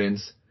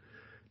students,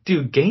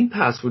 dude, Game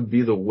Pass would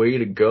be the way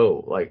to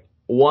go, like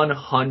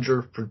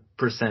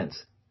 100%.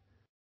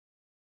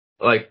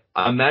 Like,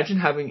 imagine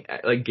having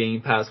like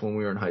Game Pass when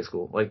we were in high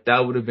school. Like,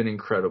 that would have been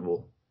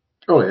incredible.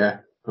 Oh yeah.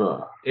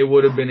 Ugh. It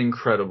would have been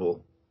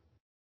incredible.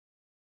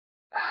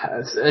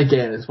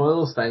 It's one of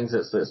those things.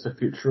 It's the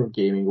future of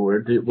gaming.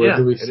 Where do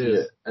Yeah, we it see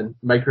is. it? And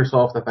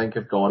Microsoft, I think,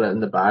 have got it in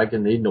the bag,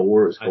 and they know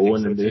where it's I think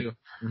going, so and too.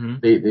 Hmm.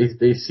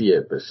 they see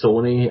it. But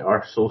Sony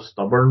are so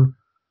stubborn,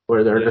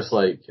 where they're just Yes.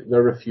 like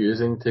they're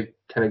refusing to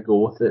kind of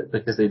go with it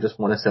because they just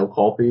want to sell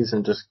copies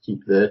and just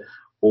keep the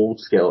old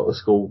skeletal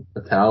school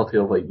mentality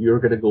of like you're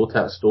gonna go to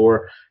that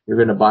store, you're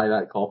gonna buy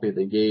that copy of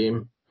the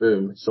game,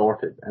 boom,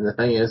 sorted. And the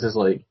thing is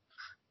like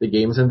the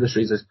games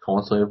industry is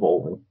constantly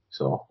evolving,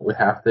 so we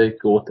have to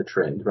go with the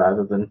trend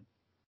rather than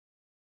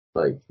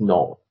like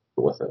not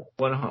go with it.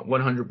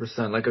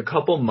 100%. Like a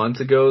couple months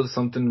ago,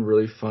 something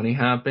really funny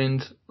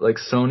happened. Like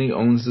Sony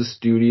owns the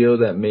studio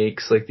that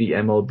makes like the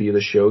MLB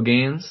The Show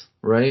games,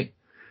 right?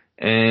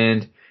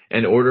 And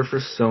in order for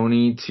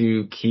Sony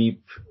to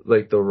keep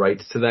like the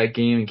rights to that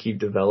game and keep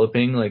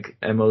developing like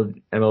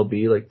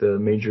MLB, like the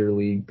Major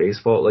League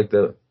Baseball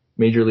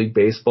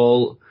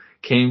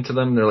came to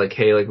them, they're like,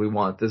 hey, like we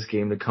want this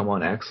game to come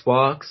on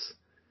Xbox.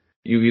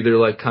 You either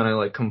like kind of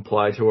like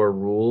comply to our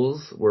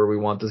rules where we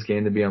want this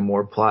game to be on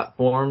more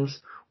platforms,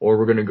 or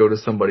we're gonna go to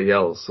somebody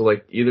else. So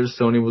like either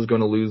Sony was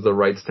gonna lose the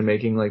rights to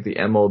making like the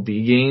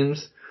MLB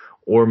games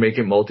or make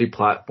it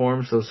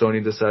multi-platform. So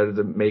Sony decided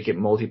to make it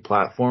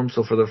multi-platform.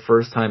 So for the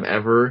first time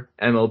ever,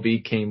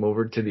 MLB came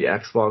over to the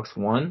Xbox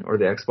One or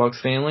the Xbox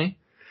family.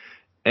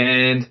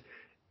 And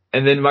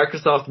and then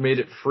Microsoft made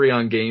it free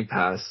on Game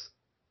Pass.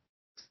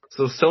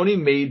 So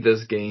Sony made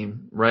this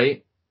game,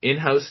 right?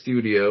 In-house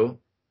studio.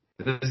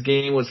 This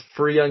game was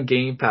free on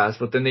Game Pass,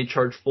 but then they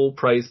charged full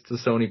price to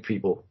Sony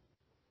people.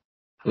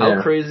 How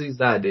Yeah. crazy is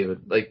that,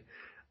 David? Like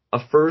a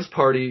first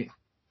party,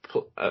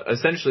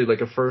 essentially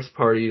like a first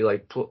party,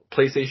 like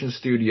PlayStation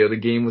Studio. The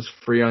game was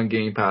free on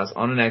Game Pass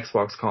on an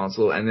Xbox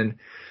console, and then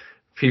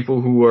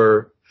people who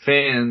were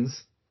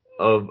fans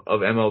of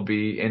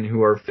MLB and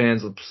who are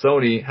fans of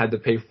Sony had to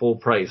pay full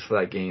price for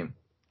that game.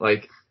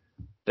 Like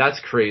that's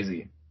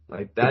crazy.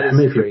 Like Yeah, that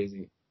is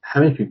crazy.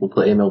 how many people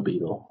play MLB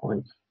though?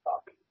 Like,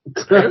 fuck.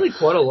 Apparently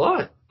quite a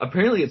lot.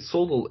 Apparently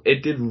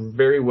it did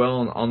very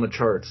well on the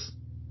charts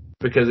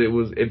because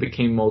it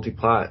became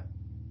multi-plat.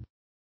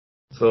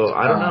 So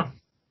I don't uh, know.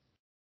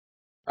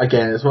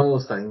 Again, it's one of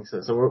those things.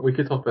 So we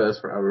could talk about this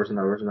for hours and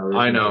hours and hours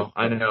I and know, hours.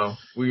 I know.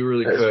 We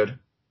really It's could.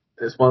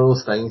 it's one of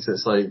those things.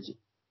 It's like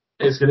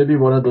it's going to be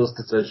one of those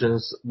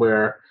decisions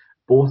where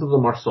both of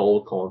them are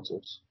solid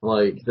consoles.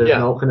 Like there's Yeah.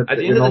 not going to At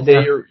be the you're end of the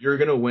not day, going to you're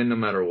gonna win no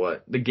matter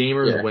what. The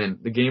gamers yeah win.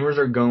 The gamers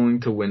are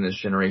going to win this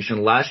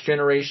generation. Last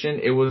generation,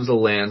 it was a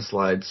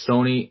landslide.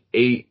 Sony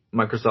ate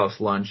Microsoft's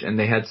lunch, and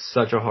they had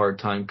such a hard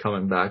time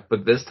coming back.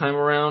 But this time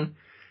around,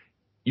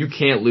 you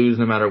can't lose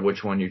no matter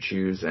which one you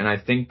choose. And I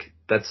think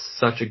that's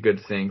such a good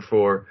thing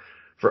for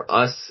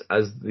us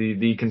as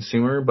the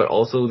consumer, but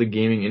also the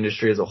gaming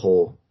industry as a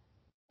whole.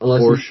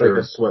 unless For you like sure.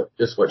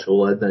 a switch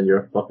OLED, then you're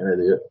a fucking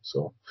idiot.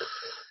 So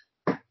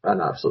an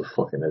absolute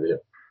fucking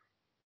idiot.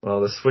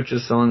 Well, the Switch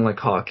is selling like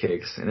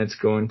hotcakes, and it's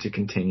going to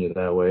continue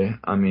that way.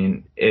 I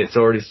mean, it's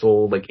already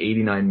sold like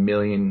 89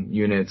 million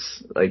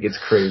units. Like, it's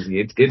crazy.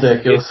 It's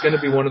Ridiculous. going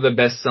to be one of the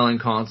best selling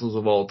consoles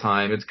of all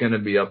time. It's going to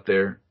be up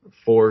there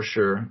for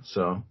sure.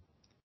 So,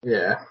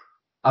 Yeah,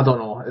 I don't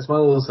know. It's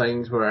one of those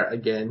things where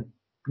again,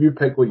 you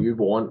pick what you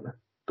want.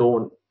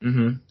 Don't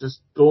hmm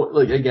just don't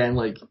like again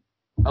like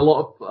a lot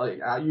of like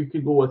you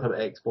could go with an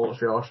Xbox,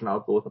 Josh, and I'll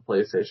go with a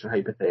PlayStation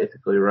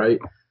hypothetically, right?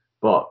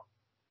 But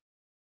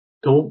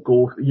don't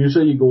go.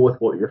 Usually, you go with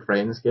what your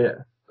friends get,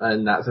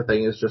 and that's the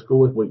thing is just go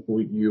with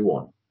what you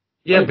want.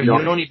 yeah, Like but you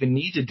Josh, don't even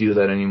need to do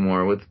that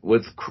anymore with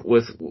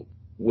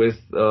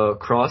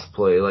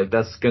crossplay. Like,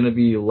 that's going to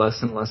be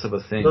less and less of a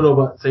no, thing. no,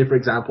 but say for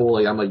example,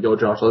 like I'm like, yo,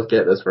 Josh, let's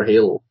get this for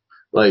Halo.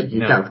 Like you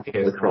No, can't okay,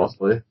 play it's not.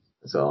 crossplay,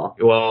 so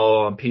Well,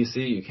 on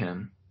PC you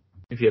can.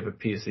 If you have a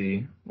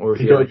PC, or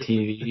if you you have a got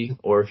TV,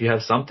 or if you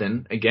have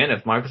something. Again,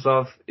 if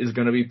Microsoft is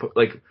gonna be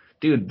like,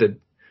 dude,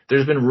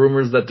 there's been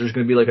rumors that there's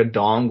gonna be like a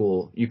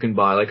dongle you can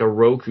buy, like a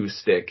Roku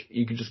stick.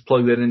 You can just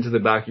plug that into the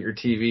back of your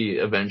TV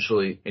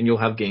eventually, and you'll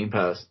have Game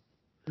Pass.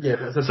 yeah,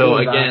 but if So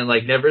doing that, again,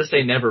 like never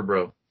say never,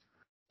 bro.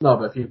 no,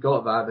 but if you've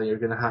got that, then you're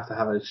gonna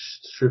have a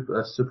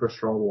super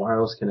strong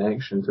wireless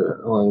connection to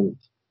it. Like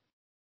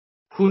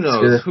Who it's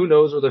knows? gonna, Who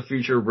knows what the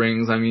future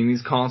brings? I mean,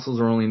 these consoles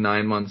are only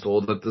 9 months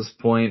old at this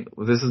point.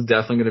 This is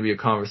definitely going to be a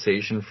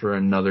conversation for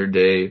another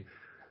day.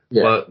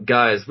 yeah, But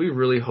guys, we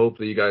really hope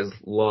that you guys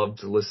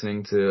loved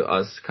listening to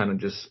us kind of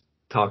just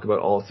talk about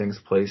all things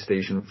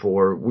PlayStation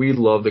 4. We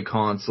love the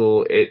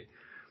console.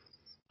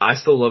 I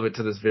still love it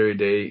to this very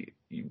day.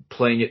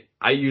 Playing it,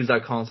 I use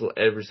that console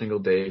every single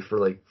day for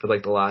like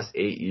the last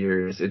 8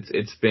 years.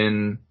 It's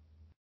been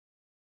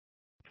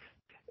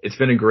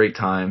a great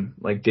time.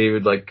 Like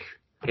David, like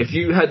if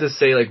you had to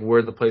say like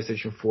where the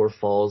PlayStation 4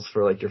 falls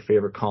for like your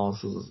favorite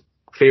consoles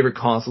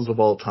of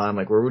all time,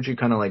 like where would you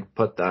kind of like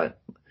put that?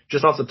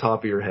 Just off the top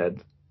of your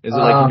head. Is it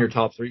like in uh, your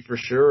top three for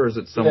sure, or is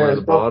it somewhere yeah, at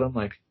the bottom?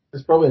 Like,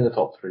 it's probably in the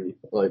top three.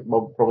 Like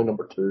probably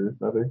number two,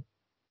 maybe.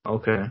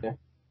 okay. Yeah,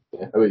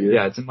 yeah. How about you?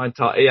 Yeah, it's in my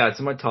top. Yeah, it's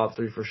in my top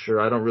three for sure.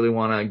 I don't really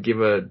want to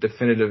give a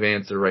definitive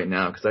answer right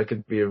now because that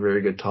could be a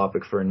very good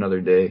topic for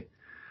another day.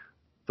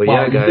 But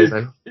Wow, yeah,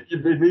 guys, you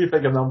made me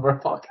think of number.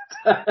 Fuck.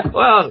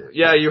 well,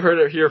 yeah, you heard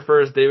it here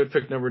first. David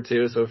picked number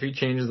two, so if he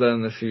changes that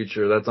in the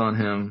future, that's on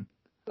him.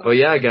 But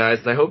yeah, guys,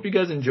 I hope you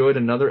guys enjoyed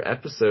another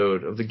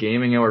episode of the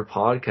Gaming Hour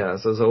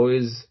podcast. As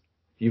always,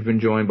 you've been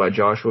joined by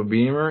Joshua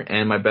Beamer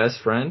and my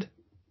best friend.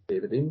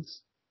 David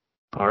Eames.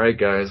 All right,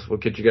 guys, we'll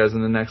catch you guys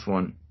in the next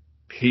one.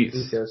 Peace,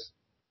 Peace. guys.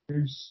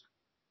 Peace.